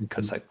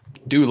because I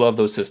do love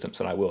those systems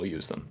and I will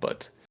use them,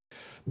 but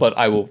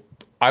I will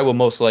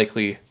most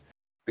likely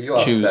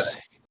choose.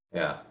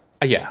 Yeah,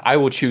 I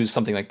will choose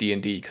something like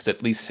D&D because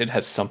at least it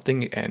has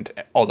something, and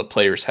all the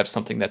players have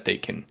something that they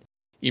can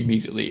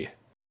immediately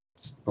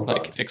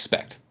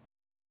expect.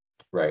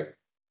 Right.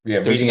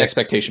 Yeah. There's an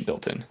expectation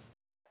built in.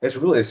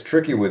 It's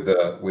tricky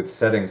with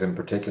settings in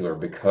particular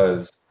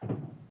because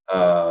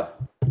and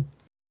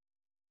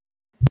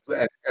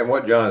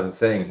what John is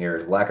saying here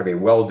is lack of a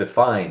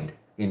well-defined,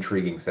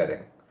 intriguing setting.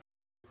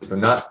 So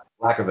not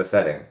lack of a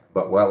setting,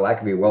 but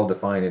lack of a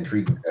well-defined,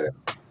 intriguing setting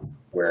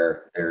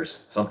where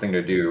there's something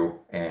to do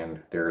and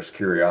there's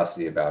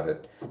curiosity about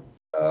it.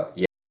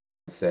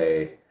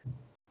 Say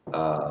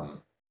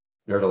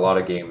there's a lot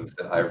of games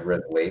that I've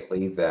read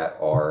lately that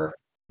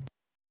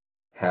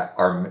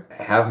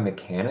have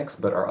mechanics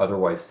but are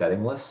otherwise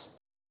settingless,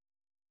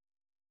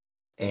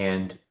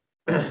 and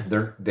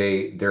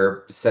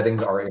their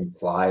settings are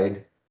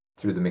implied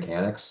through the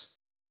mechanics,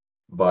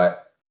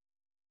 but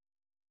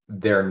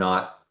they're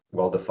not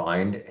well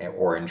defined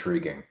or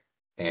intriguing,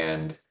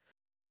 and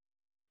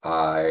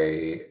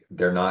they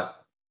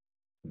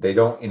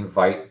don't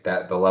invite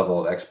the level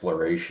of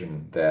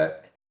exploration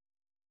that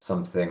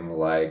something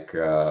like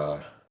I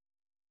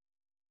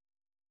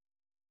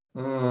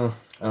don't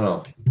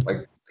know,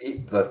 like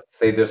let's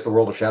say just the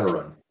world of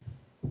Shadowrun.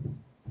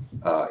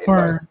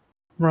 Or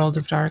World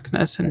of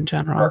Darkness in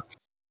general.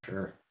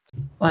 Sure.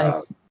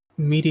 Like,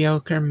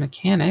 mediocre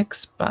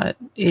mechanics, but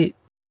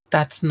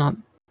that's not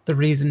the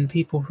reason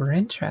people were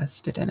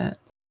interested in it.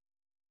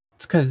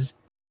 It's because,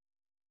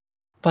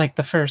 like,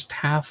 the first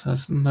half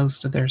of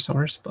most of their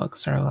source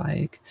books are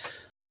like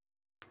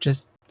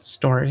just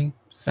story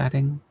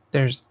setting.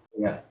 There's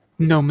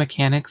no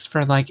mechanics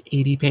for like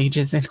 80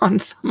 pages in on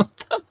some of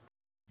them.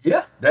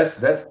 Yeah, that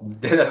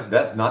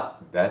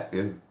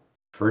is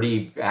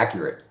pretty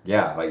accurate.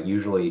 Yeah, like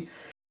usually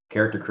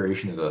character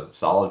creation is a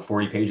solid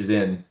 40 pages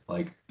in,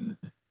 like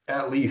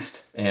at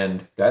least,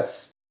 and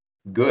that's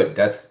good.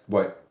 That's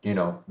what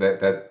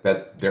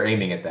that they're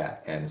aiming at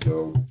that, and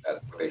so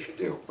that's what they should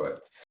do.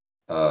 But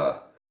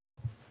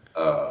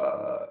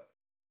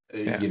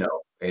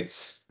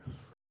it's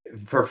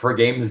for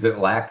games that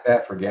lack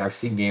that. I've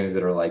seen games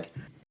that are like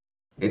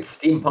it's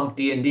steampunk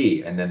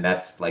D&D, and then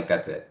that's it. Like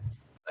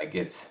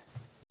that's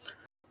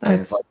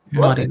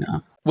not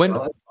enough.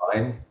 That's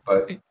fine,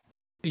 but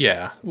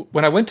yeah,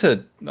 when I went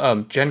to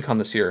Gen Con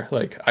this year,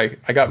 like I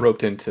got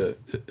roped into,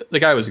 the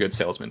guy was a good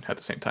salesman at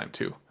the same time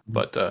too,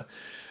 but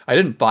I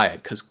didn't buy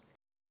it because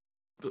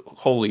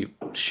holy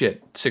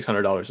shit,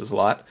 $600 is a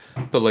lot.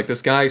 But like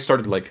this guy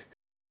started like,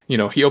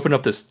 he opened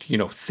up this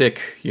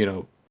thick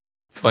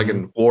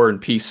fucking War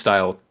and Peace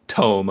style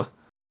tome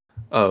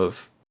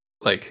of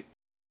like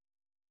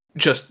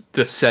just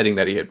the setting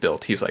that he had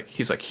built. He's like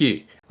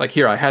like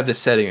here I have this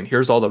setting, and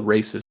here's all the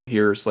races,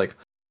 here's like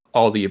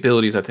all the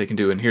abilities that they can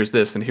do, and here's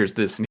this, and here's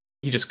this, and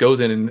he just goes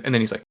in, and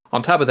then he's like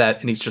on top of that,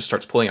 and he just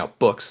starts pulling out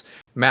books,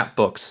 map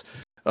books,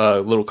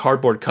 little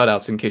cardboard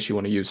cutouts in case you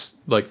want to use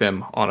like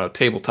them on a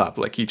tabletop.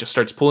 Like he just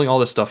starts pulling all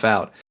this stuff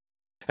out,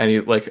 and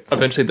he like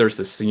eventually there's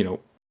this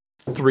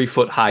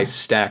 3-foot high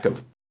stack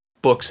of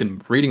books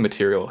and reading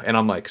material, and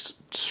I'm like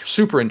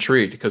super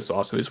intrigued because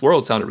also his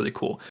world sounded really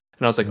cool,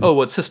 and I was like, oh,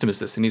 what system is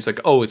this? And he's like,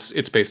 oh, it's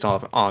based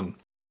off on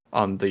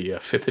the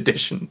 5th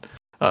edition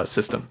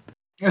system,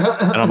 and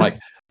I'm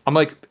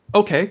like,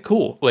 okay,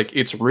 cool, like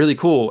it's really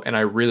cool, and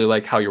I really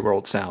like how your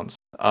world sounds.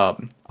 I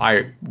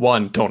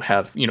don't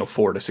have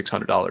 $400 to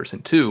 $600,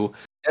 and two,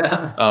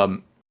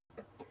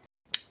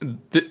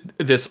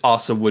 this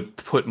also would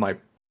put my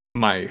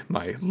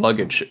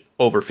luggage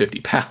over 50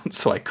 pounds,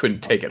 so I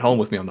couldn't take it home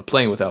with me on the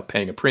plane without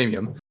paying a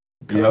premium.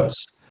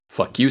 Because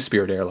fuck you,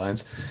 Spirit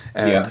Airlines.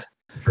 And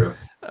true.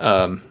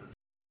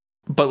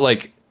 But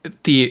like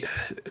the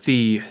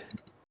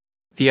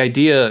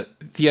idea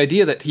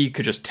that he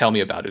could just tell me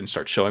about it and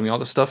start showing me all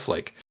the stuff,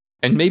 like,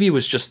 and maybe it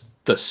was just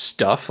the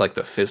stuff, like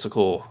the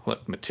physical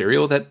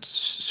material that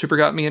super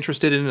got me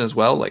interested in it as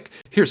well. Like,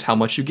 here's how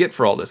much you get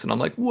for all this, and I'm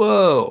like,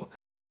 whoa.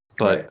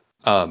 But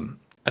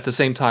at the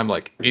same time,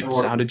 like, it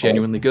sounded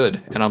genuinely good,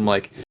 and I'm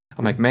like,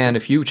 man,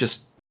 if you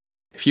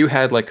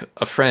had like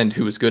a friend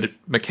who was good at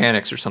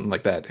mechanics or something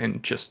like that,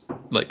 and just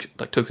like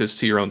took this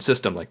to your own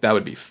system, like that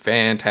would be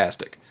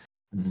fantastic.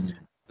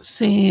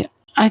 See,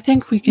 I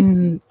think we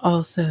can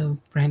also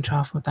branch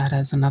off with that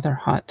as another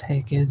hot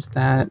take, is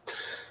that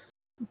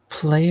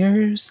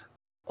players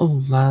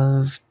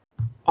love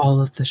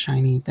all of the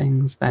shiny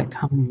things that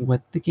come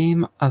with the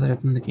game other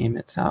than the game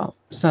itself.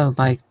 So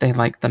like they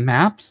like the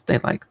maps, they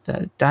like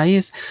the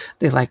dice,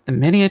 they like the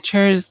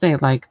miniatures, they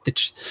like the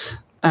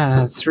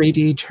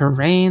 3D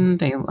terrain,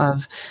 they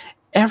love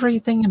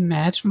everything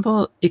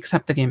imaginable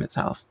except the game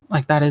itself.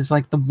 Like that is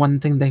like the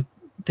one thing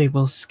they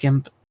will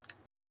skimp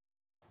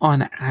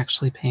on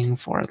actually paying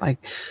for. Like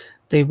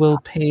they will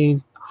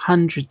pay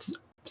hundreds,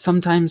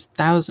 sometimes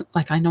thousands.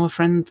 Like I know a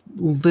friend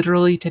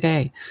literally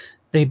today,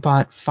 they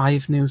bought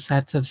 5 new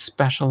sets of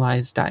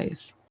specialized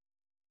dice.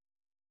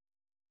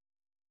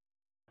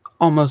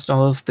 Almost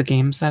all of the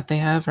games that they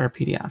have are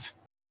PDF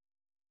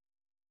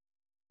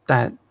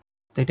that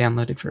they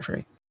downloaded for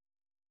free.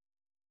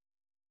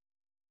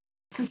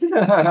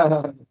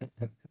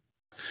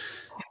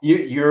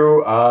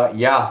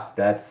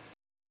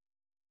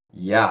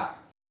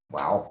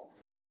 Wow.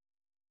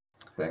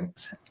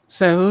 Thanks.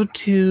 So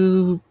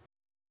to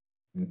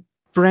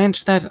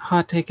branch that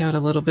hot take out a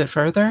little bit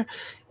further,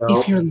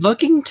 if you're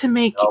looking to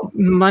make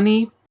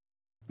money,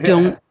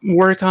 don't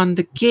work on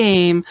the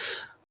game,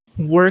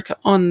 work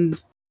on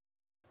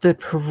the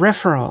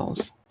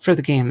peripherals for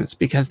the games,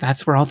 because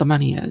that's where all the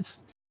money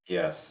is.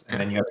 Yes, and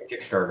then you have a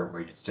Kickstarter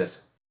where it's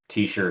just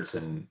T-shirts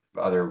and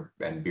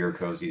beer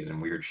cozies and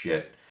weird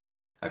shit.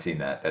 I've seen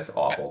that. That's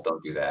awful.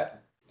 Don't do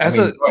that. Go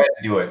ahead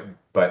and do it,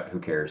 but who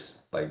cares?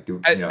 Like,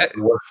 it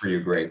works for you,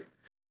 great.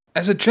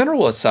 As a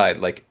general aside,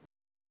 like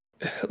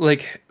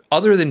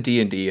other than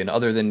D&D and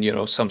other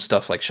than some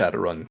stuff like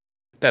Shadowrun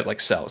that like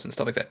sells and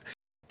stuff like that,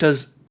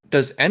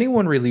 does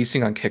anyone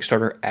releasing on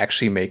Kickstarter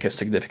actually make a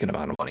significant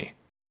amount of money?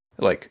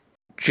 Like,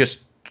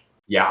 just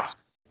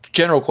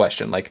general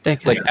question, like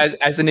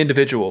as an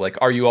individual, like,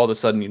 are you all of a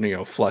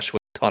sudden flush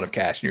with a ton of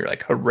cash and you're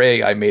like,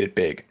 hooray, I made it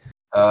big?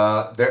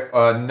 They're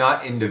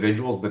not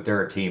individuals, but there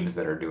are teams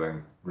that are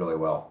doing really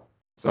well.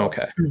 So,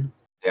 okay.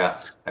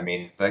 Yeah, I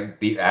mean, like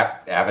the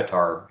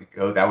Avatar,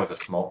 that was a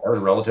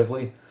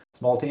relatively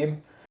small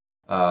team,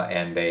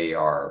 and they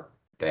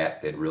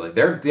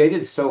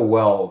did so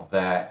well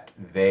that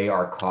they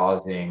are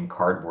causing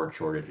cardboard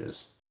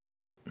shortages.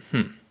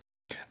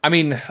 I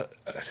mean,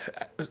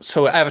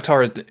 so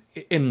Avatar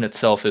in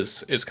itself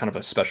is kind of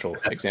a special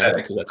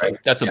example, because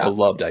that's a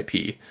beloved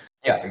IP.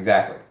 Yeah,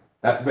 exactly.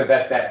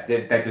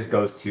 That just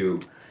goes to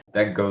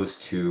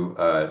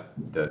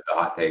the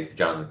hot take,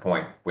 Jonathan's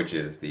point, which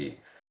is the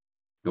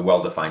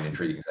well-defined,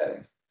 intriguing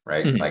setting,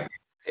 right? Mm-hmm. Like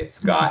it's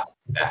got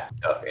that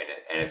stuff in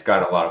it, and it's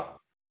got a lot of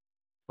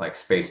like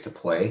space to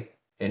play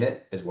in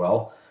it as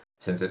well,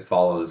 since it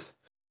follows,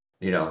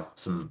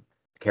 some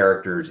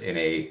characters in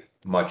a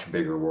much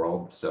bigger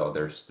world. So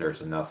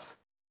there's enough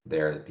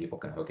there that people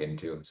can hook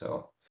into.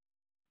 So,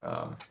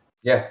 there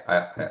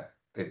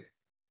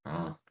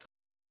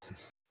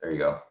you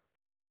go.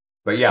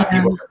 But people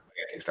are looking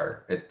at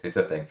Kickstarter. It's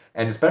a thing,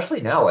 and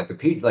especially now, like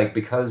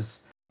because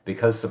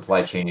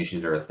supply chain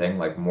issues are a thing,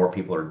 like more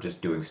people are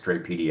just doing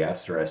straight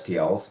PDFs or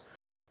STLs,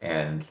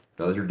 and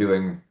those are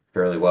doing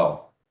fairly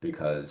well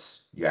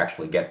because you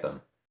actually get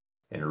them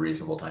in a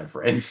reasonable time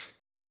frame.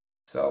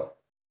 So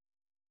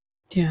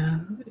yeah,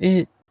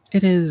 it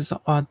is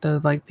odd though.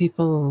 Like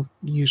people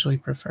usually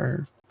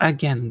prefer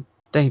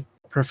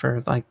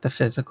like the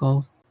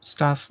physical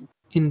stuff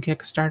in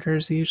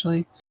Kickstarters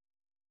usually.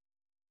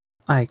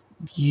 Like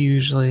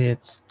usually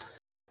it's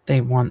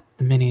they want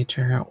the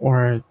miniature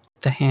or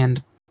the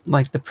hand,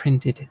 like the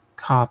printed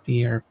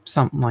copy or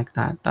something like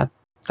that.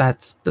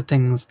 That's the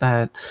things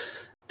that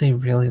they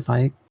really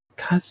like.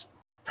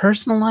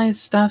 Personalized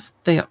stuff,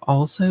 they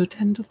also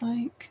tend to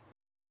like.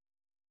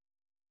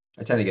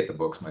 I tend to get the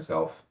books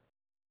myself.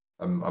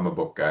 I'm a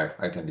book guy.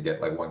 I tend to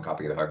get like one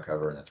copy of the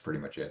hardcover, and that's pretty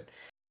much it.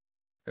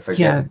 If I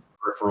get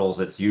peripherals,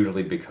 it's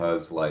usually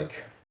because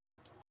like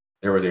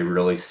there was a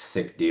really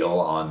sick deal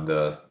on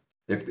the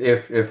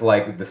if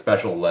like the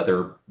special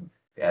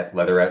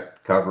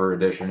leatherette cover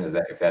edition is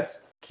that if that's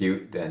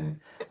cute, then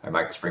I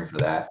might spring for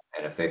that.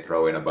 And if they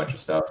throw in a bunch of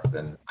stuff,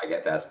 then I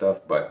get that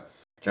stuff. But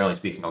generally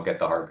speaking, I'll get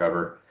the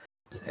hardcover,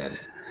 and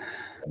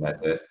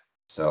that's it.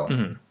 So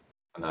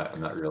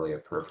I'm not really a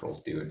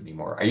peripherals dude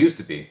anymore. I used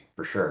to be,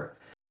 for sure.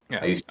 Yeah,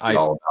 I used to be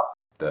all about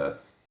the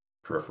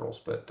peripherals,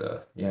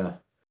 but yeah.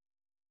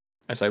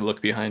 As I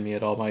look behind me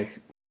at all my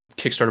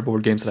Kickstarter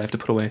board games that I have to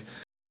put away.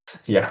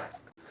 Yeah.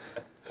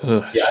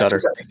 Yeah,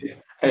 shudder.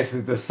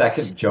 The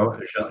second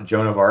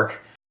Joan of Arc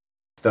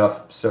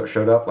stuff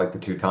showed up, like the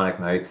Teutonic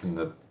Knights and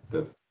the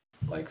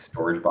like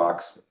storage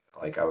box.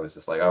 Like I was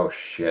just like, oh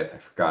shit, I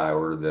forgot I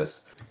ordered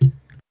this.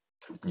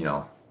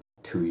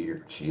 2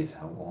 years. Jeez,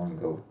 how long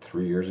ago?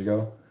 3 years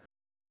ago?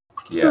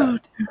 Yeah.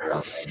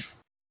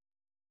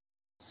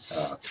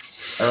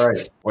 All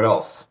right. What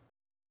else?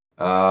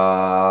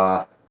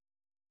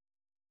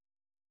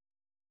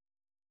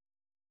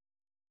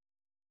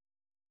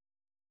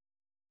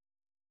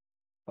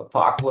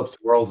 Apocalypse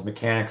World's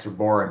mechanics are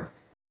boring.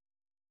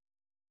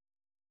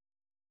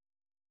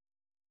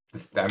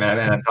 I mean,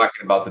 I'm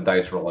talking about the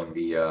dice rolling.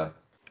 The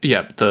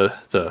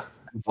the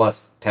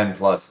plus 10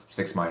 plus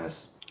 6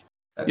 minus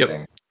that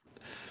thing.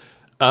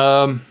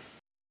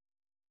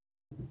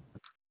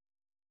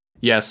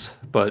 Yes,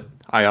 but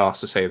I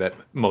also say that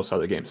most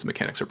other games, the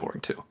mechanics are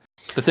boring too.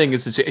 The thing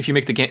is if you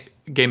make the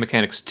game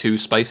mechanics too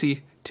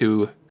spicy,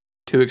 too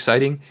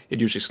exciting, it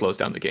usually slows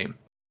down the game.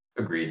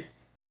 Agreed.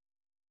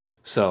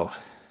 So.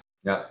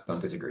 Yeah,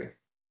 don't disagree.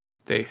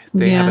 They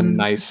have a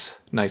nice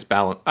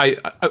balance.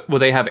 Well,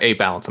 they have a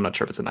balance. I'm not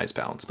sure if it's a nice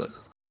balance, but.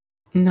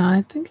 No,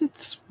 I think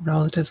it's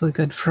relatively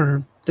good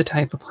for the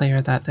type of player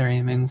that they're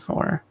aiming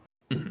for.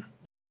 Mm-hmm.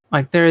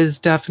 Like, there is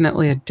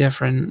definitely a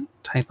different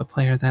type of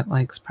player that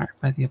likes Powered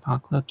by the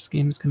Apocalypse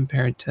games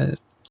compared to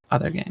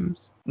other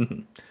games. Mm-hmm.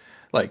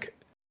 Like,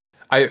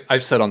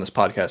 I've said on this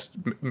podcast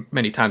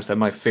many times that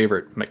my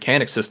favorite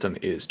mechanic system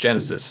is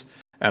Genesis,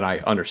 and I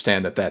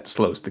understand that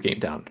slows the game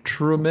down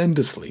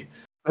tremendously.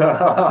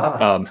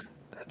 That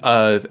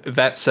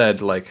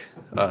said, like,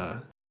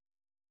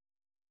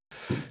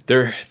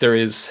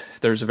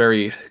 there's a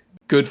very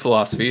good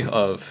philosophy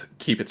of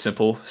keep it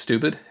simple,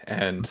 stupid,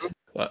 and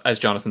as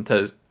Jonathan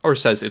says,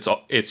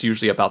 it's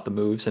usually about the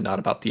moves and not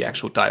about the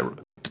actual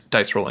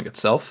dice rolling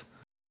itself.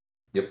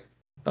 Yep.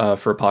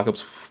 For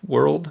Apocalypse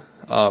World,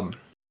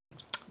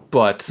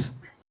 but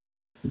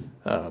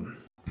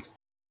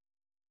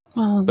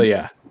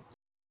yeah.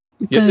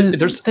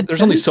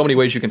 There's only so many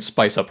ways you can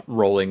spice up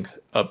rolling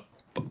a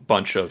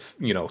bunch of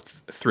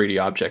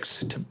 3D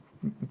objects to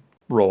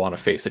roll on a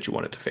face that you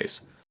want it to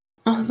face.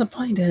 Well, the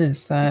point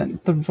is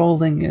that the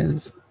rolling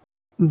is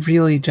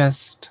really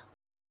just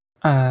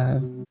a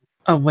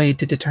way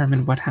to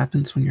determine what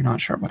happens when you're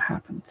not sure what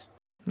happens.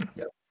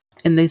 Yep.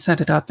 And they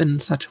set it up in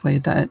such a way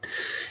that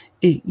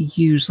it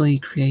usually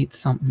creates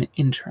something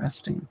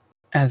interesting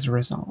as a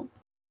result.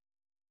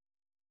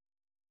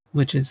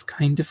 Which is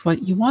kind of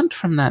what you want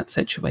from that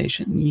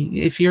situation.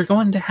 If you're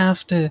going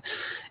to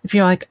if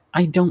you're like,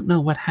 I don't know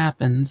what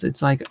happens,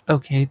 it's like,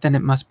 okay, then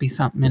it must be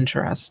something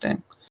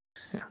interesting.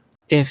 Yeah.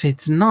 If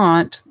it's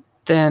not,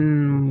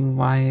 then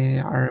why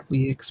are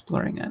we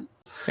exploring it?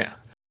 Yeah.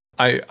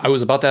 I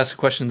was about to ask a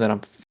question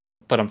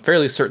but I'm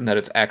fairly certain that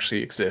it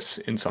actually exists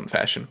in some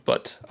fashion.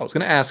 But I was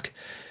going to ask,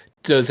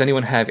 does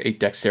anyone have a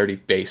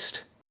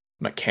dexterity-based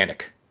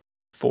mechanic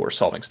for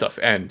solving stuff?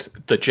 And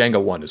the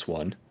Jenga one is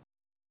one.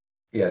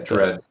 Yeah,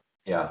 dread.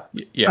 Yeah.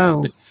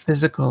 Oh,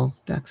 physical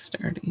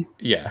dexterity.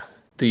 Yeah.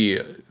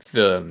 I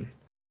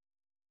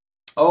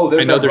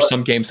know there's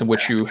some games in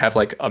which you have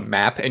like a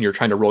map and you're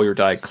trying to roll your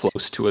die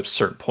close to a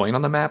certain point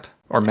on the map,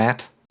 or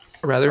mat,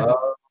 rather.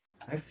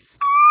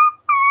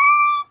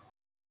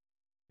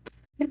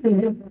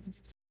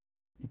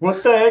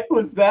 What the heck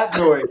was that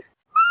noise?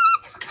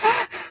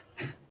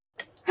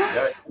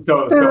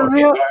 So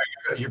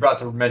you're about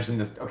to mention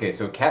this. Okay,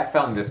 so Kat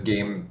found this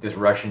game, this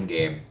Russian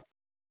game,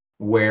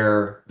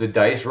 where the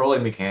dice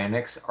rolling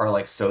mechanics are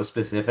like so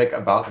specific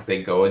about that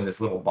they go in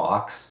this little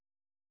box,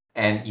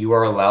 and you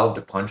are allowed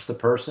to punch the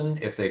person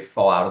if they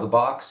fall out of the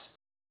box,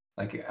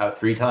 like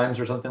 3 times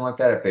or something like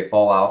that. If they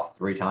fall out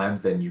 3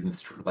 times, then you can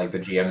like the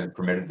GM is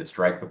permitted to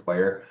strike the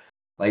player.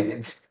 Like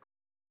it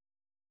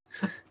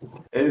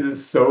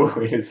is so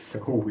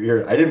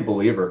weird. I didn't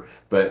believe her,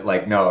 but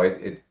like no,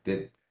 I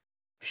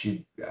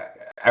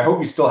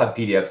hope you still have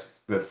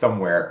PDFs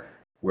somewhere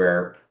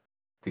where,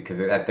 because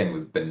that thing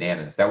was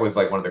bananas. That was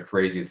like one of the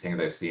craziest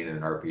things I've seen in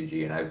an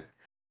RPG, and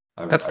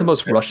that's the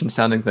most Russian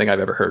sounding thing I've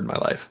ever heard in my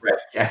life. Right?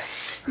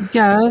 Yes.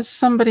 Yeah, as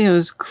somebody who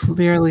was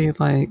clearly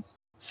like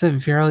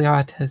severely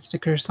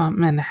autistic or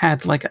something and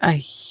had like a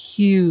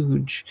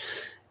huge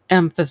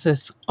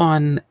emphasis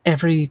on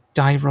every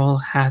die roll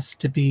has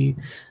to be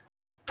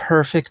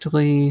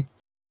perfectly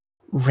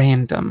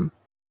random.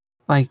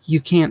 Like,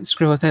 you can't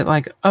screw with it.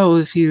 Like, oh,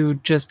 if you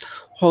just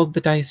hold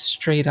the dice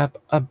straight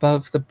up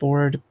above the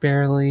board,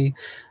 barely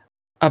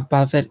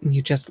above it, and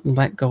you just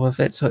let go of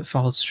it so it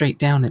falls straight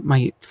down, it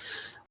might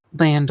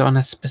land on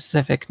a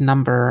specific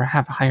number or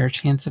have a higher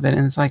chance of it.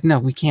 And it's like, no,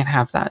 we can't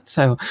have that.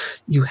 So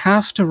you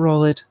have to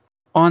roll it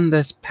on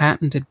this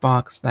patented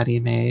box that he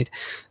made.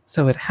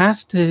 So it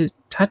has to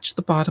touch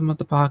the bottom of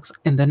the box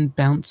and then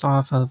bounce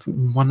off of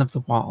one of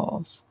the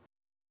walls.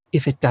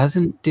 If it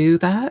doesn't do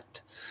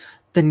that,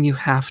 then you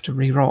have to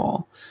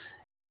re-roll.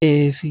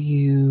 If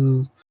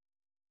you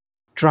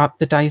drop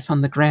the dice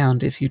on the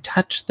ground, if you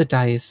touch the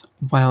dice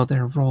while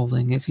they're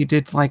rolling, if you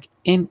did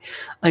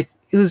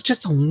it was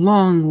just a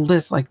long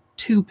list, like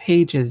 2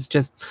 pages,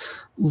 just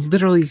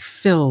literally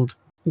filled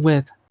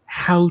with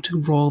how to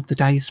roll the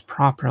dice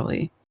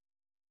properly,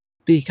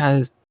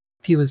 because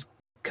he was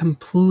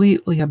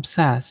completely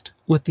obsessed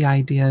with the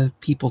idea of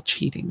people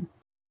cheating.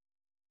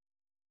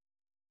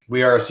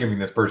 We are assuming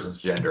this person's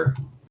gender,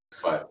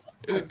 but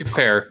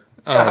fair.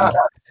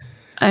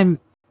 I'm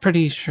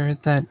pretty sure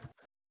that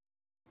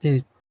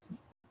it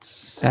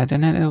said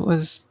in it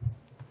was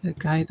the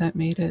guy that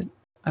made it.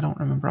 I don't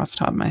remember off the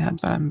top of my head,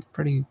 but I'm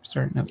pretty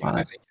certain it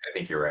was. I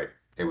think you're right.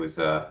 It was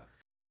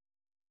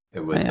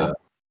Yeah.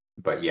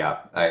 but yeah,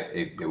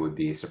 it would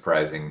be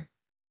surprising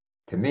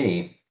to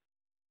me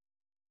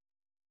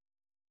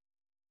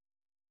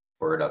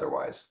were it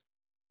otherwise.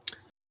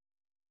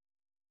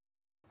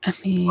 I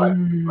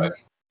mean,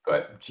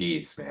 but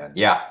geez, man,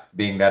 yeah,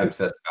 being that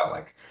obsessed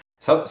about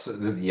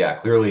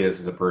clearly this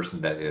is a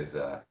person that is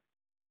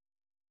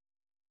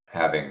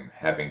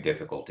having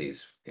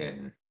difficulties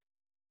in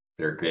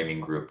their gaming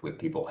group with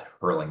people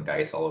hurling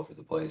dice all over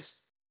the place.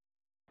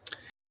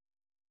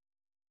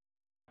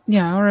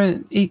 yeah, or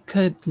it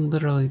could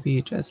literally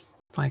be just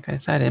like I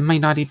said. It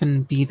might not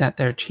even be that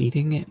they're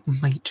cheating. It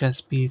might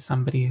just be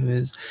somebody who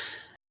is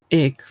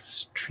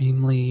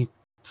extremely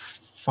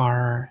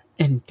far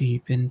and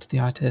deep into the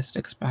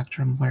autistic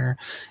spectrum, where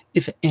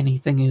if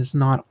anything is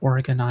not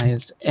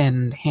organized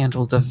and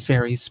handled a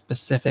very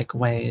specific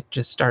way, it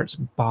just starts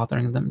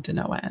bothering them to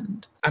no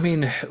end. I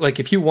mean, like,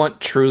 if you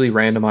want truly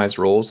randomized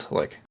rolls,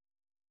 like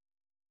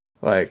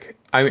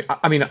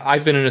I mean,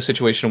 I've been in a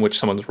situation in which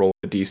someone's rolled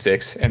a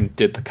d6 and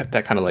did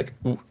that kind of like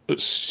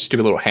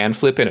stupid little hand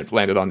flip, and it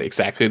landed on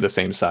exactly the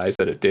same size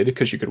that it did,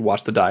 because you could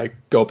watch the die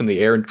go up in the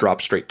air and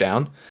drop straight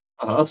down,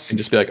 and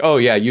just be like, oh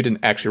yeah, you didn't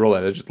actually roll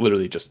that. It just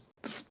literally just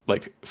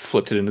like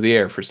flipped it into the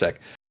air for a sec.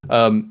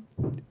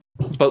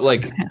 But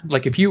like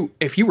if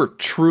you were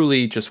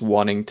truly just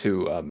wanting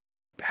to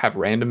have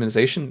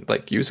randomization,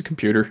 like, use a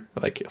computer,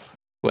 like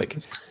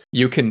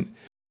you can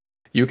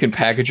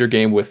package your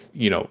game with,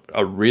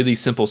 a really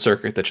simple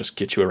circuit that just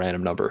gets you a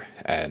random number.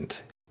 And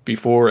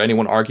before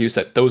anyone argues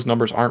that those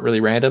numbers aren't really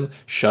random,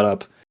 shut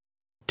up.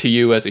 To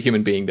you as a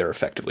human being, they're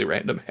effectively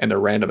random, and they're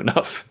random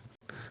enough.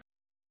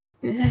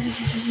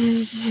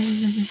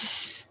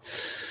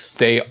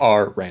 They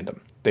are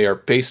random. They are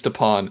based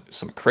upon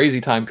some crazy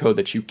time code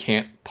that you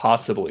can't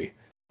possibly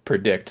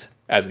predict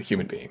as a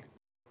human being.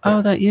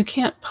 Oh, that you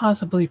can't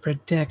possibly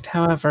predict.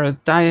 However,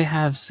 I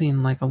have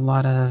seen like a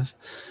lot of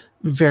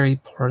very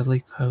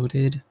poorly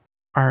coded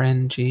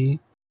RNG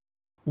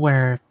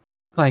where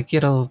like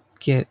it'll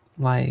get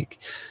like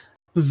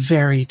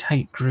very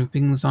tight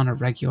groupings on a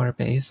regular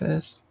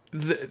basis.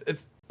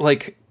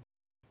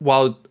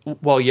 While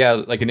yeah,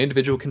 like, an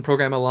individual can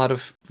program a lot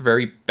of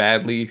very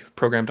badly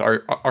programmed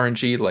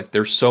RNG, like,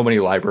 there's so many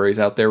libraries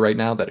out there right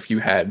now that if you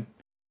had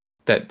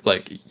that,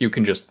 like, you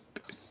can just,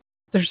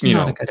 there's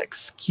not a good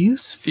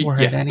excuse for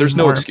it anymore. There's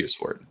no excuse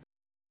for it.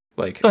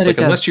 But it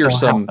unless you're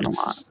some a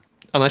lot.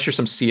 Unless you're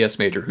some CS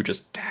major who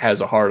just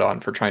has a hard on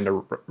for trying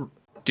to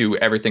do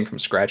everything from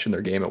scratch in their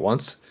game at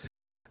once.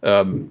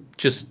 Yeah,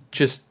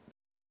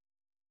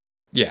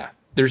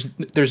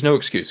 there's no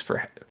excuse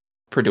for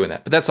doing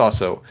that. But that's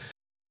also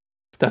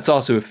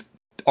if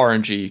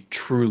RNG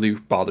truly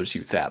bothers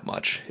you that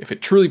much. If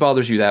it truly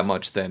bothers you that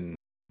much, then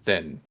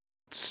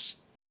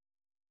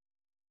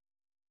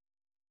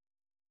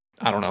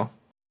I don't know.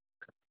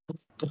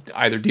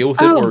 Either deal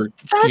with it, or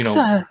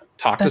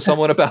talk to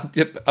someone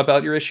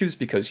about your issues,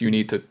 because you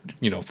need to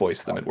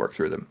voice them and work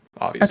through them,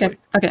 obviously.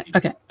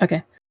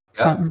 Okay.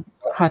 Something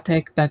hot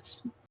take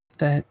that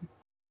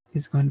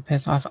is going to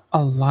piss off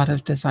a lot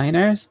of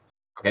designers.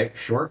 Okay,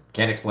 sure.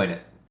 Can't explain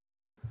it.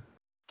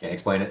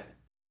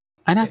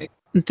 I know.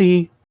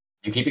 You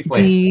keep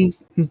explaining.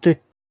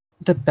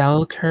 The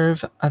bell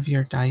curve of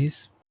your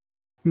dice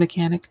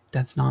mechanic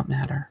does not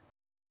matter.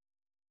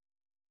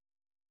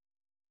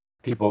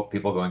 People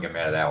go and get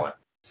mad at that one.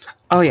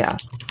 Oh yeah.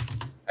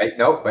 Let's.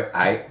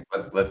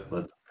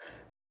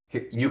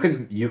 You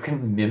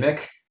can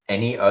mimic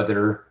any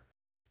other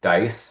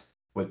dice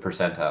with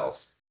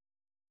percentiles.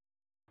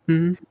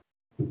 Mm-hmm.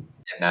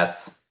 And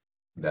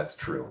that's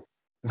true.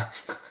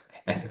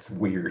 And it's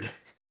weird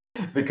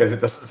because it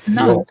doesn't feel.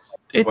 No,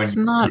 it's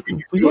not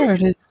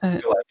weird. It's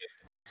that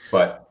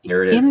But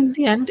there it is. In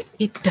the end,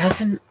 it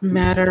doesn't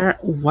matter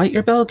what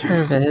your bell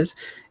curve is.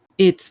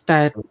 It's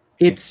that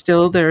it's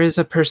still there is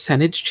a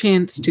percentage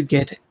chance to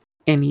get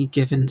any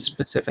given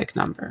specific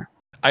number.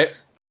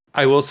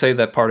 I will say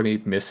that part of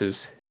me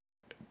misses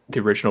the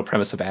original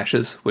premise of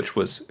Ashes, which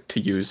was to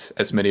use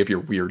as many of your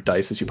weird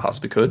dice as you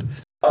possibly could.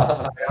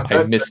 I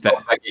missed that.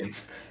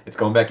 It's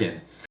going back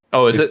in.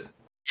 Oh, is it?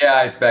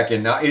 Yeah, it's back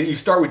in now. You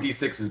start with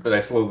D6s,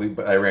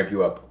 but I ramp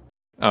you up.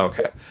 Oh,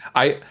 okay.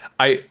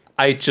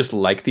 I just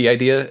like the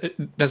idea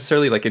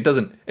necessarily. Like it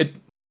doesn't.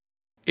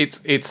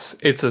 It's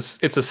a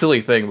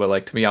silly thing, but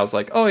like to me, I was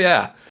like, oh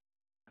yeah,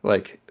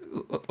 like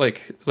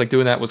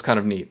doing that was kind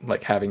of neat.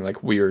 Like having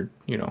like weird,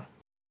 you know.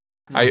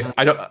 Mm-hmm.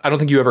 I don't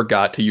think you ever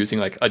got to using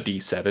like a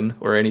D7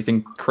 or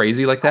anything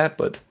crazy like that,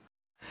 but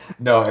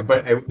no,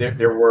 but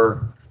there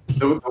were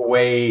the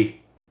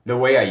way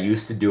I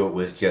used to do it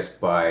was just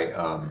by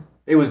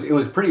it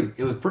was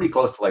pretty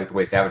close to like the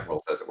way Savage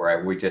Worlds does it,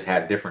 where we just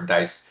had different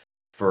dice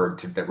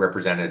that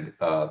represented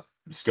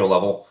skill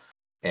level,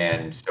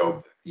 and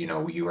so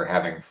you were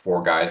having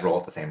 4 guys roll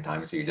at the same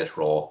time, so you just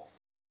roll,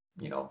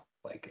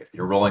 like if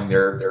you're rolling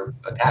their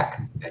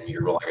attack, then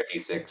you're rolling a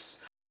D6,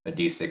 a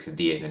D6, a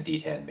D8, and a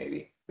D10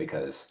 maybe,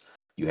 because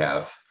you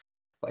have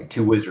like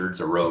 2 wizards,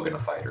 a rogue, and a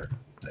fighter.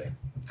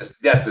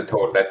 That's a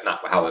total. That's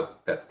not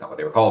what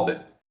they were called,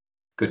 but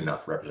good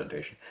enough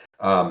representation.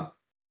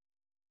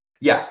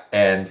 Yeah,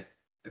 and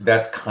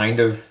that's kind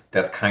of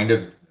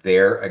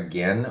there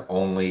again.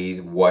 Only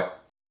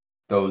what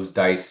those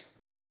dice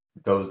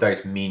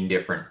mean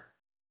different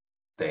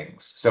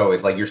things. So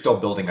it's like you're still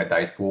building a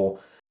dice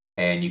pool,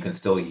 and you can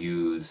still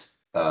use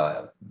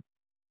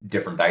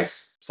different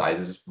dice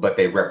sizes, but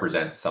they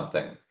represent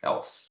something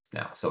else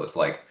now. So it's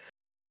like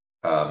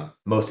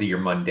most of your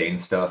mundane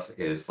stuff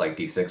is like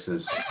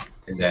D6s,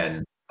 and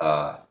then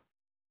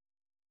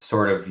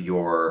sort of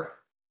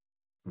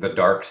the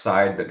dark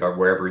side,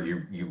 wherever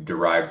you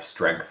derive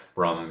strength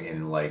from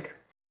in like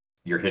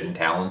your hidden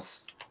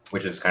talents,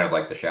 which is kind of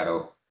like the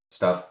shadow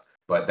stuff,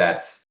 but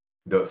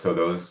so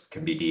those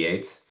can be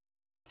D8s,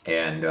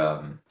 and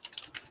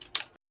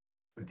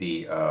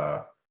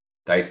the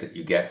dice that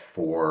you get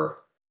for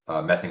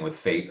messing with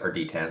fate are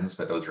D10s,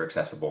 but those are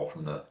accessible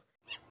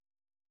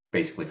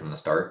basically from the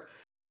start,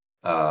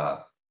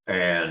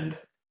 and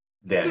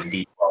then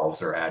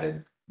D12s are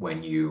added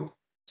when you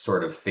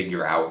sort of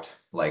figure out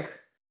like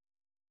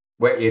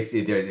it's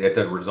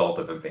a result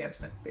of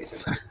advancement,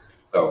 basically.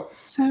 So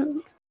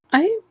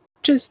I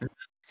just,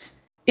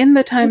 in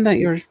the time that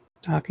you're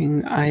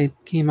talking, I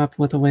came up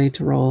with a way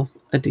to roll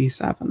a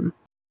D7,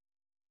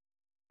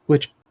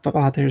 which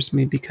bothers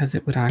me because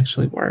it would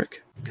actually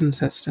work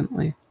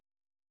consistently.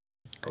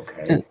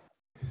 Okay.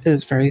 It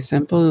was very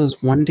simple. It was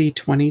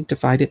 1d20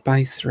 divided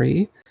by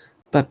 3,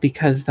 but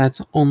because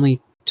that's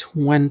only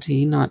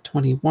 20, not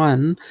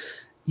 21,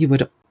 you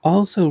would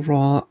also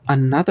roll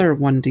another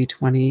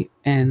 1d20,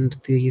 and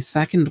the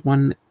second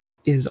one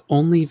is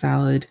only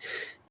valid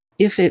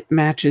if it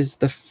matches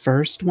the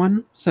first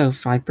one, so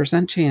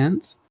 5%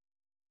 chance,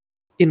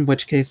 in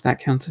which case that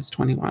counts as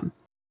 21.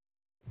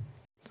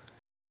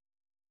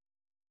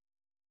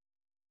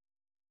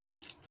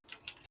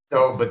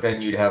 So, but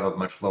then you'd have a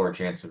much lower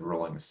chance of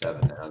rolling a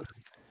 7.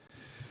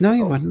 No,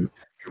 you wouldn't.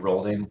 You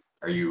rolled in?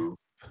 Are you?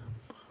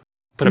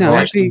 But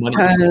no,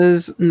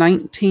 because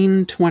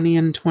 19, 20,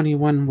 and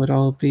 21 would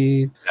all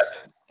be.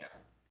 Yeah.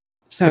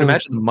 So, but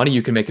imagine the money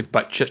you can make it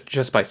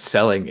just by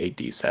selling a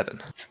D7.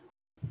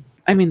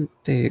 I mean,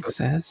 they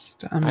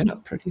exist.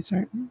 I'm pretty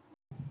certain.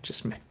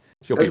 Just me.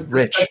 You'll be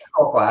rich.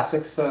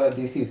 Classics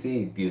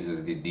DCC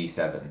uses the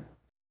D7,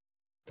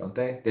 don't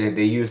they?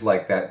 They use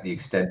like that, the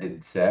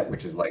extended set,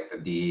 which is like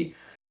the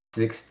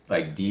D6,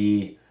 like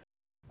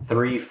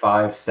D3,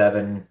 5,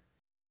 7.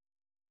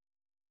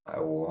 I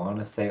want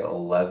to say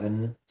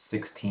 11,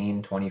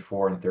 16,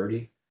 24, and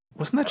 30.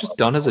 Wasn't that just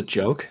done as a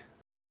joke?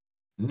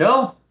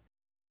 No,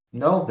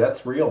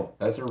 that's real.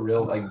 That's a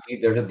real, like,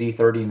 there's a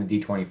D30 and a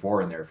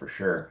D24 in there for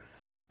sure.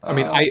 I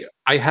mean,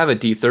 I have a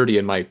D30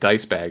 in my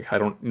dice bag. I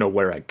don't know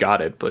where I got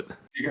it, but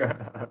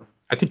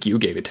I think you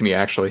gave it to me,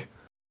 actually.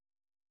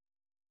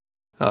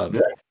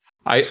 Yeah.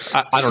 I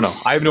don't know.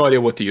 I have no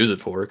idea what to use it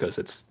for, because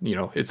it's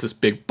this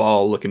big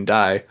ball looking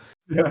die.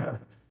 Yeah.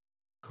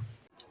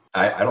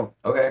 I don't.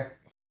 Okay.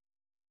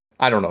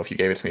 I don't know if you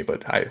gave it to me,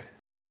 but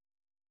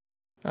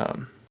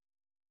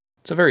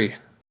it's a very.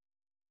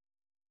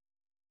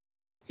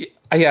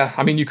 Yeah,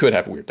 I mean, you could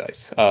have weird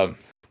dice.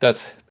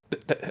 That's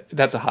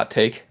a hot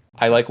take.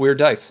 I like weird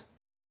dice.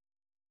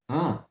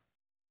 Weird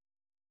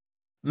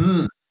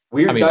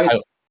dice.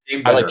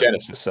 I like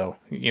Genesis, so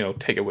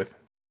take it with.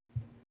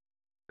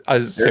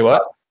 Say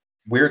what?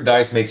 Weird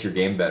dice makes your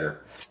game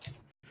better.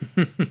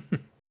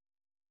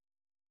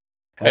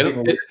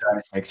 Having weird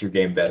dice makes your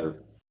game better.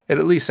 It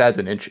at least adds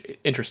an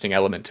interesting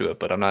element to it,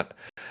 but I'm not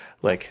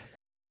like.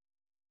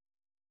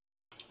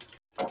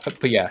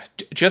 But yeah,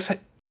 just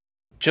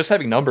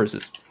having numbers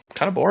is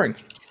kind of boring.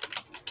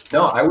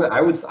 No,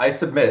 I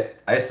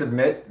submit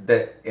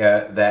that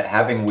that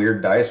having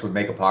weird dice would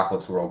make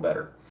Apocalypse World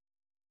better.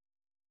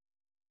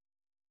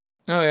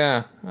 Oh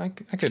yeah, I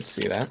could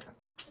see that.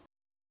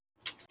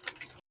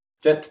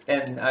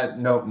 And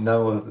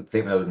no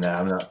statement other than that.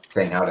 I'm not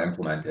saying how to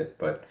implement it,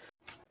 but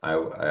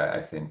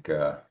I think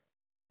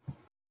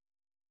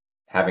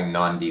having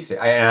non D6,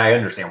 and I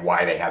understand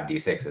why they have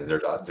D6s.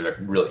 There's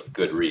really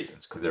good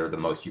reasons because they're the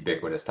most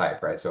ubiquitous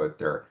type, right? So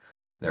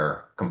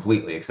they're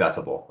completely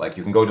accessible. Like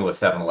you can go to a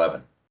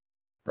 7-Eleven,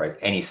 right?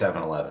 Any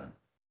 7-Eleven,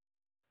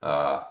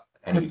 Or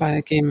any buy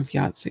a game of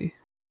Yahtzee.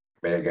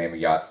 game of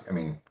yachts. I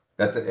mean,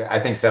 I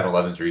think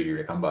 7-Elevens are easier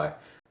to come by.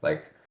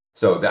 Like,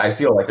 so I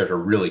feel like there's a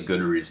really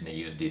good reason to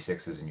use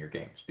D6s in your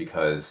games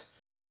because,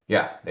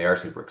 yeah, they are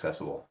super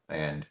accessible,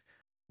 and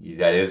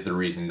that is the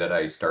reason that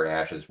I start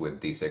Ashes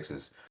with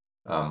D6s.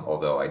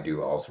 Although I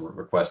do also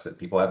request that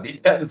people have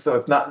D10s, so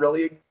it's not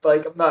really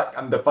like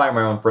I'm defying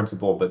my own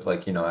principle, but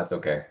like that's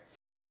okay.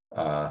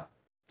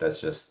 That's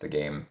just the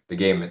game. The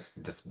game is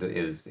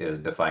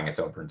defying its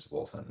own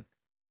principles, and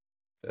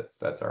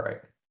that's all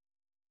right.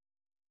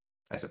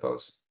 I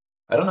suppose.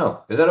 I don't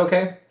know. Is that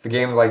okay? If a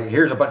game like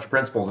here's a bunch of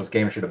principles this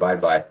game should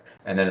abide by,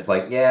 and then it's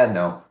like, yeah,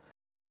 no.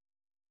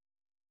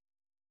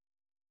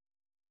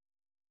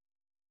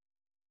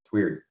 It's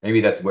weird.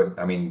 Maybe that's what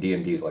I mean.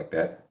 D&D is like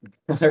that.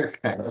 They're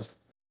kind of.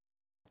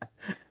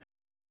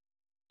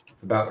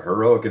 It's about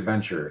heroic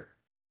adventure.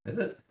 Is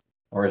it?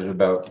 Or is it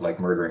about like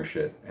murdering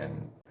shit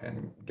and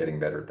getting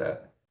better at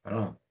that? I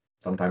don't know.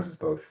 Sometimes it's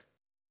both.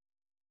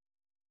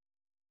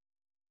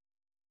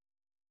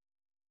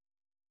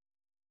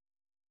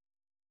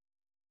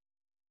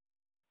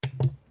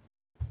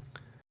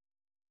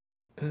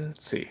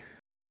 Let's see.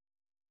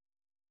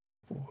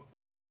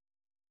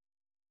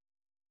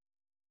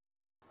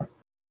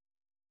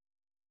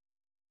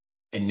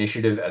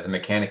 Initiative as a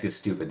mechanic is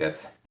stupid.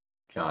 That's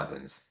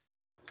Jonathan's.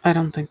 I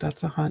don't think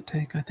that's a hot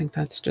take. I think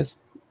that's just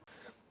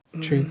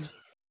truth.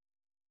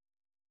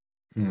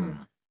 Hmm.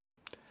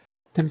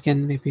 Then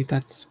again, maybe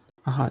that's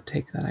a hot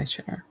take that I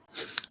share.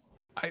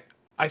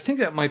 I think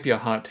that might be a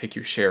hot take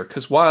you share,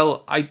 because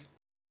while I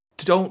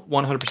don't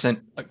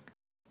 100%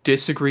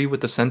 disagree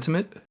with the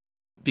sentiment,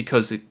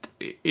 because it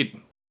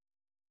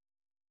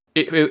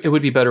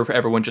would be better if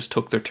everyone just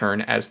took their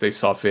turn as they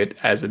saw fit,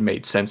 as it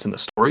made sense in the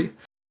story.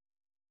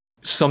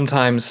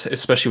 Sometimes,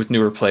 especially with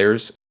newer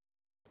players,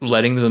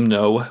 letting them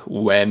know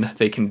when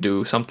they can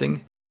do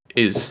something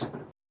is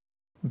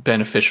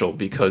beneficial,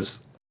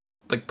 because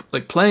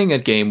like playing a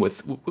game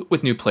with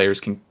new players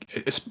can,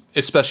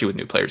 especially with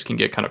new players, can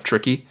get kind of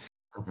tricky,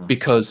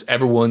 because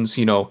everyone's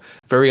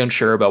very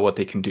unsure about what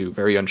they can do,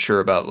 very unsure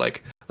about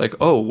like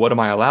oh, what am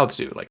I allowed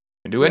to do? Like,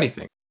 I can do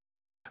anything.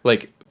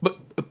 Like,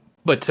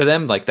 but to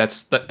them, like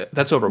that's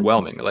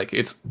overwhelming. Like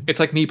it's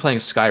like me playing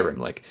Skyrim.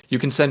 Like you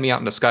can send me out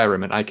into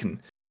Skyrim and I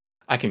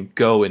can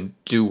go and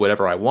do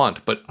whatever I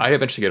want, but I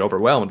eventually get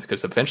overwhelmed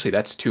because eventually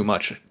that's too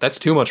much. That's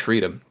too much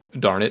freedom.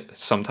 Darn it,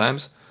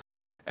 sometimes.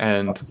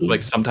 And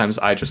like sometimes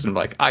I just am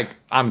like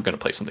I'm gonna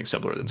play something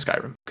simpler than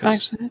Skyrim.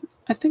 Actually,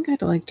 I think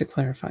I'd like to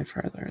clarify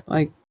further.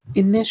 Like,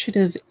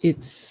 initiative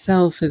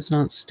itself is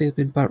not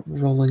stupid, but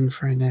rolling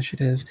for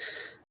initiative,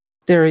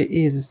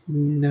 there's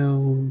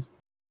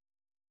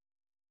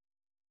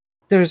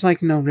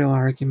like no real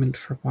argument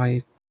for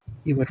why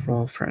you would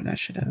roll for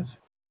initiative.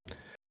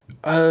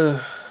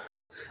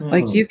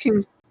 Like, you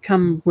can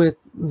come with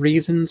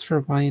reasons for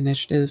why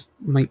initiative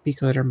might be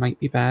good or might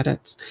be bad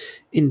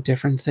in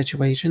different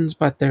situations,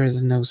 but there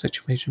is no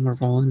situation where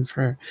rolling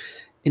for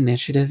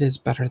initiative is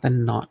better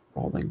than not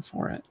rolling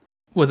for it.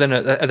 Well, then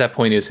at that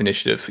point, is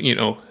initiative,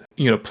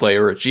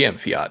 player or GM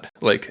fiat.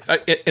 Like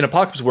in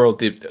Apocalypse World,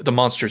 the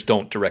monsters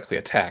don't directly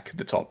attack.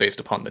 That's all based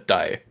upon the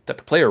die that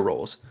the player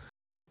rolls.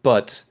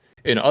 But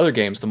in other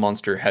games, the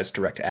monster has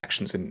direct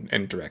actions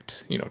and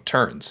direct,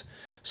 turns.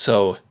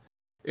 So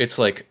it's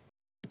like,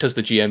 does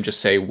the GM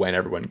just say when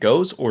everyone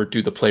goes, or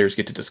do the players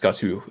get to discuss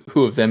who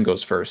of them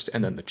goes first,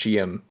 and then the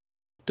GM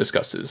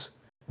discusses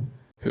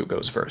who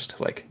goes first?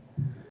 Like,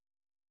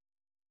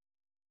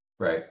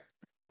 right.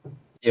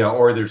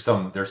 Or there's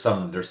some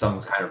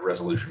kind of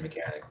resolution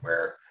mechanic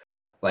where,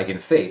 like in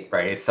Fate,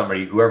 right? It's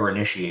whoever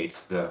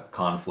initiates the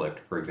conflict,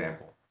 for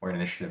example, where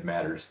initiative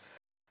matters,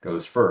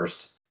 goes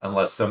first,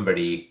 unless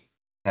somebody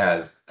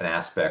has an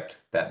aspect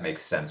that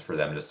makes sense for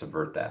them to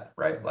subvert that,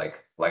 right?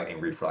 Like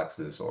lightning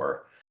reflexes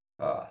or,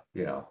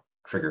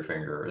 trigger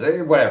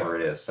finger, whatever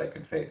it is, like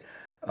in Fate.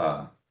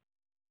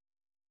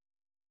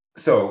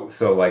 So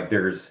like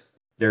there's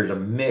a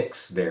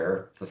mix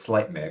there. It's a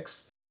slight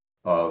mix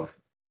of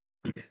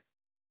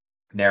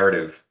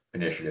narrative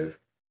initiative,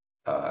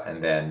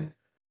 and then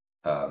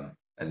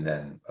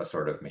a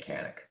sort of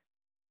mechanic.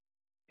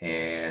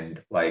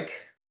 And like,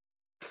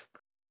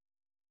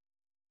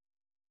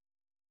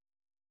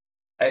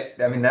 I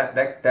mean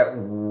that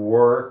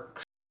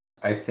works,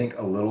 I think,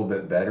 a little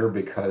bit better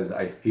because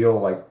I feel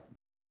like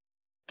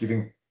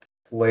giving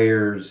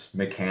players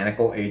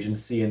mechanical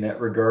agency in that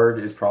regard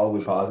is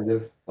probably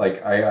positive.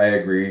 Like I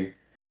agree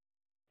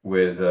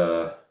with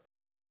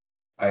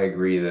I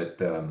agree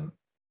that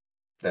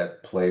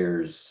that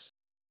players,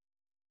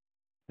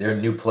 their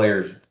new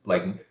players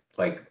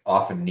like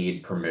often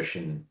need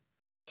permission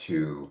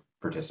to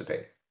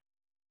participate.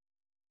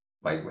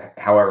 Like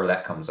however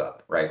that comes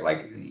up, right?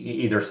 Like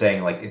either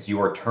saying like it's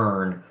your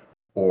turn,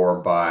 or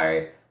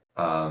by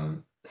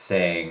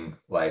saying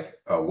like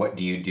what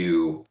do you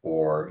do,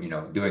 or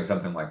doing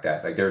something like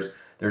that. Like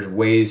there's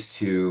ways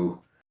to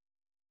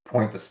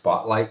point the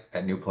spotlight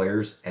at new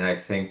players, and I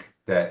think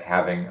that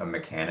having a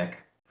mechanic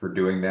for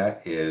doing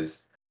that is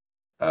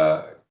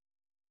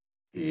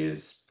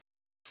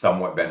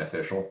somewhat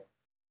beneficial.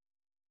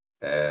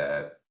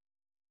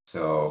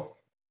 So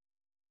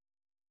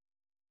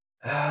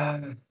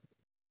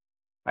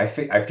I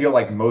feel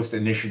like most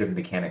initiative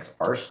mechanics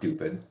are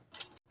stupid.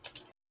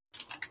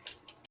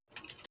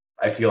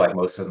 I feel like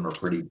most of them are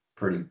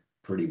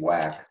pretty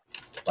whack.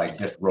 Like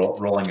just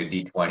rolling a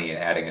d20 and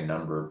adding a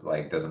number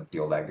like doesn't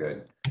feel that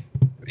good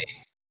to me.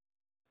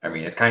 I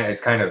mean, it's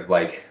kind of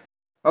like,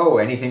 oh,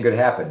 anything could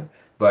happen,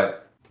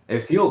 but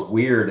it feels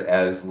weird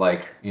as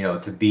like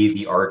to be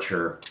the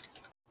archer,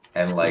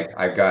 and like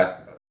I've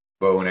got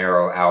bow and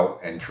arrow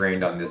out and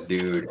trained on this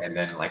dude, and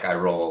then like I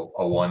roll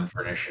a 1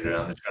 for initiative.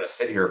 I'm just gonna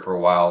sit here for a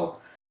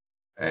while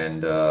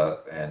and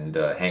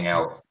hang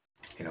out,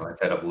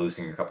 instead of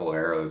losing a couple of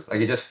arrows.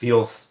 Like it just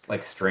feels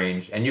like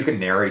strange. And you can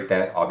narrate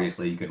that.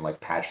 Obviously, you can like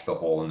patch the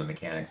hole in the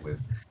mechanic with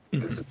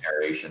some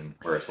narration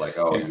where it's like,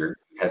 oh, you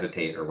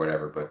hesitate or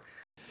whatever. But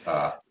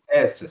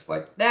it's just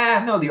like,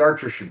 nah, no, the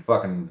archer should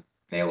fucking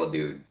nail a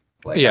dude.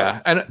 Like, yeah,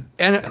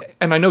 and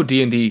I know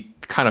D&D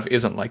kind of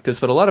isn't like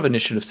this, but a lot of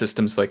initiative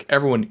systems, like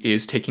everyone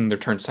is taking their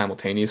turn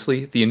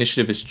simultaneously. The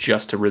initiative is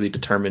just to really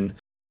determine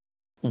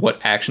what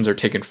actions are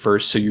taken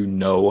first, so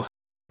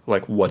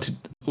like what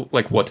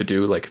to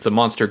do. Like if the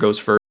monster goes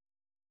first,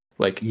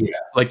 like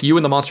you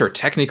and the monster are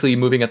technically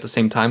moving at the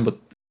same time,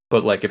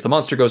 but like if the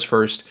monster goes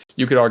first,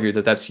 you could argue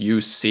that that's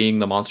you seeing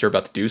the monster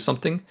about to do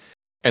something,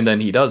 and then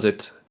he does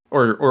it.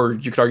 Or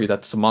you could argue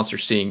that the monster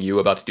seeing you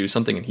about to do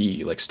something and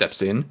he like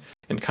steps in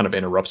and kind of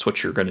interrupts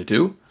what you're going to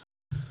do.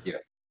 Yeah.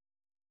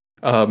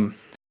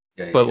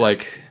 But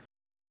like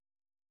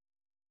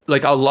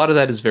a lot of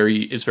that is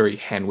very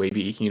hand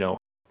wavy,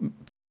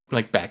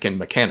 like back end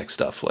mechanic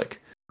stuff.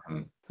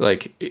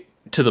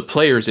 To the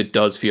players, it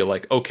does feel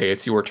like, okay,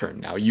 it's your turn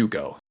now. You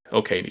go.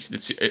 Okay,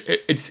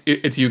 it's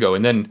you go,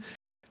 and then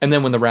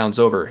when the round's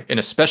over, and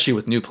especially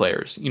with new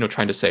players,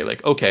 trying to say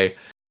like, okay,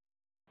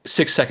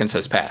 6 seconds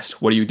has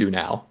passed. What do you do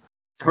now?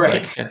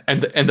 Right. Like,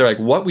 and they're like,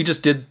 what? We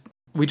just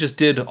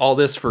did all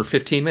this for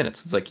 15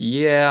 minutes. It's like,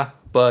 yeah,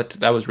 but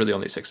that was really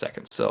only 6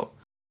 seconds. So,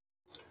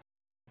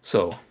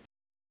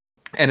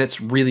 and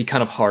it's really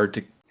kind of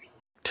hard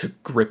to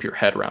grip your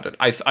head around it.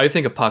 I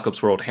think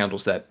Apocalypse World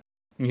handles that,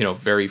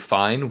 very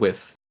fine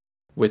with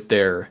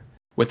their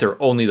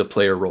only the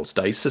player rolls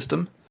dice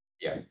system.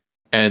 Yeah.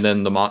 And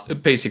then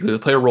basically the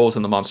player rolls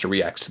and the monster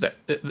reacts to that,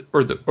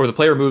 or the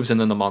player moves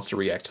and then the monster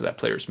reacts to that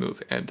player's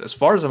move. And as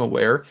far as I'm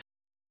aware,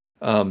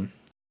 in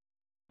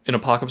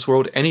Apocalypse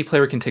World, any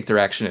player can take their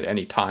action at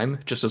any time,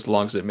 just as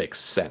long as it makes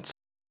sense.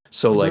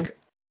 So like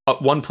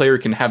one player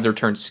can have their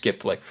turn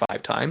skipped like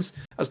 5 times,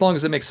 as long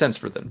as it makes sense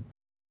for them,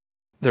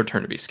 their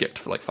turn to be skipped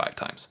for like 5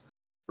 times.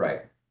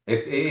 Right.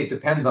 If it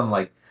depends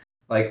on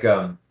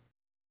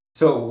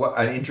so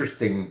an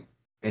interesting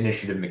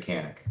initiative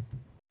mechanic,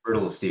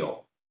 Riddle of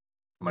Steel.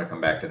 I'm going to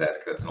come back to that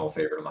because that's an old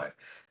favorite of mine.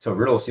 So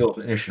Riddle of Steel's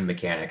initiative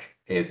mechanic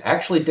is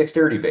actually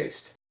dexterity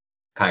based,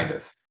 kind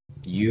of.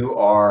 You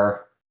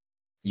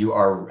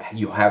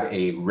have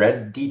a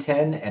red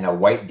D10 and a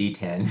white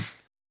D10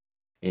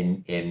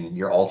 in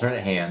your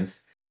alternate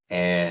hands,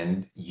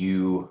 and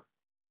you,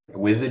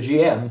 with the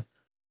GM,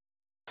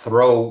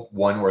 throw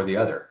one or the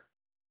other.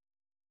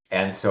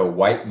 And so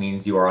white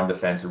means you are on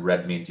defense, and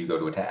red means you go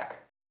to attack.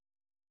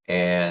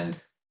 And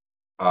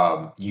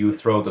you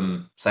throw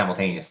them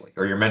simultaneously,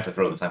 or you're meant to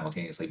throw them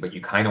simultaneously, but you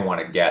kind of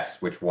want to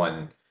guess which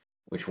one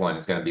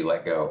is going to be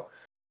let go.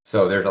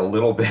 So there's a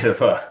little bit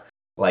of a,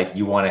 like,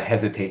 you want to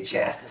hesitate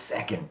just a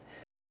second,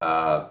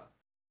 or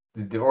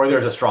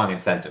there's a strong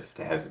incentive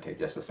to hesitate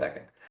just a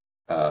second.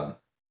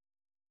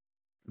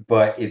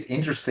 But it's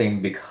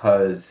interesting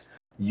because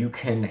you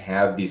can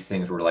have these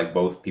things where like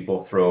both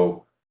people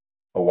throw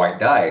a white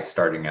die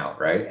starting out,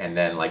 right? And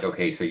then like,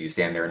 okay, so you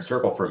stand there and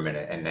circle for a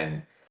minute, and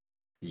then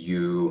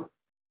you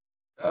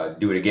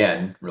do it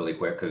again really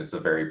quick because it's a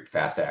very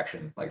fast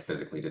action, like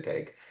physically to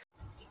take.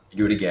 You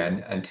do it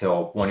again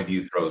until one of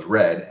you throws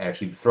red, and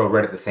if you throw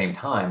red at the same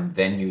time,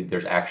 then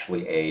there's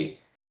actually a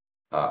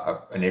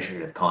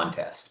initiative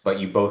contest. But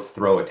you both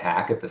throw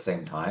attack at the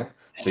same time,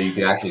 so you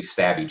could actually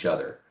stab each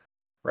other,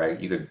 right?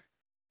 You could,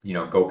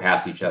 go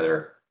past each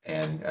other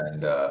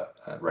and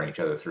run each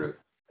other through.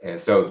 And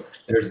so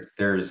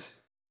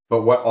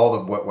but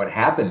what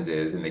happens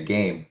is in the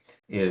game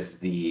is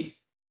the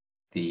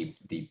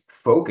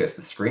focus,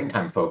 the screen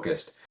time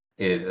focused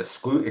is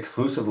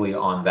exclusively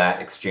on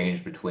that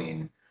exchange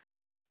between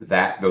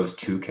those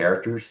two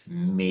characters.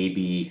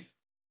 Maybe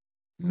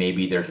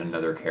there's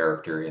another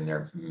character in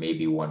there,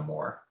 maybe one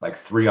more.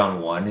 Like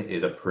 3-on-1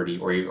 is a pretty,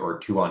 or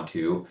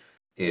 2-on-2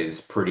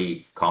 is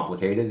pretty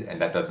complicated,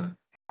 and that doesn't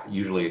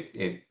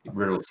usually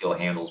Riddle of Steel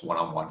handles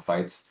 1-on-1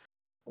 fights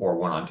or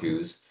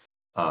 1-on-2s.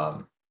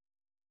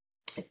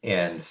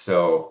 And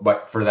so,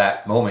 but for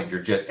that moment,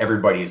 you're just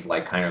everybody's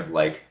like kind of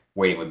like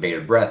waiting with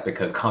bated breath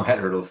because combat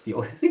hurdle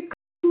steel is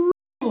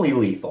extremely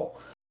lethal,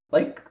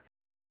 like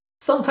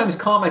sometimes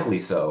comically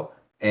so.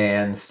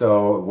 And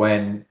so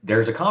when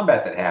there's a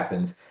combat that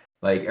happens,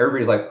 like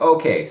everybody's like,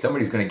 okay,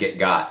 somebody's gonna get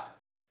got,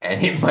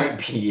 and it might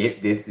be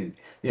it's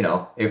you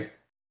know if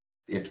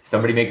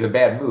somebody makes a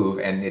bad move,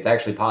 and it's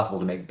actually possible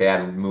to make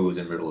bad moves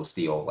in Riddle of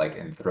Steel, like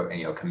and throw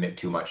and commit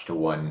too much to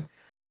one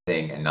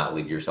thing and not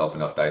leave yourself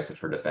enough dice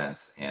for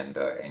defense and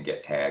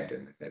get tagged,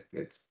 and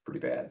it's pretty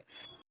bad.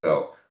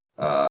 So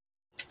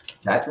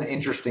that's an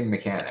interesting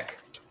mechanic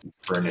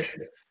for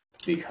initiative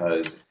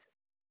because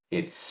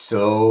it's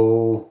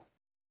so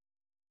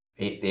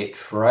it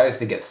tries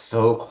to get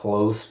so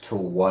close to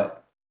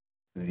what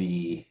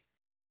the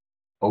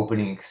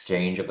opening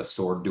exchange of a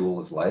sword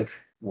duel is like,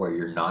 where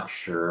you're not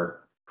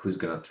sure who's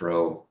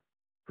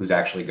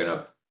actually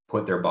gonna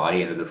put their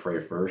body into the fray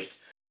first.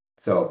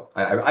 So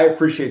I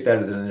appreciate that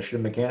as an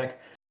initiative mechanic.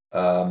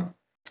 I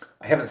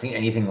haven't seen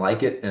anything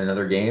like it in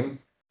another game,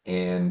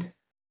 and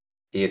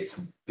it's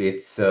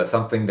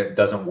something that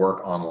doesn't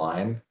work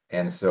online.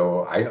 And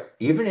so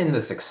even in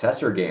the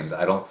successor games,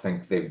 I don't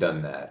think they've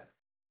done that.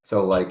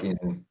 So like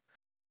in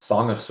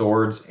Song of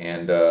Swords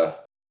and is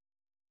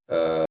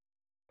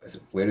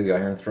it Blade of the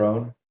Iron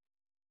Throne?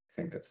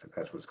 I think that's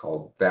what it's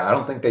called. I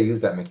don't think they use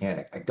that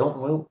mechanic. I don't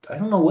know. I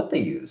don't know what they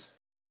use.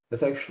 I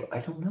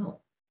don't know.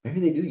 Maybe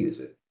they do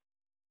use it.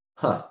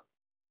 Huh.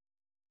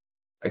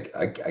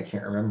 I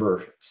can't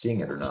remember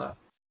seeing it or not.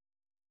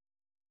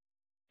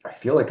 I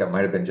feel like it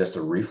might have been just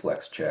a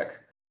reflex check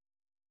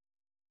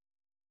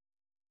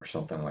or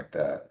something like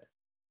that.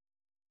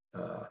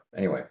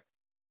 Anyway.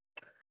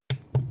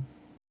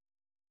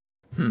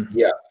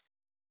 Yeah.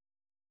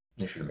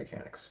 Initiative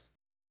mechanics.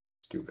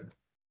 Stupid.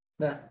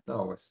 Nah, not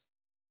always.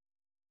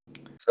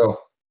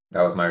 So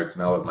that was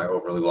my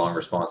overly long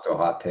response to a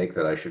hot take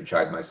that I should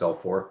chide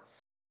myself for.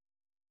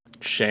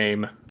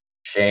 Shame.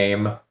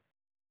 Shem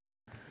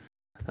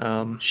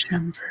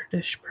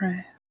Verdish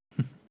Prey.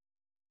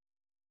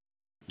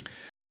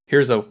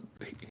 Here's a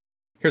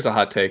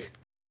hot take.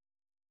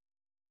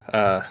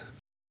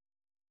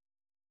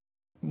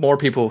 More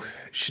people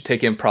should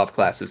take improv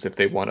classes if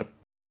they want to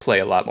play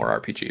a lot more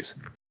RPGs.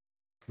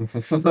 I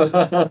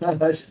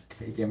should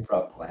take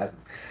improv classes.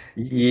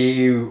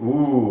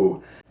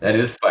 Ooh, that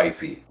is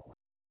spicy.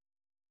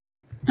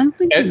 I don't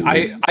think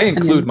I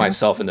include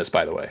myself in this,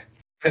 by the way.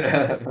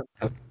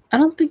 I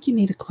don't think you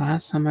need a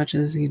class so much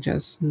as you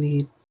just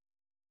need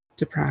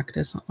to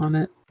practice on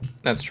it.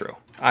 That's true.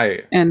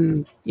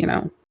 And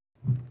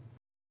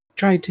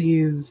try to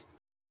use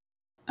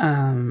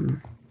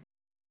the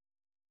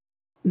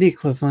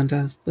equivalent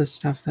of the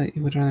stuff that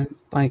you would run,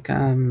 like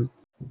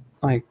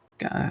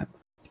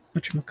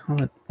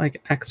whatchamacallit,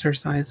 like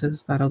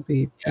exercises that'll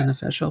be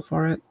beneficial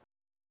for it.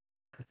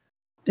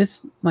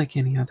 It's like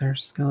any other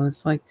skill.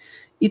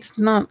 It's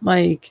not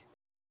like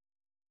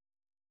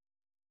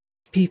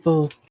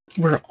people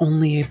were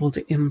only able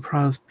to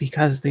improv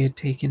because they had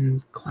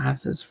taken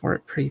classes for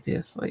it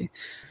previously.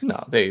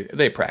 No,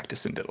 they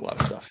practiced and did a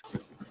lot of stuff.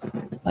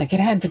 Like, it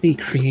had to be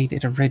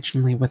created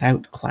originally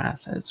without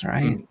classes,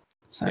 right?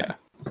 So yeah.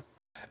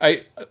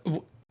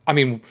 I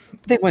mean,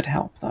 they would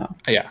help, though.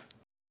 Yeah,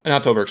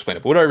 not to over-explain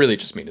it, but what I really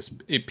just mean is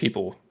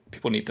people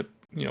need to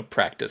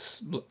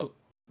practice.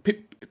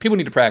 People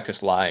need to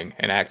practice lying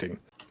and acting.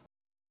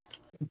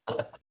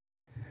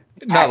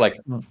 Not like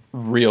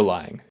real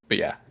lying, but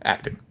yeah,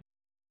 acting.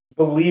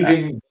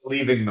 Believing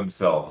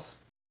themselves.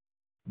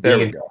 There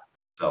we go.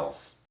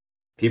 Themselves.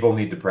 People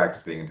need to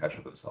practice being in touch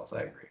with themselves.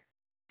 I agree.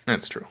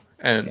 That's true.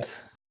 And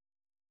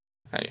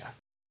yeah.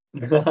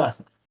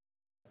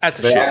 That's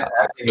a but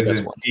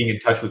shit. Being in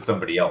touch with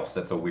somebody else.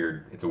 It's a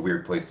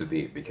weird place to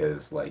be,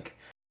 because like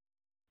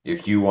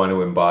if you want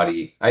to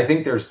embody, I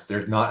think there's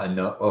not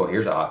enough. Oh,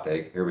 here's a hot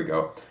take. Here we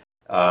go.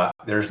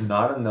 There's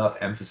not enough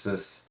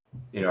emphasis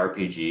in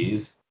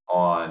RPGs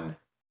on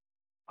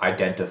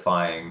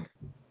identifying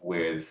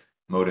with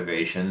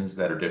motivations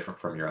that are different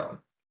from your own.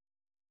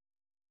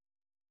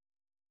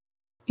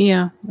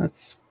 Yeah,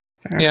 that's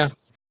fair. Yeah.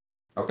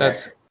 Okay.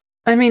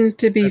 I mean,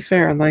 to be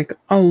fair, like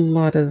a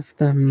lot of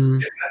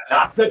them.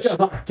 Not such a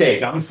hot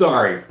take. I'm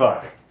sorry.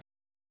 Fuck.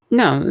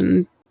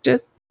 No,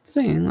 just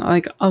saying,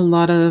 like a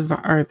lot of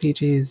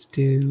RPGs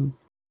do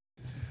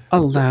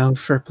allow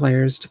for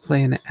players to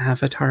play an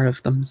avatar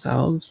of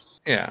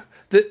themselves. Yeah.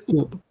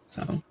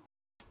 So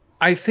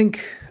I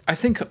think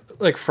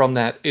like from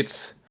that,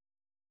 it's,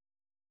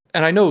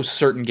 and I know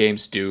certain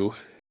games do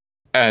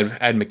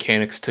add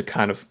mechanics to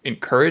kind of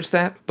encourage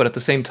that, but at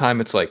the same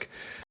time, it's like,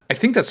 I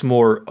think that's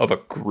more of a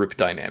group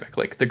dynamic.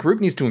 Like the group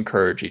needs to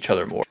encourage each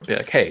other more. Be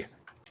like, hey,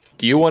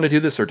 do you want to do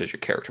this, or does your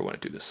character want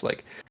to do this?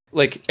 Like,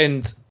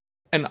 and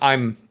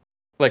I'm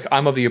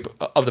of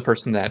the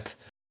person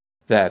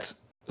that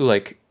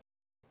like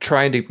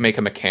trying to make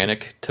a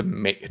mechanic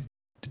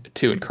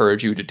to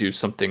encourage you to do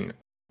something,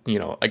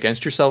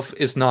 against yourself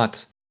is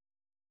not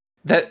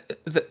that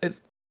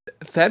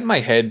in my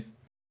head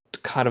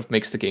kind of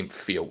makes the game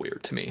feel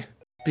weird to me,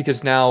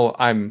 because now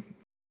I'm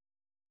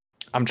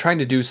I'm trying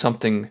to do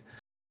something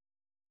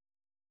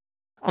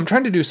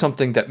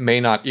that may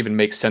not even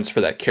make sense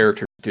for that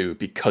character to do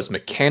because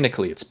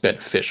mechanically it's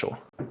beneficial.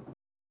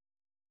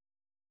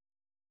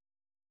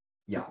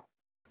 Yeah.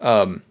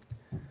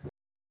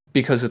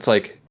 Because it's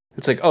like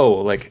oh,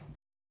 like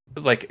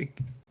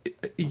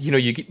you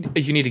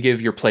need to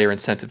give your player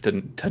incentive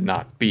to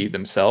not be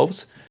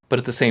themselves, but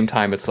at the same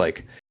time it's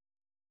like,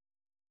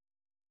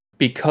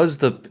 because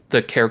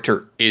the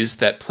character is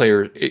that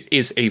player,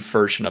 is a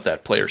version of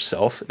that player's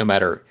self, no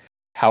matter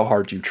how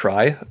hard you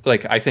try.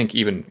 Like, I think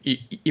even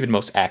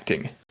most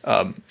acting,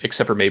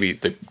 except for maybe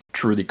the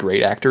truly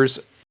great actors,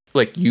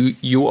 like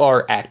you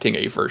are acting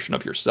a version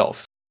of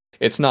yourself.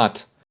 It's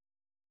not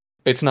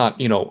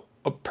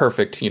a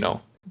perfect,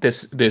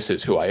 this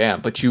is who I am,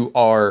 but you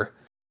are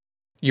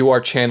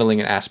channeling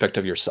an aspect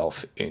of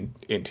yourself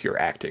into your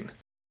acting.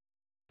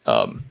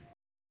 I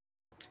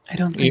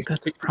don't think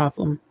that's a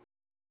problem.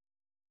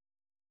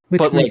 Which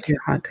but might like, be a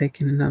hot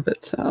take in and of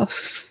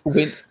itself.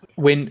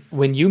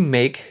 When you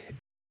make,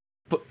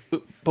 but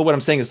what I'm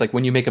saying is, like,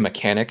 when you make a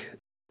mechanic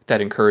that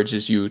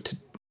encourages you to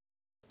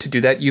do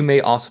that, you may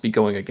also be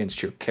going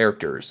against your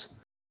characters,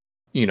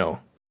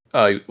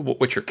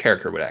 what your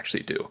character would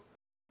actually do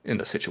in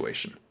the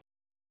situation,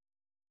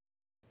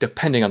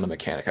 depending on the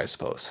mechanic, I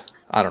suppose.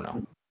 I don't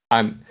know.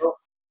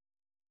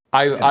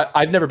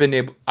 I've never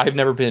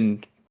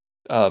been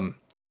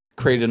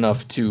creative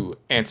enough to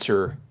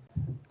answer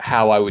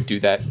how I would do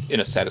that in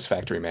a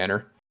satisfactory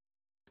manner,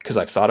 because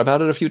I've thought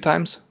about it a few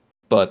times,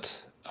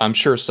 but I'm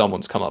sure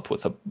someone's come up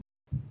with a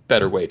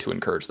better way to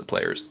encourage the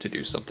players to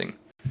do something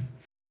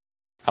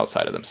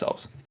outside of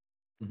themselves.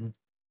 Mm-hmm.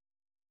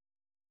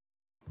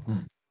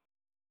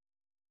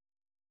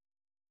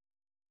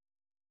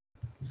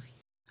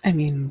 I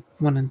mean,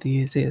 one of the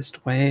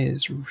easiest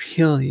ways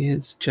really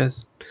is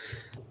just,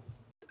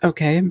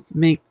 okay,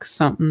 make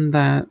something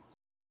that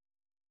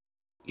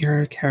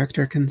your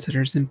character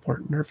considers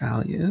important or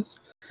values.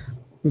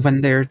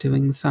 When they're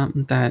doing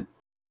something that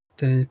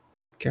the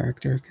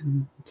character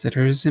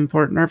considers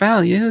important or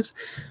values,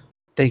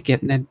 they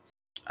get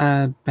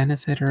a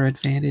benefit or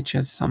advantage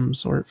of some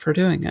sort for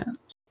doing it.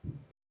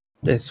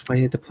 This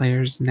way, the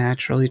players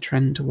naturally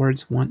trend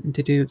towards wanting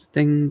to do the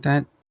thing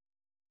that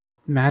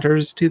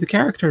matters to the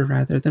character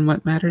rather than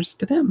what matters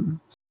to them.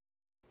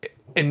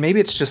 And maybe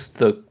it's just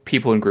the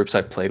people and groups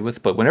I've played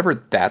with, but whenever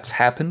that's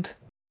happened,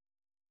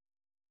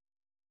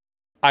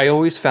 I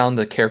always found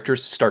the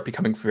characters start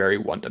becoming very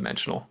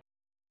one-dimensional.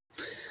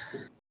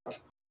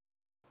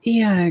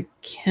 Yeah, it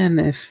can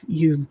if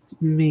you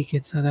make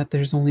it so that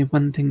there's only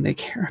one thing they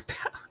care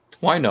about.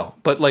 Well, I know,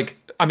 but like,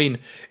 I mean,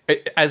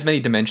 as many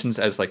dimensions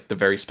as like the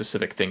very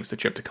specific things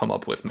that you have to come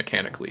up with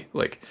mechanically.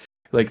 Like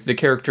the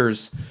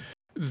characters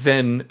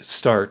then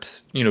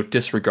start,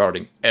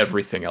 disregarding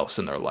everything else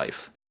in their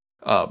life,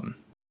 and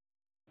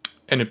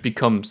it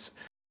becomes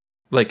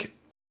like,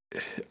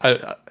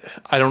 I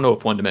don't know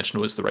if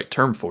one-dimensional is the right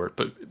term for it,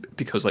 but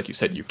because, like you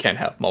said, you can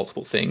have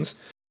multiple things,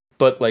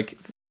 but like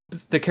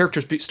the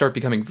characters start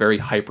becoming very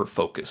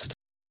hyper-focused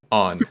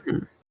on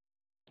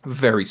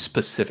very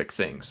specific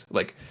things.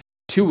 Like,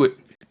 to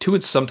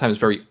it's sometimes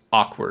very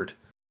awkward,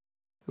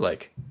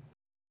 like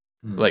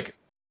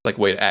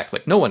way to act.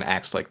 Like, no one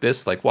acts like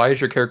this. Like, why is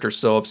your character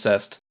so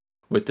obsessed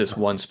with this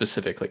one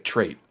specific like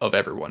trait of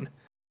everyone?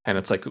 And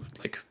it's like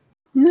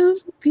no,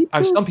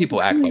 some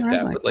people act like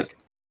that, but like,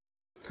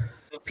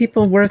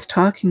 people worth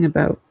talking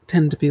about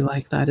tend to be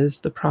like that is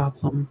the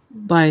problem.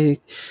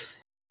 Like,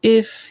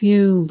 if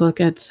you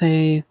look at,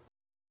 say,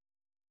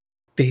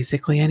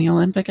 basically any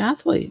Olympic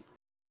athlete,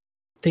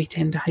 they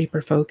tend to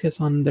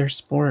hyper-focus on their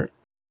sport,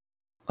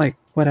 like,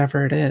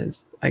 whatever it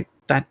is. Like,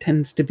 that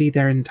tends to be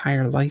their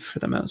entire life for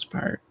the most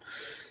part.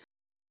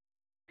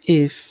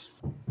 If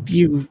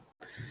you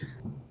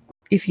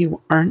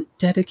aren't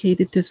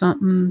dedicated to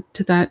something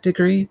to that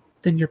degree,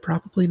 then you're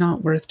probably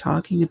not worth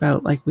talking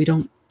about. Like, we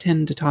don't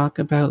tend to talk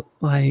about,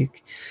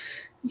 like,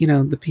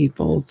 the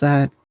people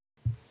that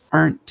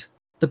aren't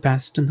the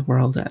best in the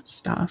world at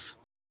stuff.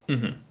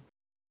 Mm-hmm.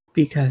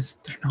 Because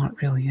they're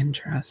not really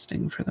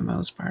interesting for the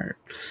most part.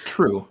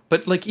 True,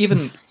 but like,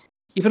 even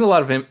a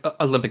lot of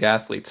Olympic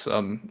athletes,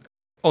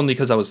 only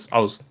because I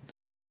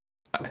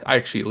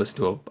actually listened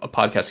to a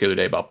podcast the other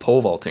day about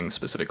pole vaulting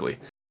specifically.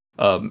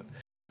 The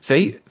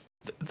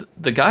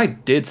guy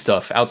did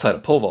stuff outside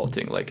of pole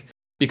vaulting, like,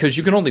 because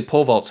you can only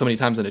pole vault so many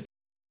times in a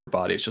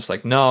body. It's just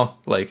like, no,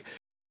 like,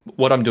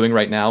 what I'm doing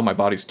right now, my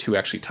body's too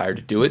actually tired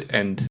to do it,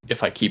 and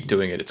if I keep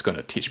doing it, it's going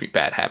to teach me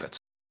bad habits.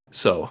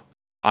 So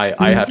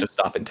I have to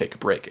stop and take a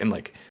break. And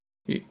like,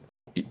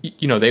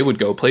 they would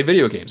go play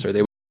video games, or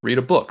they would read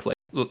a book.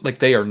 Like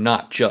they are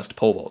not just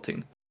pole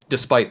vaulting,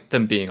 despite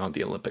them being on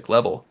the Olympic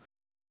level.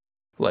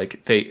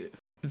 Like,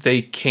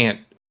 they can't,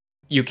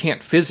 you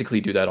can't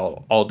physically do that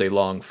all day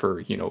long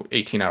for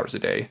 18 hours a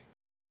day,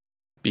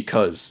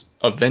 because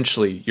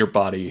eventually your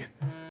body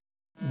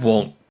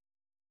won't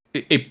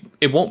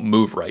it won't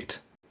move right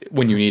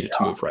when you need it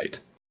to move right.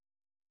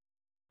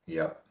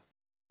 Yep.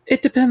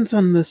 It depends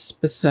on the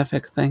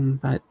specific thing,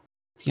 but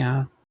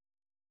yeah.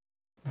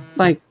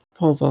 Like,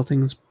 pole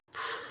vaulting is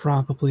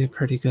probably a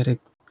pretty good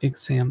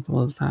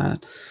example of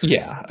that.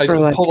 Yeah, For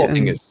pole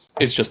vaulting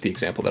is just the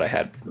example that I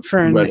had. For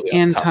an readily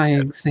off the top of my head.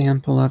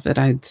 anti-example of it,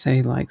 I'd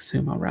say like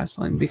sumo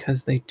wrestling,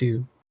 because they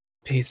do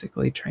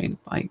basically train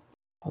like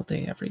all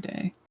day, every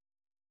day.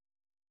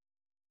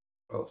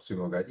 Oh,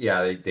 sumo guys.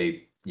 Yeah,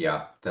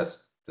 yeah, that's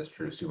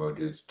true. Sumo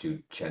dudes do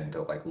tend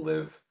to like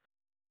live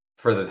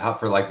for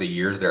like the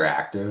years they're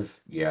active.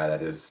 Yeah,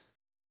 that is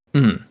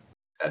Mhm.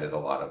 that is a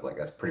lot of like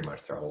that's pretty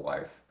much their whole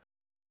life.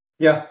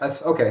 Yeah,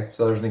 that's okay.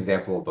 So there's an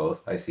example of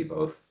both. I see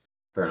both.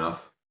 Fair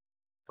enough.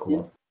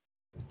 Cool.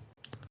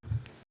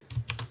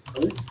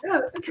 Yeah,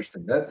 that's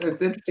interesting.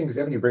 It's interesting,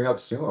 Zeb, you bring up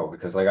sumo,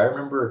 because like I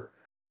remember,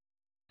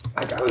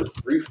 like I was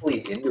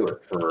briefly into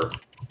it for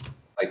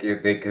like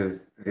because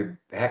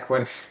back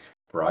when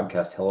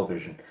broadcast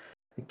television,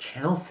 I think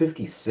Channel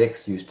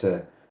 56 used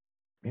to,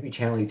 maybe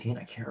Channel 18,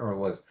 I can't remember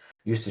what it was,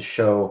 used to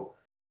show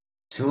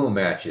sumo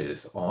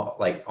matches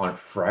on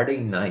Friday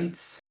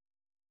nights.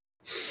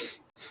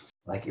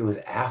 Like it was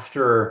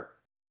after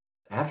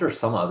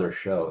some other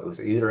show. It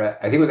was either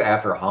I think it was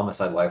after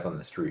Homicide: Life on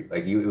the Street.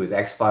 Like it was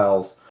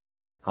X-Files,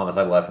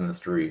 Homicide: Life on the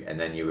Street, and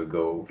then you would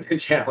go to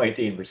Channel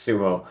 18 for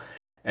sumo,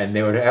 and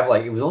they would have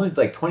like, it was only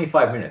like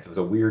 25 minutes. It was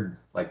a weird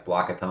like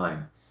block of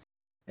time,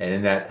 and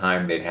in that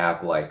time they'd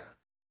have like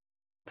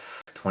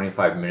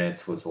 25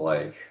 minutes was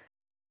like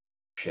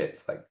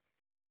shit, like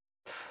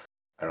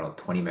I don't know,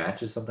 20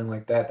 matches, something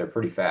like that. They're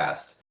pretty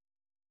fast.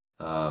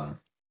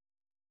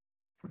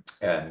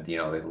 And they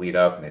lead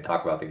up and they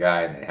talk about the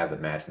guy and they have the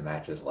match. The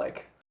match is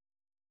like,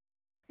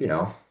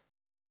 10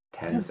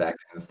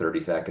 seconds, 30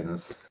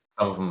 seconds.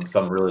 Some of them,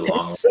 some really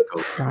long. It's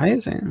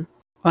surprising.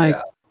 Like,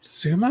 Yeah.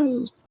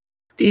 sumo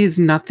is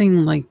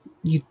nothing like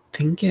you'd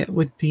think it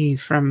would be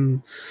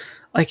from,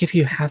 like, if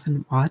you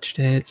haven't watched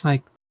it, it's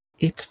like,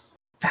 it's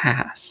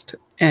fast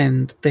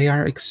and they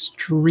are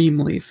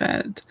extremely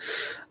fed.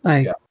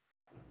 Like,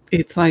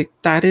 it's like,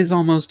 that is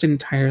almost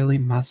entirely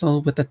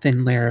muscle with a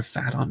thin layer of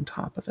fat on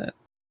top of it.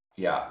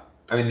 Yeah.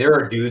 I mean, there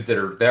are dudes that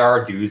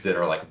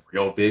are like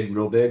real big,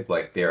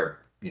 like they're,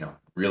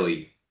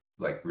 really,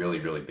 like really,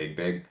 really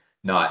big,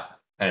 not,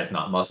 and it's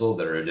not muscle,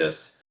 they're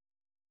just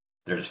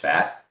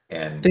fat,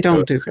 and They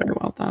don't do very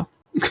well though.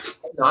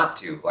 not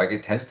to, like,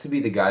 it tends to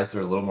be the guys that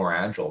are a little more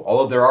agile.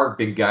 Although there are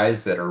big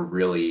guys that are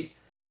really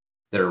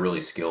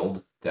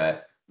skilled,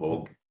 that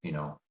will,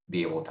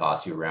 be able to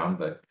toss you around,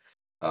 but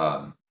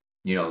there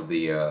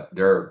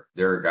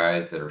are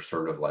guys that are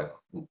sort of like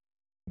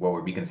what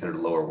would be considered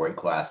lower weight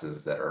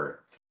classes that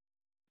are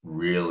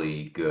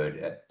really good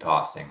at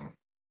tossing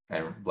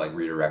and like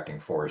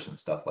redirecting force and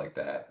stuff like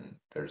that. And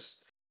there's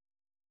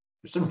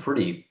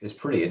it's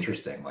pretty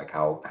interesting, like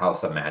how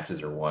some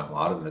matches are won. A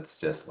lot of them, it's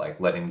just like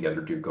letting the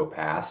other dude go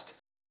past,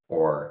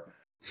 or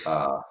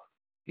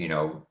you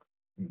know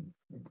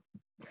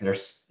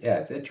it's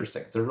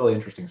interesting. It's a really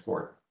interesting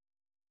sport.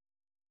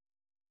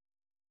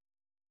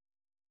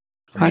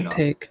 Hot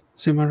take: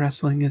 sumo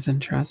wrestling is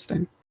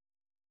interesting.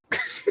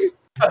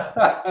 Is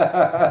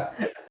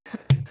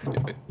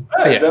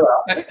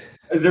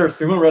there a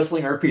sumo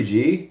wrestling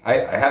RPG? I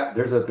have.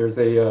 There's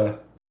a.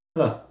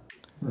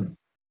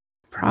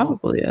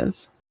 Probably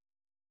is.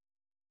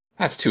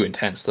 That's too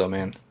intense, though,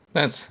 man.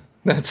 That's.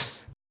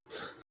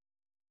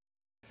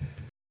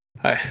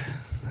 I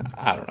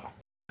don't know.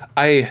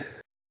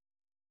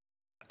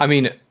 I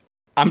mean,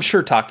 I'm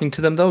sure talking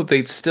to them though,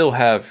 they'd still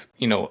have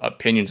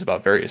opinions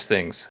about various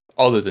things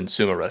other than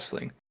sumo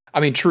wrestling. I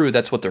mean, true,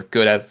 that's what they're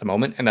good at the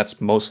moment, and that's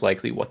most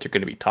likely what they're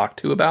going to be talked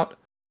to about.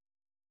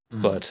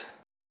 But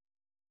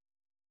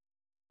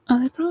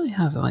they probably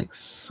have like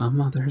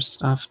some other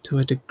stuff to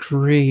a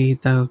degree,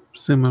 though.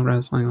 Sumo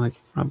wrestling, like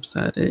Rob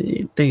said,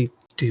 they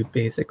do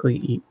basically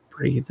eat,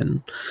 breathe,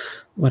 and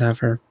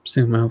whatever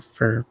sumo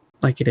for,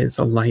 like, it is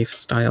a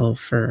lifestyle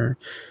for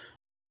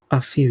a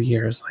few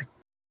years. Like,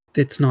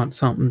 it's not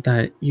something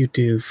that you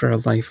do for a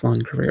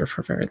lifelong career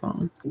for very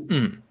long.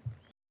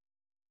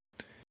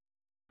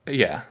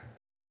 Yeah.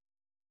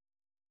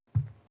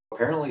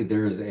 Apparently,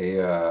 there's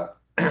a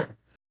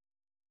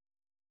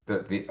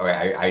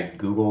I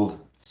googled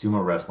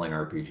sumo wrestling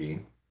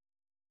RPG.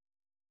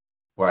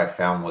 What I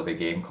found was a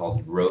game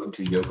called Road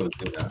to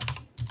Yokozuna.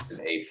 It's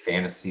a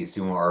fantasy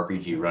sumo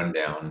RPG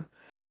rundown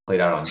played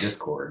out on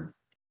Discord.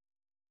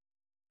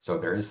 So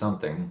there is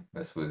something.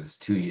 This was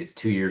 2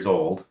 years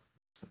old.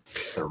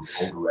 It's an old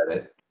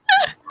Reddit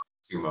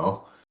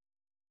sumo.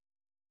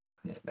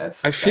 Yeah,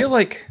 I feel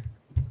like,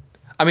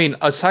 I mean,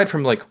 aside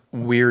from like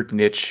weird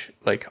niche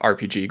like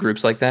RPG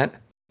groups like that,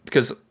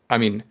 because I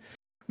mean,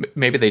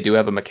 maybe they do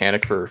have a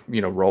mechanic for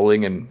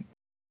rolling and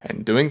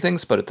doing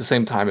things, but at the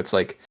same time, it's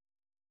like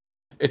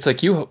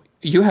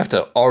you have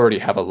to already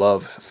have a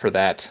love for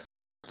that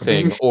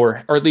thing,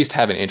 or at least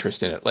have an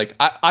interest in it. Like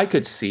I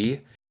could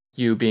see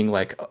you being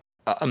like,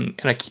 and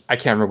I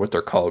can't remember what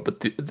they're called,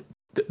 but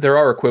there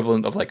are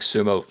equivalent of like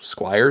sumo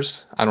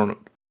squires. I don't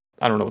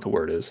know what the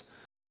word is,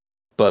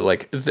 but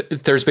like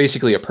there's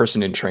basically a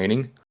person in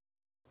training,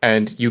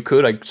 and you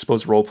could, I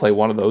suppose, role play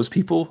one of those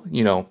people,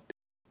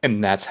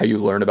 and that's how you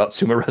learn about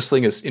sumo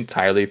wrestling is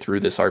entirely through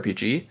this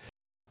RPG.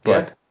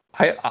 But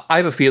I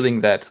have a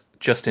feeling that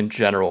just in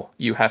general,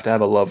 you have to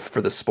have a love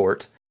for the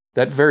sport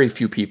that very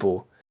few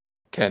people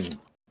can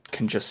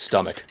just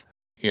stomach,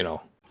 you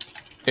know,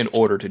 in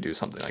order to do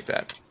something like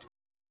that.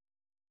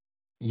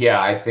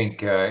 Yeah, I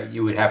think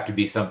you would have to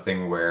be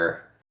something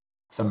where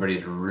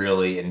somebody's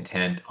really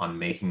intent on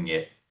making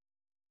it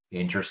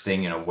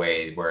interesting in a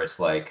way where it's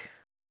like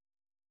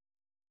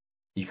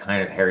you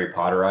kind of Harry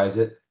Potterize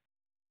it.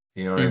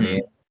 You know what I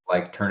mean?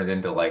 Like turn it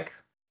into like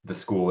the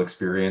school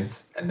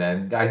experience, and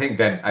then I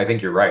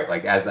think you're right.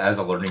 Like as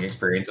a learning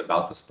experience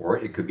about the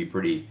sport, it could be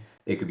pretty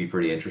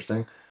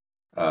interesting.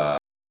 Yeah.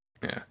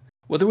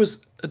 Well,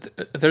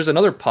 there's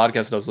another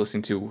podcast that I was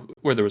listening to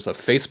where there was a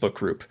Facebook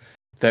group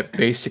that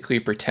basically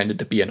pretended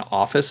to be an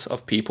office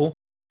of people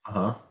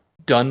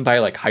done by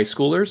like high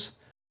schoolers.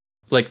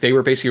 Like they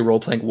were basically role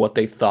playing what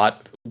they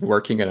thought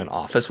working in an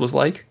office was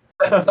like.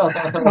 Oh,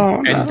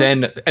 no. And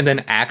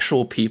then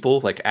actual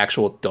people, like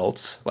actual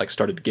adults, like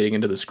started getting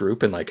into this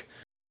group and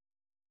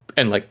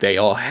they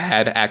all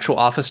had actual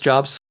office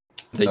jobs.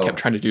 They kept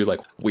trying to do like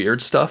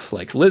weird stuff,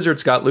 like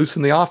lizards got loose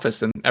in the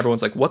office, and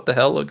everyone's like, "What the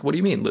hell? Like, what do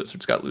you mean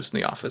lizards got loose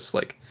in the office?"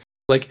 Like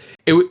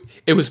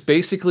it was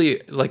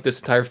basically like this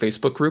entire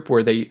Facebook group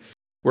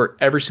where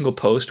every single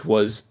post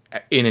was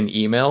in an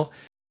email,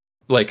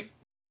 like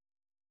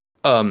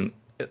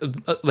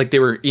they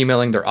were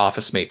emailing their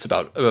office mates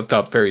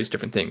about various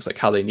different things, like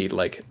how they need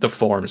like the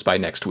forms by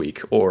next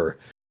week, or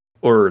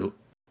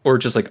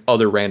just like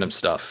other random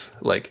stuff,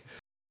 like.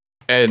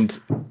 And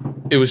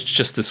it was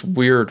just this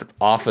weird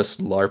office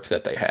LARP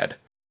that they had.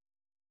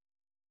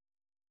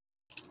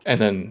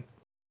 And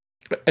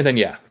then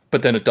yeah,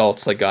 but then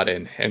adults like got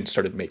in and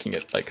started making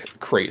it like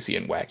crazy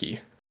and wacky.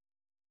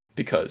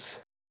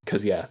 Because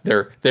yeah,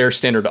 their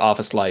standard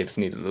office lives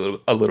needed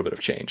a little bit of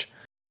change.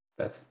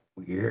 That's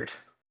weird.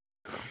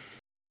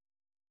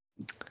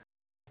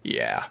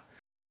 Yeah.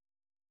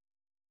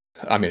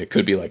 I mean, it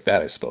could be like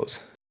that, I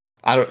suppose.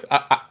 I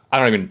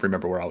don't even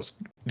remember where I was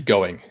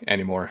going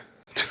anymore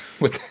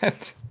with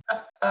that.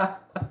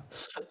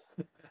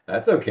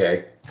 That's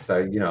okay.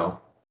 So,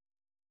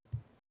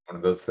 one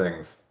of those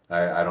things.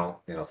 I don't,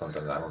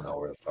 sometimes I don't know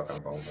where the fuck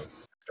I'm going to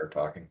start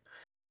talking.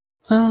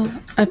 Well,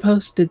 I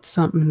posted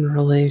something in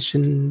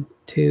relation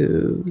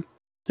to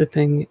the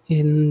thing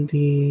in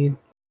the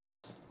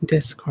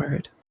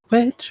Discord,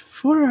 which,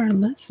 for our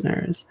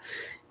listeners,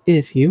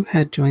 if you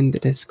had joined the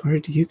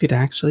Discord, you could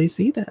actually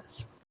see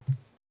this.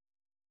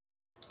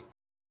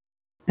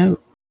 No.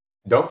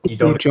 You If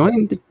you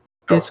joined the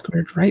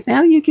Discord right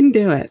now, you can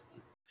do it.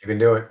 You can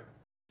do it.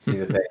 See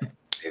the thing.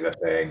 See the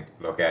thing.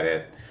 Look at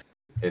it.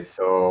 It's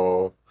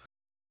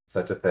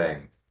such a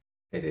thing.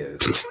 It is.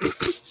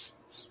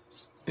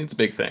 It's a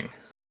big thing.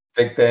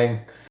 Big thing.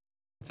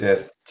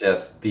 Just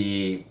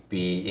be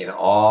in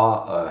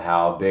awe of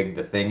how big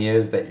the thing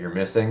is that you're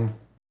missing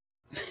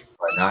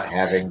by not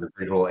having the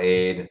visual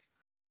aid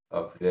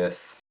of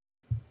this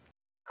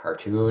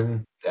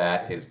cartoon.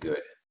 That is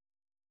good.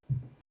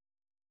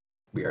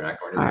 We are not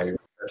going to tell you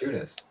what the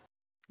cartoon is.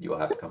 You will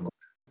have to come look.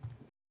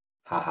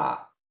 Haha.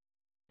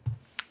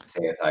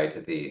 Saith I to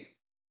thee.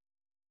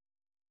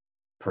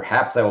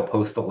 Perhaps I will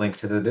post the link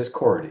to the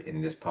Discord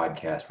in this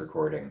podcast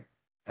recording,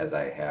 as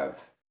I have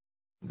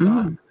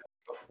done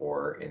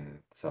before in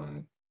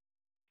some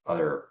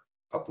other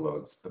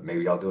uploads. But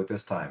maybe I'll do it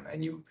this time,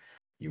 and you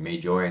may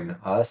join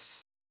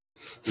us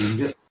in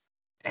this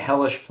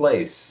hellish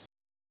place.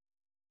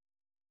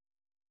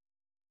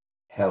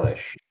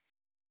 Hellish.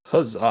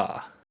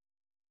 Huzzah.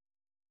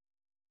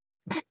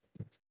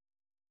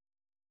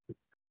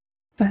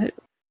 But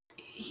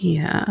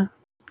yeah,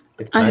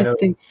 I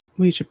think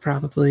we should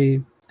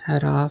probably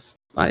head off.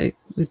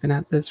 We've been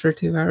at this for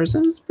 2 hours,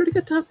 and it's a pretty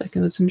good topic.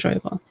 It was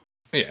enjoyable.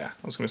 Yeah,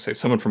 I was going to say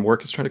someone from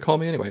work is trying to call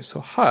me anyway,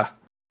 so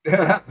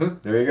There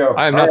you go.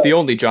 I am not the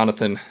only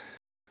Jonathan,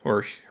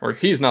 or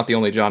he's not the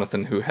only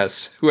Jonathan who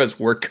has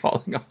work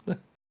calling on them.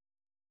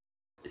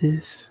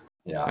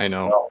 Yeah, I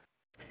know.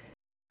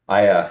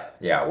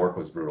 Well, work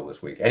was brutal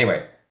this week.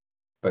 Anyway,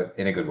 but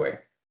in a good way.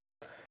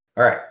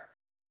 All right.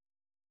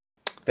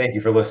 Thank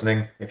you for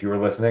listening. If you were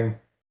listening,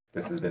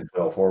 this has been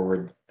Phil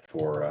Forward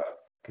for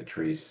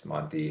Catrice,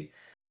 Monty,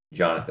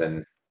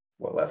 Jonathan,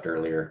 what left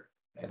earlier,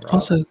 and Rob.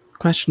 Also,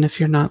 question: if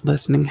you're not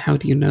listening, how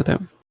do you know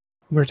that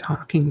we're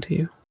talking to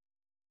you?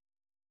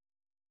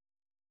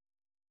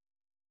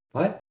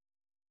 What?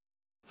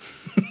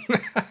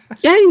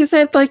 Yeah, you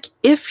said like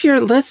if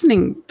you're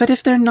listening, but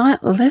if they're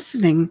not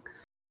listening,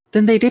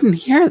 then they didn't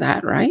hear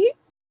that, right?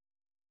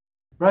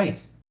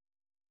 Right.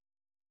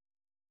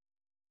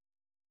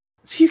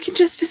 So you can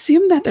just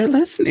assume that they're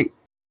listening.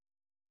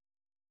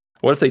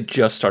 What if they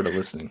just started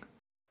listening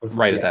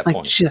right at that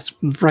point? Just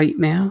right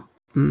now?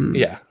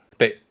 Yeah.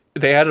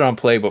 They had it on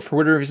play, but for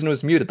whatever reason it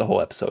was muted the whole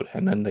episode,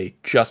 and then they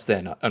just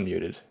then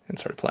unmuted and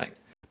started playing.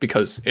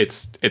 Because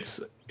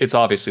it's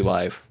obviously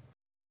live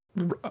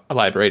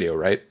radio,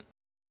 right?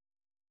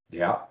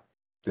 Yeah.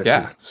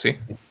 See?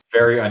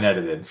 Very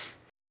unedited.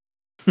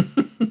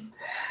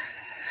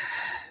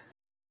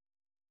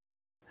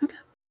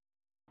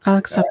 I'll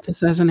accept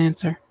this as an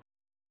answer.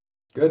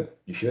 Good.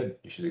 You should.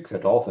 You should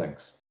accept all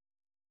things.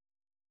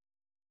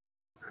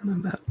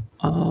 About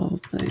all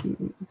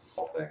things.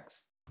 All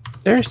things.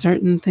 There are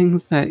certain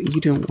things that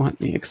you don't want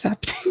me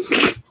accepting.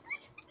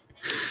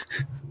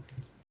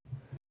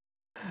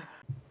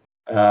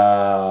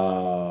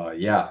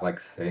 Yeah,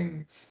 like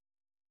things.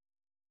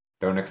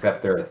 Don't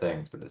accept there are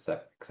things, but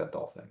accept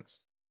all things.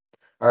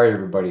 All right,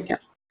 everybody. Yeah.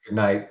 Good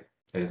night.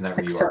 It is not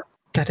where you Except are.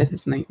 that it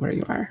is night where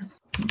you are.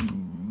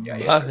 Yeah.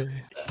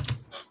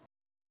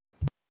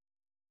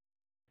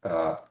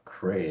 Bye.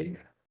 Craig,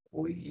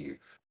 leave,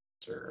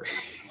 sir.